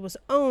island was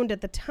owned at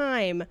the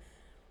time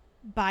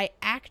by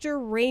actor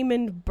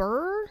Raymond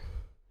Burr,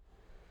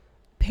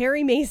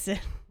 Perry Mason.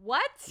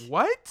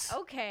 What?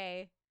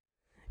 Okay.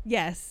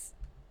 Yes.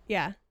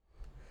 Yeah.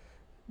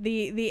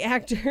 The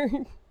actor,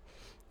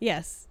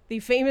 yes, the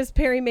famous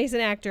Perry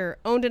Mason actor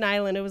owned an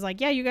island. It was like,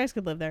 yeah, you guys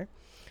could live there.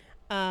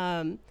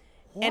 And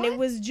it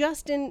was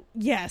Justin.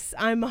 Yes,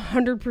 I'm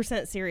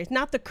 100% serious.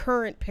 Not the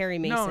current Perry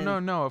Mason.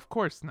 No, of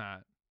course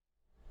not.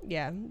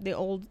 Yeah, the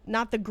old,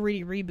 not the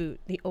gritty reboot,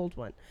 the old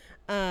one.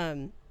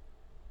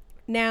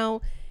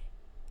 Now,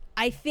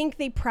 I think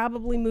they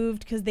probably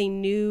moved because they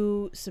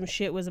knew some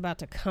shit was about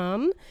to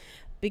come,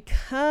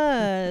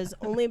 because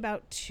only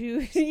about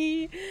 2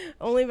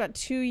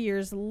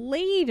 years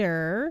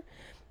later,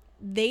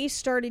 they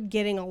started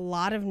getting a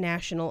lot of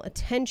national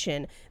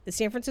attention. The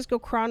San Francisco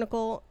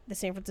Chronicle, the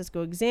San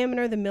Francisco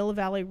Examiner, the Mill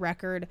Valley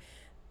Record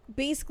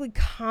basically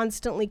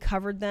constantly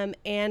covered them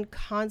and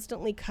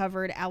constantly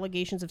covered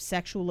allegations of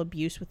sexual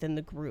abuse within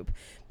the group.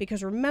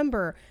 Because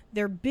remember,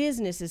 their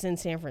business is in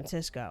San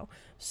Francisco.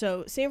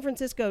 So San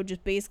Francisco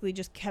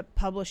just kept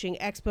publishing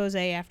expose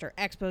after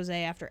expose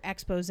after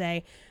expose.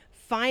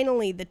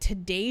 Finally, the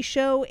Today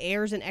Show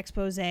airs an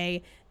expose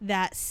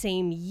that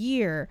same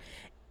year.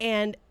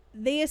 And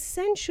they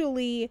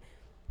essentially,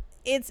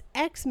 it's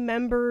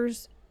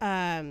ex-members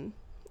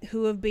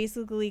who have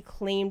basically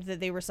claimed that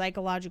they were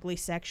psychologically,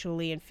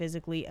 sexually, and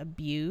physically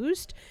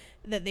abused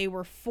that they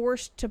were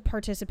forced to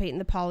participate in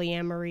the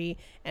polyamory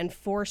and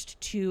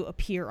forced to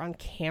appear on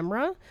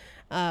camera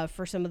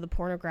for some of the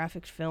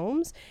pornographic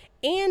films.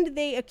 And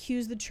they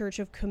accused the church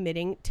of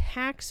committing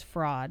tax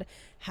fraud.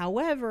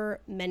 However,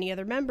 many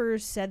other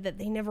members said that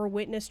they never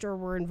witnessed or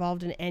were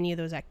involved in any of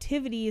those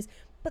activities.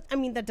 But I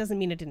mean, that doesn't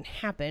mean it didn't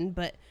happen,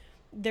 but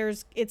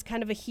it's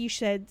kind of a he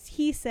said,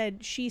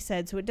 she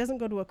said, so it doesn't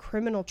go to a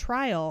criminal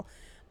trial,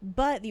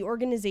 but the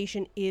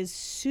organization is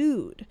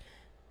sued.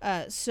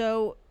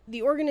 So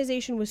the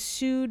organization was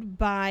sued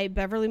by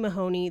Beverly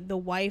Mahoney, the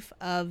wife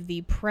of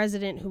the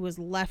president who was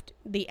left,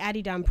 the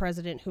Adidam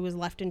president who was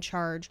left in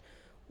charge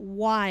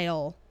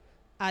while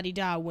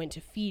Adida went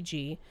to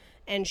Fiji,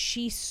 and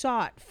she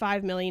sought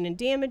 $5 million in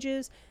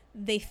damages.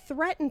 They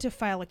threatened to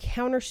file a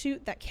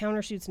countersuit. That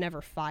countersuit's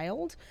never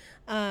filed.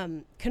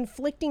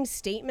 Conflicting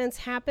statements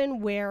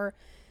happen where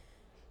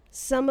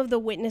some of the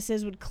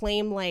witnesses would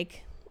claim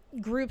like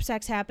group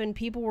sex happened,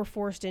 people were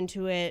forced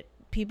into it,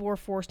 people were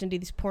forced into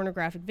these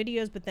pornographic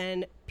videos, but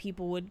then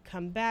people would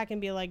come back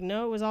and be like,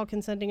 no, it was all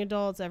consenting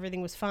adults,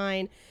 everything was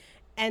fine.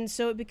 And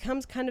so it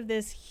becomes kind of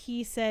this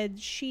he said,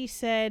 she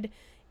said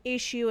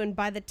issue. And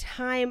by the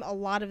time a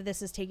lot of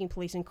this is taking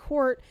place in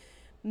court,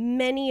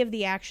 many of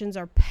the actions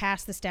are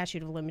past the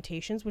statute of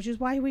limitations, which is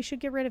why we should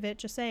get rid of it.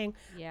 Just saying.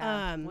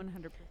 Yeah,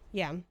 100%.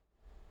 Yeah.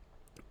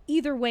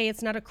 Either way,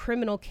 it's not a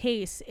criminal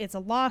case. It's a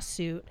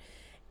lawsuit.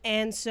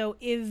 And so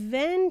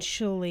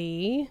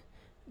eventually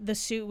the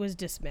suit was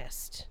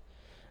dismissed.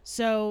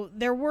 So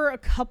there were a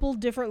couple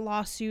different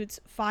lawsuits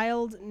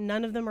filed.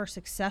 None of them are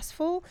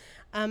successful.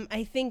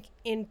 I think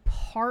in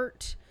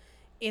part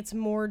it's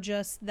more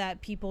just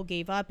that people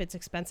gave up. It's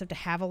expensive to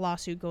have a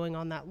lawsuit going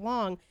on that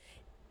long,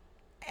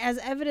 as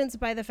evidenced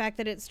by the fact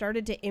that it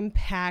started to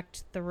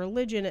impact the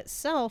religion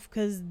itself,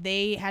 because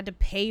they had to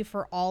pay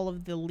for all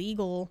of the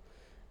legal,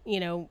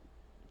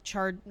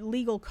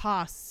 legal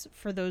costs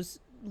for those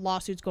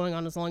lawsuits going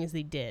on as long as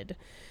they did.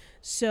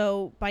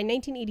 So by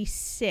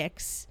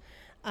 1986,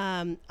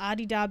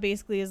 Adida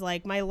basically is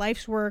like, my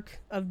life's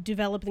work of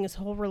developing this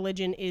whole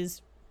religion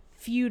is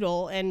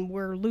futile and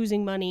we're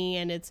losing money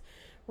and it's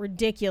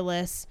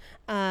ridiculous.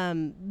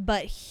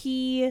 But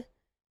he,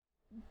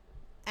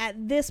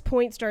 at this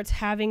point, starts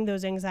having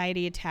those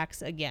anxiety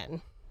attacks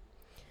again.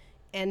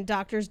 And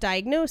doctors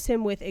diagnose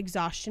him with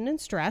exhaustion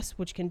and stress,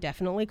 which can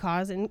definitely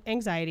cause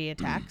anxiety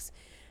attacks.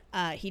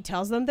 He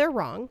tells them they're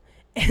wrong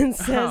and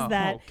says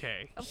that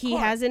he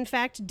has in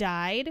fact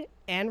died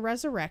and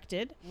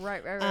resurrected.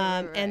 Right.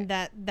 And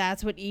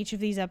that's what each of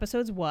these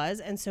episodes was.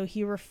 And so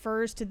he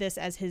refers to this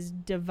as his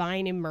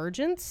divine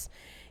emergence.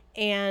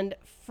 And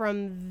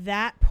from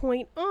that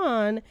point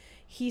on,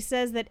 he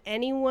says that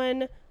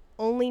anyone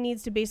only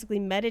needs to basically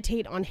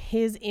meditate on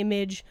his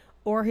image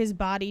or his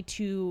body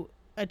to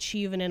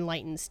achieve an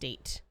enlightened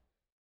state.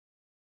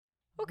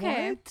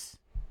 Okay. What?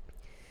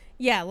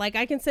 Yeah, like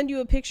I can send you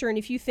a picture, and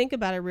if you think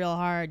about it real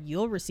hard,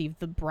 you'll receive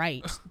the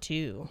bright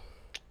too.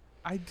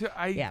 At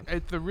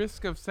the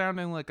risk of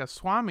sounding like a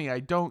swami, I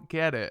don't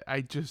get it.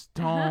 I just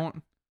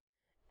don't.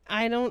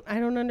 I don't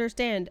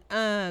understand.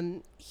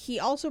 He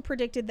also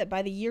predicted that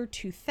by the year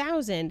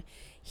 2000,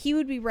 he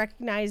would be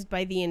recognized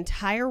by the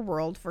entire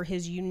world for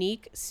his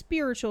unique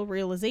spiritual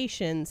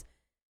realizations.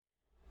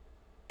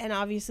 And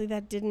obviously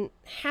that didn't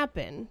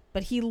happen,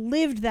 but he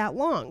lived that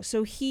long.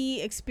 So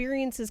he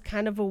experiences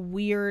kind of a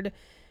weird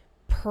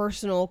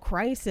personal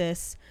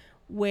crisis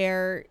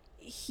where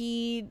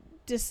he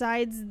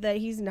decides that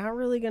he's not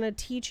really going to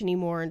teach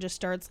anymore and just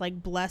starts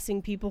like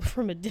blessing people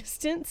from a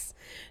distance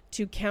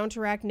to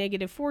counteract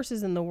negative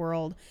forces in the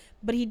world.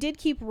 But he did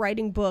keep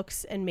writing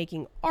books and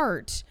making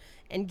art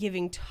and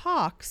giving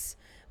talks,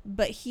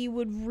 but he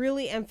would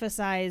really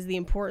emphasize the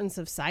importance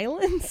of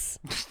silence.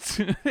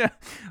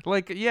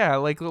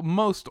 like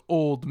most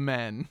old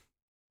men.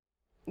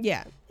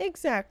 Yeah,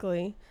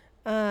 exactly.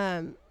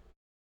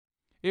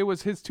 It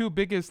was his two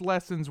biggest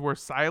lessons were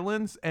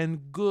silence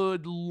and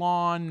good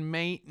lawn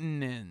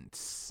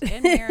maintenance.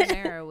 And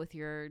marinara with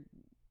your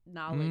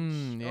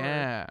knowledge.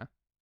 Yeah.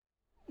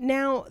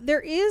 Now, there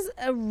is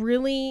a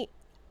really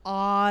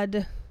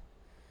odd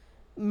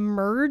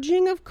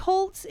merging of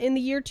cults in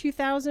the year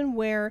 2000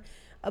 where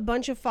a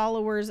bunch of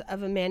followers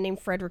of a man named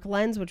Frederick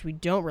Lenz, which we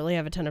don't really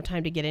have a ton of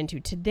time to get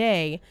into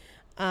today,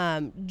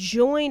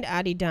 joined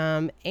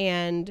Adidam,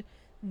 and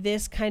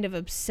this kind of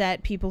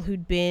upset people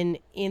who'd been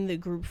in the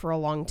group for a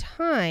long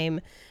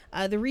time.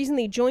 The reason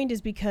they joined is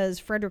because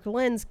Frederick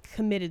Lenz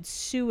committed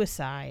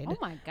suicide. Oh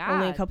my God.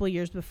 Only a couple of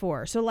years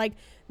before. So like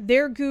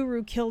their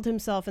guru killed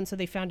himself, and so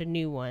they found a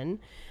new one.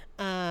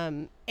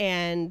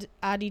 And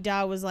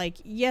Adida was like,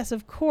 yes,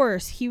 of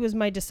course, he was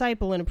my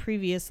disciple in a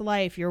previous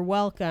life. You're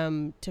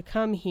welcome to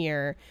come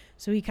here.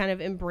 So he kind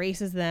of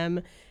embraces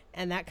them,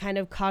 and that kind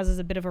of causes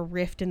a bit of a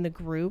rift in the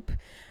group.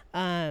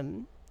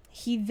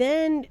 He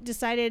then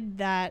decided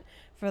that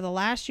for the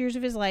last years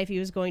of his life, he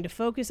was going to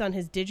focus on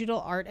his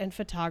digital art and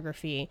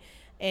photography.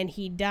 And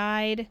he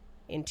died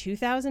in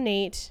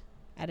 2008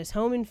 at his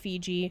home in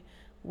Fiji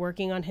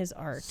working on his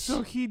art.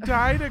 So he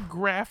died a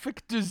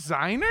graphic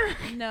designer?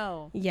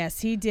 No. Yes,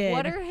 he did.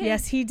 What are his-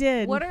 yes, he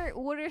did. What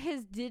are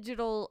his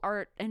digital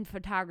art and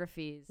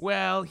photographies?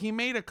 Well, he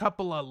made a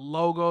couple of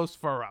logos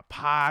for a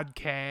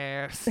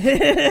podcast.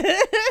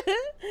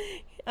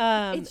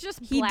 It's just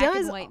he black does-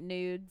 and white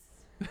nudes.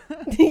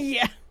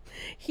 Yeah.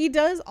 He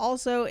does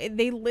also,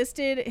 they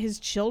listed his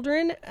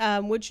children,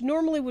 which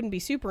normally wouldn't be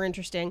super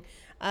interesting,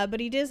 but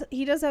he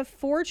does have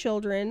 4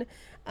 children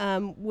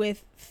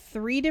with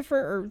 3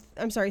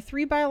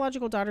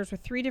 biological daughters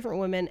with 3 different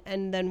women,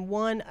 and then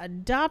 1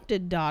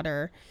 adopted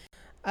daughter.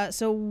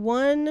 So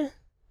one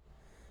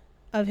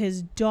of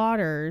his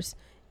daughters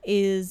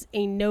is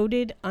a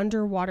noted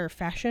underwater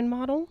fashion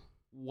model.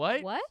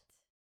 What? What?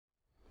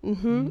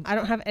 I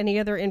don't have any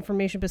other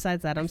information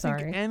besides that. I'm I think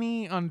sorry.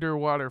 any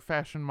underwater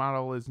fashion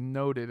model is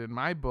noted in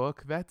my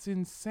book. That's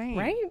insane.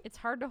 Right? It's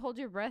hard to hold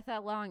your breath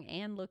that long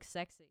and look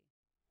sexy.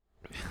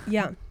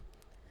 Yeah.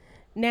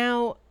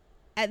 Now,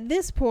 at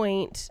this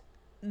point,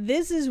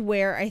 this is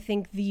where I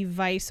think the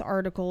Vice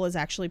article is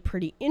actually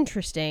pretty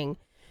interesting,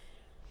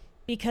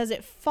 because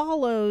it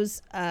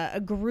follows a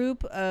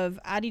group of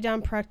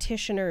Adidam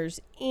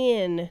practitioners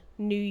in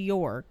New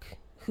York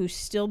who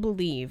still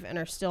believe and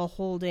are still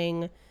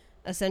holding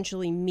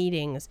essentially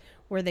meetings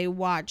where they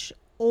watch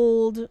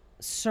old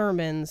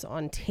sermons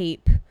on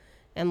tape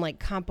and like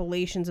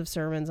compilations of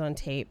sermons on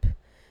tape,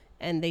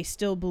 and they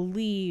still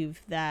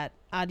believe that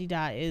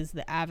Adida is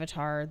the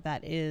avatar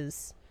that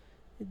is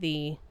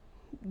the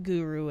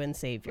guru and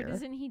savior. But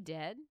isn't he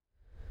dead?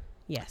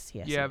 Yes.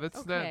 Yeah, that's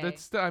Okay.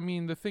 I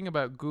mean, the thing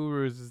about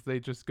gurus is they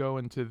just go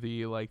into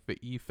the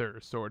ether,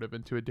 sort of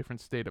into a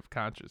different state of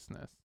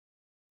consciousness.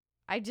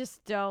 I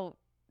just don't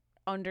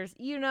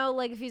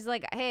like if he's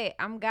like, hey,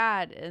 I'm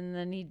God, and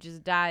then he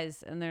just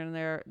dies, and then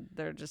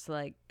they're just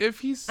like,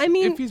 If he's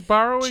mean,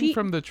 borrowing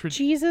from the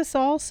Jesus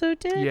also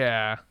did.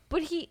 yeah.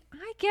 but I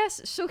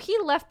guess so he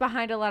left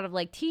behind a lot of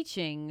like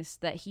teachings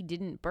that he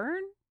didn't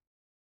burn.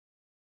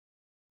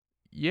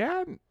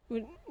 Yeah,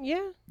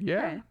 Yeah. yeah.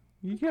 Okay.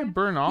 You can't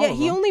burn all Yeah, of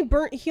he them.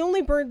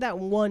 only burned that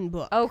one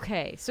book.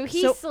 Okay, so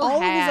he so still all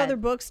had of his other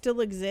books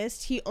still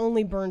exist. He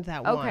only burned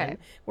that Okay. one,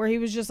 where he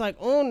was just like,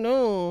 "Oh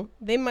no,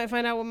 they might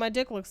find out what my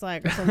dick looks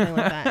like," or something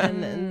like that.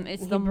 And then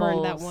It's he the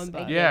burned that moles. one I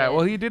book. get Yeah, it.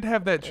 well, he did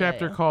have that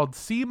chapter Yeah. called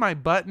 "See My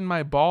Butt and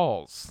My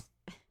Balls."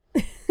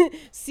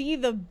 See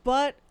the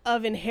butt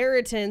of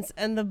inheritance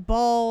and the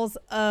balls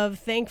of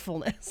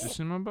thankfulness. Just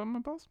see my butt and my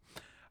balls.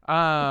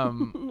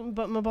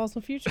 But my balls in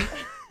the future.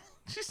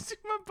 Just see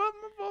my butt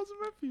and my balls in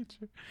my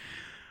future.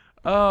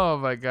 Oh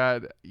my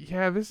god.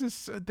 Yeah, this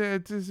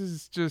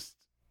is just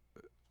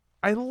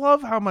I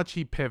love how much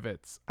he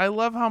pivots. I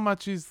love how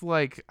much he's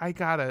like, I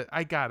gotta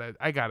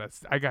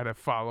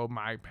follow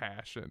my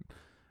passion.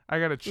 I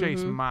gotta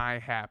chase my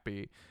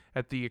happy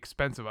at the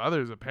expense of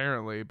others,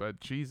 apparently, but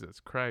Jesus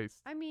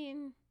Christ. I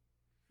mean,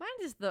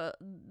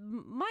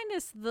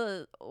 minus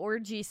the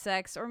orgy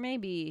sex, or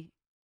maybe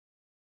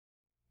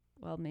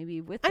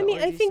with the I mean,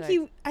 orgy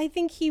sex. I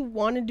think he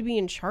wanted to be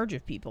in charge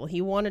of people. He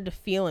wanted to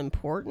feel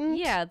important.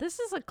 Yeah, this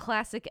is a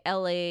classic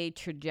LA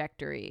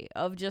trajectory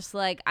of just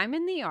like, I'm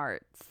in the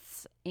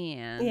arts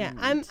and Yeah,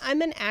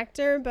 I'm an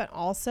actor, but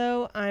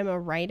also I'm a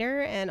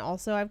writer, and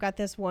also I've got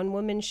this one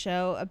woman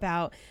show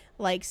about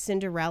like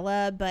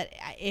Cinderella, but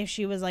if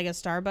she was like a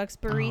Starbucks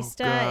barista,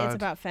 God. it's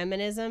about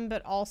feminism.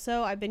 But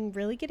also I've been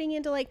really getting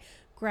into like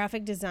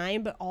graphic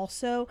design, but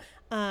also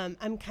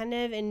I'm kind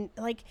of in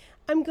like,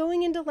 I'm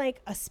going into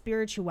like a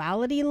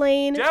spirituality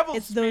lane. Devil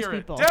it's spirit. those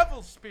people.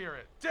 Devil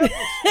spirit. Devil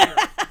spirit.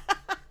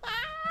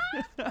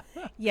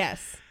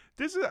 Yes.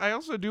 I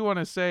also do want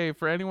to say,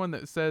 for anyone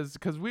that says,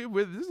 because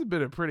this has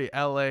been a pretty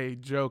LA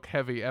joke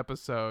heavy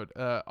episode,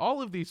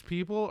 all of these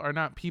people are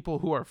not people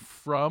who are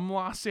from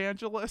Los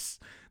Angeles.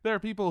 There are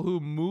people who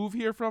move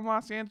here from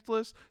Los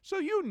Angeles, so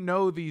you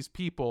know these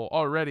people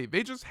already.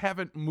 They just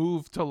haven't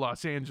moved to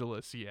Los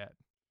Angeles yet.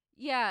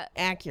 yeah,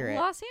 Accurate.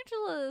 Los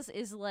Angeles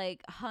is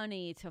like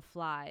honey to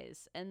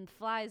flies, and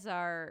flies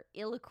are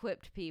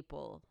ill-equipped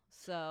people.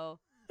 So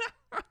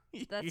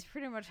that's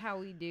pretty much how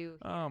we do.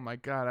 Oh my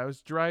God. I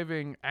was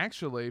driving,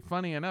 actually,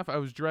 funny enough, I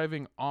was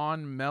driving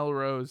on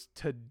Melrose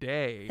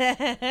today.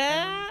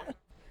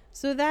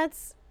 So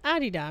that's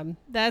Adidam.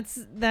 That's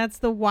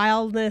the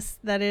wildness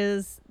that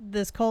is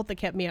this cult that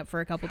kept me up for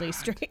a couple days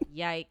straight.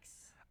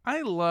 Yikes.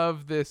 I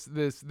love this.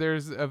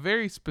 There's a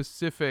very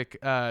specific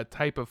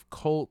type of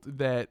cult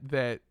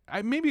that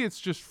maybe it's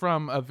just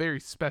from a very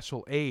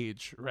special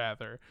age,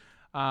 rather,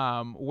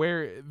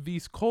 where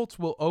these cults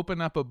will open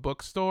up a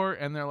bookstore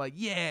and they're like,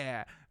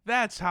 yeah,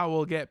 that's how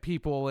we'll get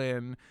people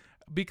in,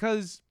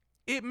 because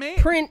it may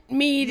Print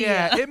media.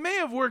 Yeah, it may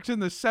have worked in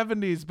the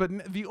 70s,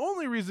 but the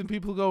only reason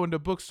people go into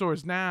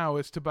bookstores now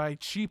is to buy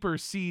cheaper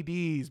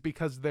CDs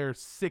because they're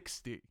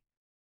 60.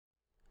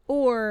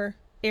 Or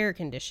air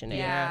conditioning.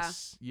 Yeah.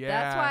 Yes. Yeah.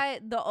 That's why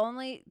the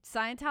only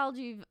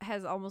Scientology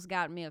has almost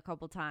gotten me a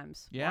couple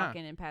times Yeah.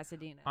 walking in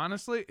Pasadena.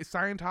 Honestly,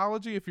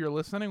 Scientology, if you're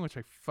listening, which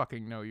I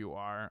fucking know you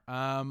are,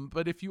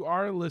 but if you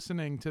are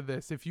listening to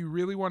this, if you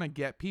really want to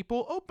get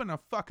people, open a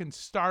fucking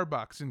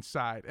Starbucks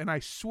inside, and I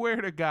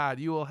swear to God,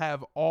 you will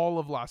have all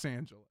of Los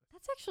Angeles.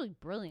 That's actually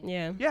brilliant.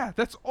 Yeah. Yeah,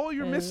 that's all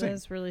you're missing.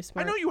 That's really I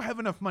smart. know you have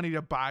enough money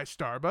to buy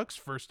Starbucks,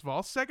 first of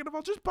all. Second of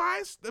all, just put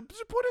a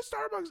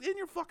Starbucks in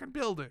your fucking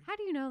building. How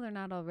do you know they're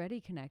not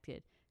already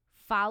connected?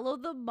 Follow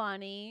the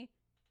money.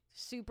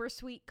 Super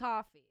sweet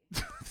coffee.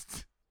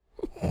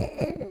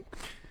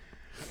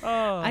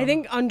 I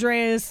think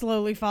Andrea is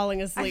slowly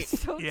falling I'm asleep.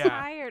 so Yeah,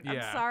 tired. yeah.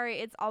 I'm sorry.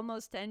 It's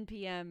almost 10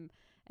 p.m.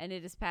 and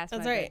it is past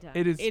That's my right. bedtime.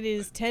 It is It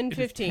is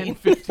 10:15.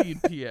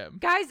 10:15 p.m.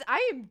 Guys,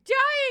 I am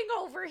dying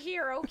over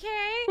here,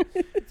 okay?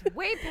 It's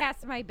way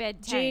past my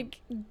bedtime.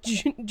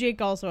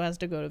 Jake also has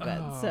to go to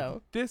bed.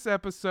 So This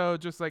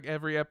episode, just like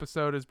every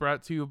episode, is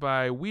brought to you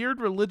by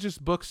Weird Religious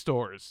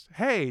Bookstores.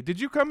 Hey, did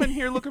you come in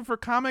here looking for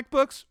comic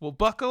books? Well,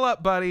 buckle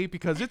up, buddy,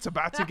 because it's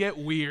about to get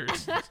weird.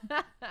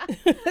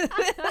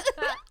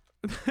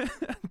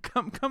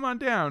 Come on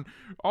down.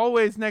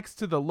 Always next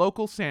to the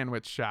local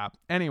sandwich shop.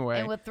 Anyway,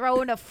 And we're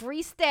throwing a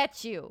free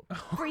statue.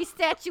 Free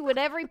statue with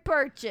every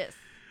purchase.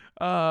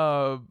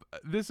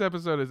 this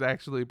episode is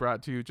actually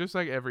brought to you, just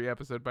like every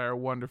episode, by our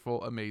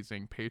wonderful,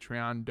 amazing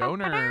Patreon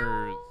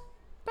donors.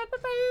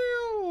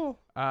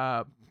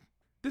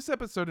 This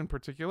episode in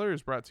particular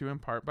is brought to you in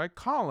part by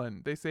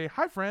Colin. They say,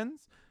 "Hi,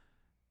 friends.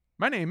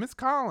 My name is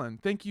Colin.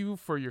 Thank you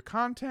for your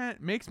content.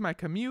 Makes my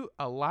commute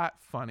a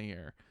lot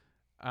funnier."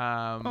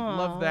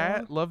 Love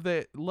that.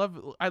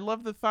 I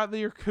love the thought that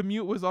your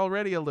commute was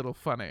already a little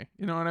funny.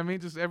 You know what I mean?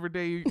 Just every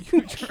day you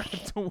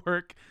drive to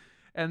work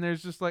and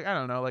there's just like, I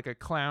don't know, like a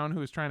clown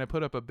who was trying to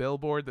put up a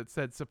billboard that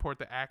said support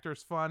the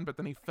Actors Fund, but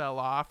then he fell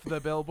off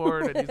the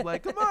billboard and he's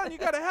like, come on, you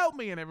got to help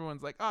me. And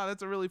everyone's like, oh,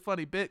 that's a really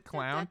funny bit,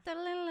 clown.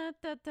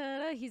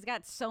 He's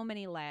got so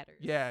many ladders.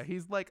 Yeah,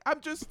 he's like,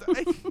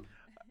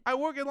 I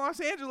work in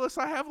Los Angeles.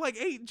 I have like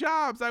 8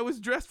 jobs. I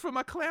was dressed for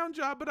my clown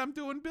job, but I'm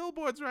doing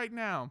billboards right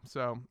now.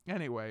 So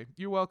anyway,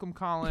 you're welcome,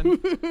 Colin.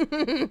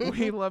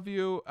 We love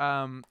you.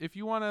 If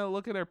you want to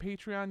look at our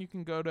Patreon, you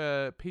can go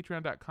to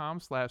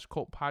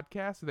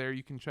patreon.com/cultpodcast. There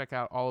you can check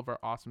out all of our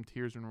awesome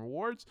tiers and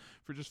rewards.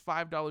 For just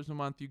 $5 a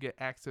month, you get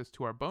access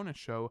to our bonus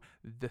show,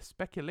 The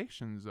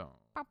Speculation Zone.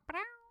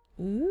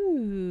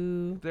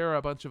 ooh. There are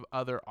a bunch of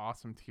other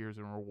awesome tiers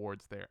and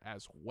rewards there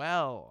as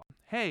well.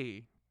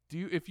 Hey,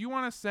 if you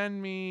want to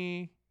send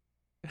me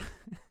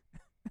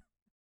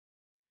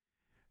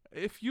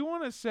if you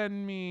want to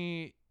send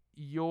me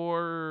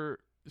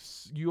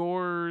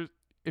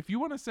if you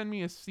want to send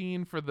me a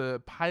scene for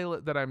the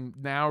pilot that I'm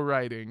now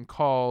writing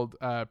called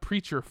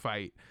Preacher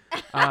Fight,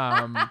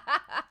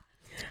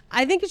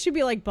 I think it should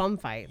be like bum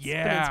fights.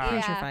 Yeah. But it's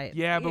preacher Yeah. fight.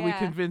 yeah, but we Yeah.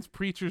 convince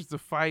preachers to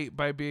fight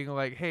by being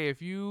like, hey,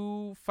 if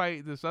you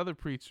fight this other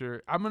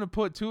preacher, I'm going to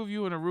put 2 of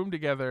you in a room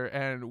together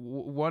and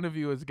one of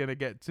you is going to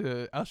get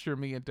to usher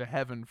me into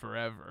heaven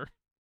forever.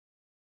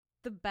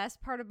 The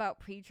best part about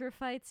preacher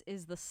fights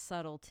is the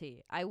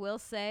subtlety. I will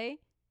say,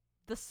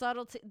 the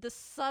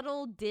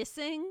subtle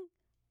dissing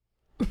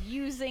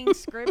using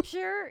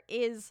scripture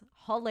is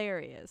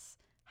hilarious.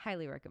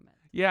 Highly recommend.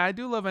 Yeah, I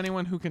do love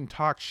anyone who can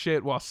talk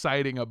shit while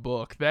citing a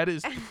book. That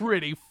is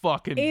pretty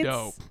fucking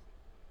dope.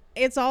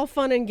 It's all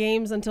fun and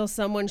games until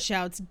someone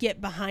shouts,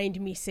 "Get behind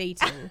me,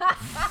 Satan."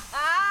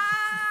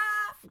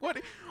 What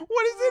does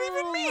that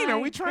even Oh mean? Are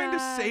my we trying God.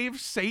 to save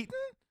Satan?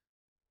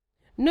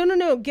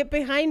 No. Get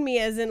behind me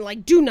as in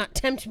like, do not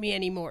tempt me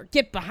anymore.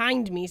 Get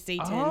behind me,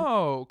 Satan.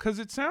 Oh, because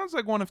it sounds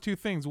like one of 2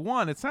 things.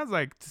 One, it sounds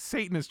like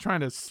Satan is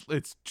trying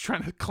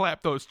to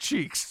clap those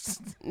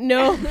cheeks.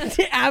 No,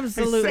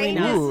 absolutely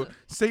Satan, not. ooh,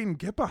 Satan,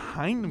 get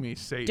behind me,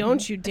 Satan.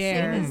 Don't you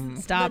dare. Satan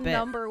is Stop the it.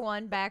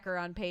 #1 backer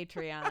on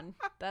Patreon.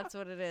 That's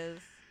what it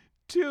is.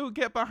 2,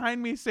 get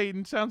behind me,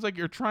 Satan sounds like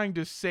you're trying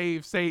to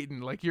save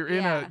Satan. Like you're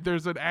Yeah.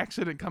 there's an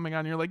accident coming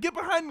on. You're like, get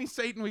behind me,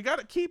 Satan. We got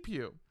to keep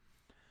you.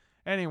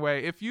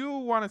 Anyway, if you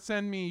want to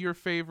send me your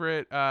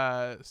favorite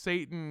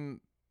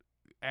Satan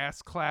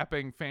ass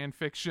clapping fan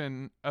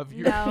fiction of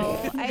your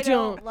No, I Don't-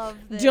 don't love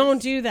this. Don't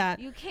do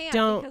that. You can't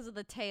Don't. because of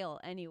the tail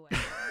anyway.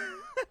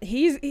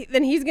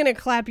 Then he's gonna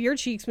clap your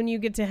cheeks when you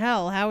get to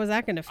hell. How is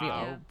that gonna feel?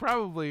 Yeah.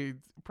 Probably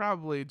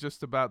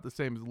just about the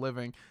same as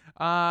living.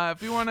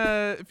 If you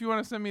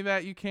wanna send me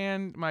that, you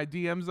can. My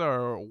DMs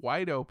are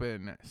wide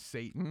open,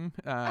 Satan.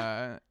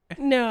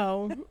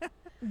 No,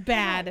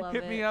 bad. love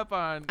Hit me it. up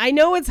on I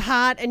know it's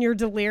hot and you're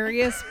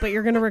delirious, but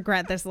you're gonna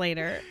regret this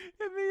later.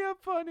 hit me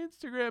up on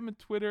Instagram and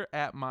Twitter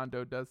at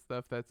Mondo Does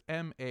Stuff. That's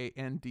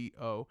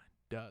MANDO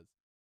does.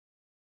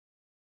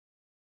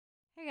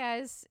 Hey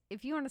guys,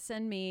 if you want to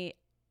send me,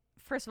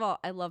 first of all,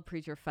 I love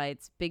preacher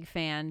fights. Big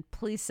fan.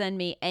 Please send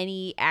me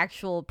any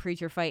actual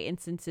preacher fight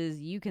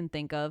instances you can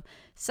think of.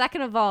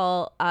 Second of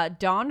all,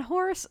 Dawn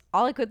Horse.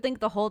 All I could think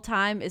the whole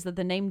time is that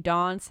the name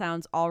Dawn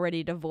sounds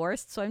already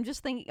divorced. So I'm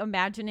just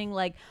imagining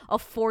like a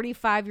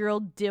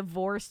 45-year-old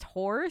divorced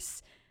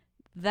horse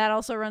that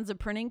also runs a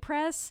printing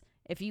press.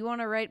 If you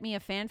want to write me a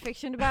fan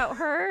fiction about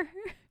her,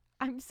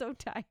 I'm so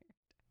tired.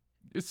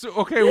 So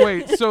okay,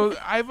 wait. So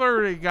I've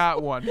already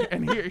got one,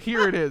 and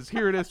here it is.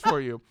 Here it is for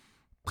you.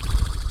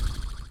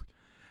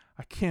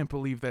 I can't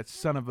believe that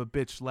son of a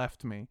bitch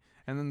left me.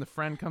 And then the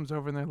friend comes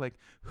over and they're like,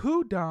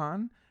 "Who,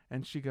 Don?"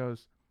 And she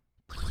goes,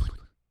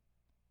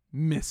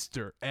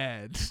 "Mr.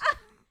 Ed."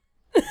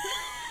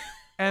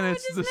 And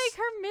it's Just the make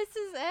her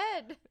Mrs.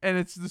 Ed. and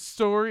it's the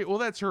story. Well,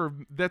 that's her.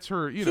 That's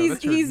her. You know,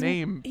 that's her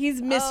name. He's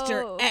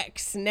Mr. Oh.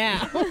 X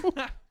now.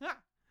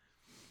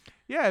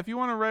 Yeah, if you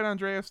want to write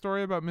Andrea a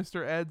story about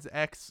Mr. Ed's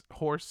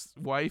ex-horse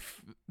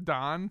wife,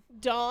 Don.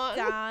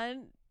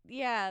 Don.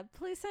 Yeah,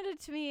 please send it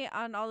to me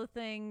on all the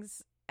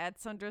things at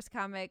Sundra's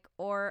Comic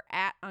or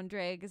at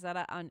Andrea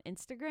Gazzetta on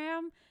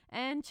Instagram.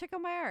 And check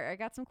out my art. I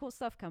got some cool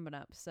stuff coming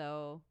up.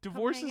 So come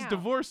Divorce hang is out.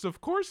 divorce, of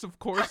course,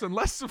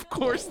 unless, of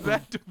course,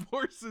 that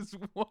divorce is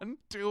one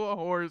to a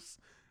horse.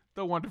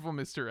 The wonderful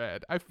Mr.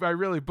 Ed. I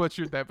really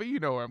butchered that, but you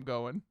know where I'm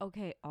going.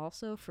 Okay,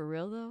 also, for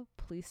real though,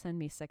 please send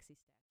me sexy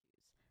statues.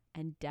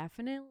 And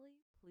definitely,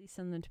 please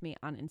send them to me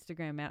on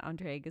Instagram at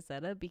Andrea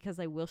Gazzetta because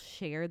I will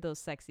share those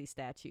sexy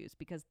statues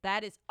because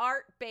that is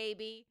art,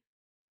 baby.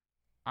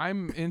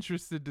 I'm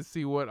interested to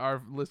see what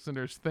our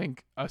listeners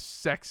think a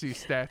sexy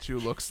statue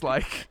looks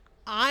like.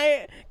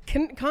 I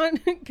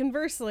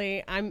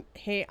conversely, I'm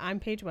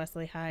Paige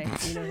Wesley. Hi,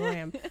 you know who I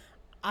am.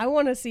 I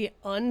want to see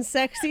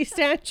unsexy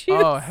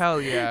statues. Oh, hell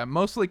yeah.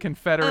 Mostly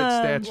Confederate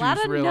statues, A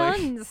lot of really.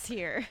 nuns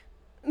here.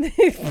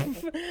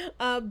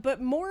 But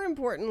more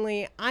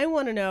importantly, I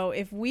want to know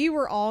if we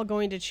were all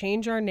going to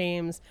change our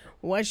names,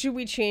 what should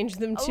we change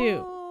them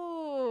to?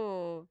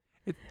 Oh.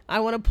 I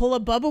want to pull a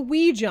Bubba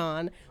Wee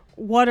John.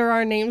 What are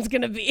our names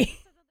going to be?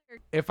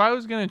 If I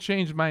was going to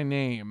change my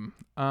name,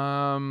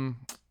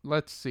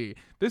 let's see.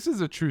 This is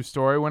a true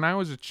story. When I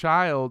was a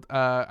child,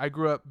 I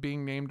grew up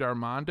being named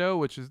Armando,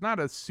 which is not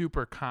a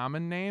super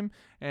common name.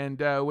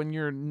 And when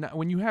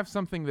you have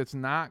something that's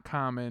not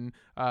common,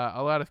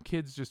 a lot of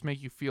kids just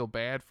make you feel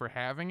bad for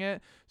having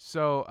it.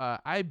 So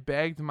I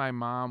begged my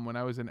mom when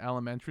I was in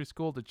elementary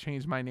school to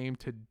change my name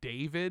to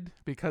David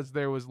because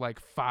there was like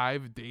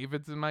 5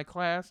 Davids in my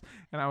class.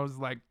 And I was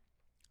like,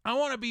 I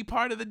want to be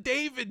part of the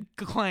David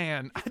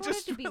clan. I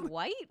just wanted to be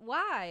white?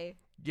 Why?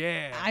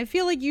 Yeah. I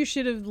feel like you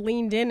should have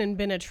leaned in and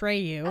been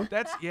Atreyu.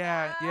 That's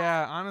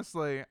yeah,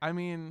 honestly. I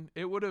mean,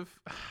 it would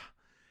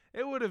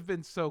have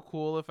been so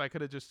cool if I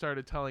could have just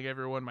started telling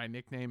everyone my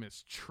nickname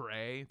is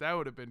Trey. That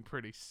would have been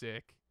pretty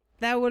sick.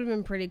 That would have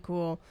been pretty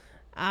cool.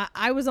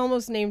 I was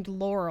almost named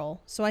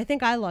Laurel, so I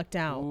think I lucked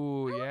out.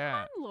 Ooh,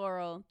 yeah. I'm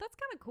Laurel. That's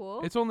kind of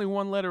cool. It's only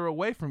 1 letter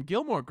away from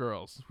Gilmore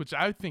Girls, which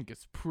I think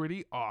is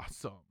pretty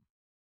awesome.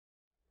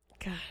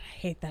 God, I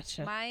hate that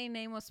shit. My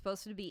name was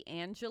supposed to be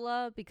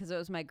Angela because it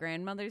was my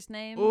grandmother's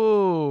name.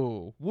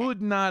 Ooh,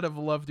 would not have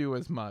loved you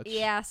as much.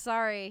 Yeah,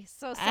 sorry.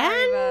 So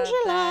sorry about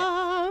Angela.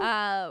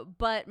 that.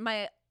 But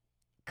my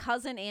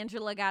cousin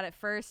Angela got it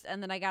first,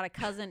 and then I got a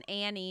cousin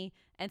Annie,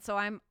 and so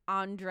I'm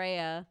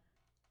Andrea.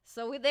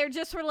 So they're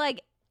just were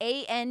like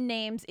AN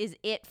names is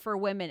it for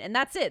women, and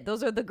that's it.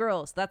 Those are the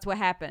girls. That's what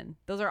happened.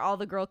 Those are all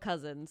the girl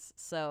cousins.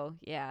 So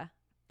yeah.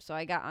 So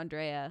I got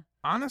Andrea.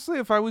 Honestly,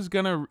 if I was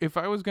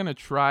gonna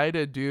try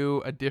to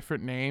do a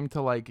different name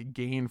to like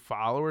gain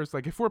followers,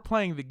 like if we're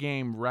playing the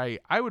game right,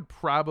 I would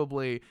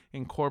probably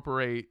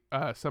incorporate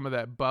some of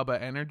that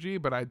Bubba energy,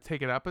 but I'd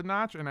take it up a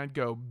notch and I'd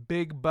go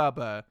Big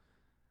Bubba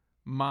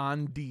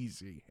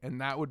Mondeezy,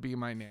 and that would be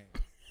my name.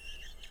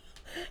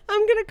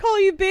 I'm gonna call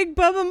you Big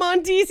Bubba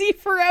Mondeezy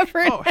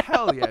forever. Oh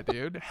hell yeah,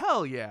 dude!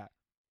 Hell yeah!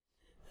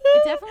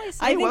 It definitely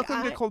Hey, seems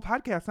welcome to Cold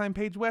Podcast. I'm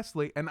Paige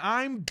Wesley, and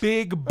I'm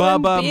Big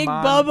Bubba Big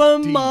Mondeezy.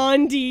 Bubba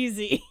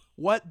Mondeezy.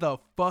 What the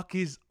fuck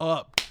is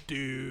up,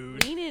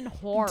 dude? lean in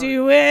hard.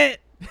 Do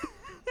it.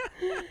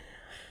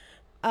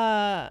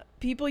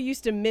 People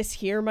used to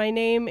mishear my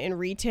name in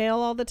retail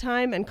all the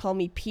time and call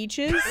me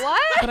Peaches.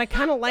 What? But I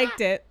kind of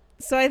liked it.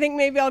 So I think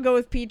maybe I'll go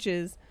with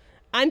Peaches.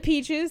 I'm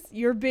Peaches.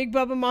 You're Big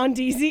Bubba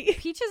Mondeezy.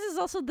 Peaches is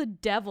also the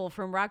devil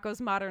from Rocko's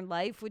Modern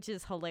Life, which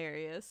is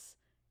hilarious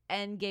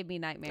and gave me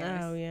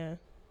nightmares. Oh, yeah.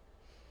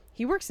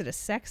 He works at a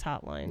sex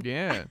hotline.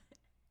 Yeah.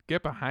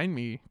 Get behind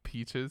me,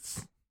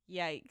 Peaches.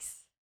 Yikes.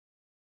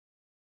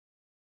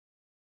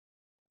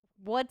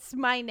 What's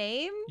my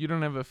name? You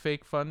don't have a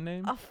fake fun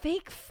name? A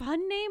fake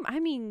fun name? I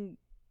mean,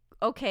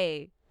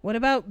 okay, What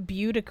about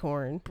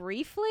Beauticorn?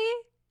 briefly,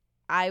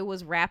 I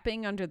was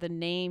rapping under the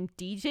name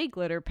DJ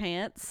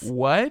Glitterpants.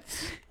 What?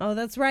 Oh,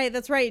 that's right.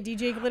 That's right.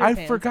 DJ Glitterpants.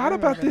 I forgot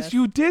about remember this.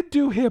 You did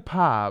do hip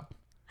hop.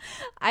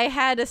 I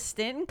had a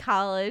stint in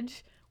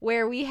college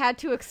where we had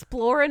to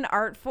explore an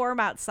art form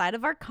outside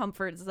of our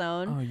comfort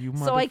zone. Oh, you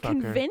So I motherfucker.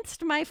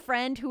 convinced my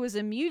friend who is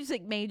a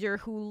music major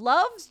who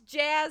loves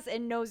jazz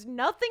and knows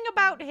nothing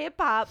about hip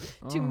hop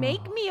to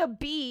make me a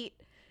beat.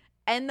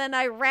 And then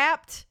I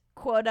rapped,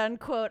 quote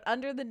unquote,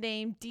 under the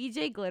name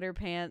DJ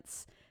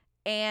Glitterpants.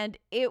 And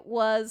it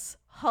was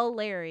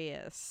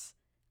hilarious.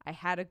 I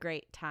had a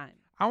great time.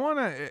 I want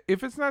to,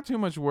 if it's not too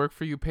much work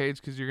for you,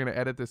 Paige, because you're going to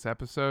edit this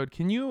episode,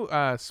 can you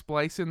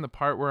splice in the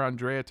part where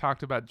Andrea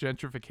talked about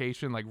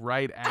gentrification, like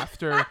right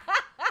after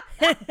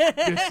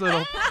this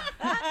little.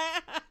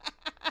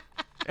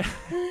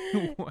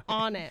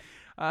 On it.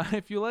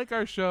 If you like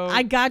our show,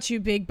 I got you,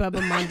 Big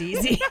Bubba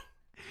Mondesi.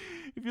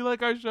 if you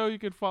like our show, you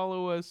can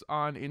follow us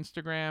on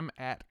Instagram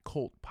at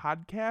Cult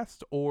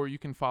Podcast, or you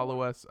can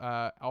follow us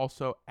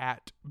also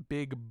at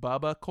Big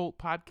Bubba Cult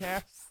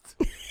Podcast.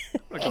 I'm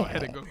gonna go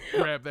ahead and go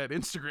grab that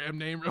Instagram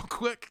name real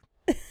quick.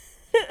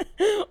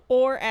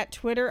 Or at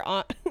Twitter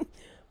on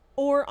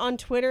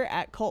Twitter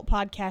at Cult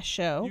Podcast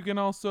Show. You can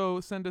also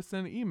send us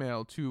an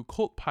email to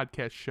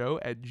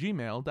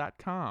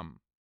cultpodcastshow@gmail.com.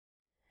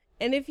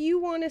 And if you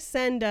want to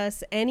send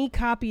us any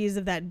copies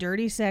of that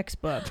dirty sex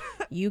book,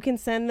 you can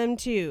send them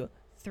to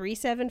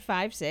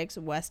 3756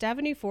 West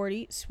Avenue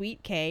 40,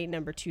 Suite K,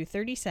 number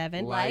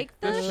 237. Like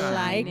The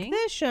Like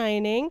The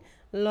Shining,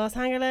 Los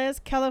Angeles,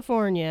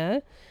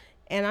 California.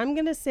 And I'm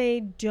going to say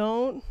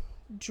don't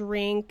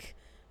drink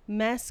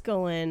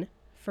mescaline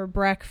for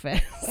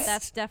breakfast.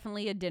 That's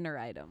definitely a dinner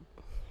item.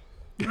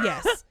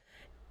 Yes.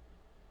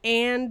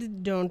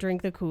 And don't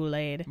drink the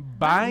Kool-Aid.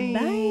 Bye.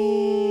 Bye.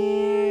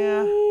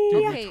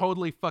 Dude, Okay. we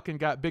totally fucking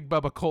got Big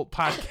Bubba Cult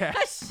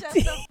Podcast. Shut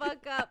the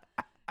fuck up.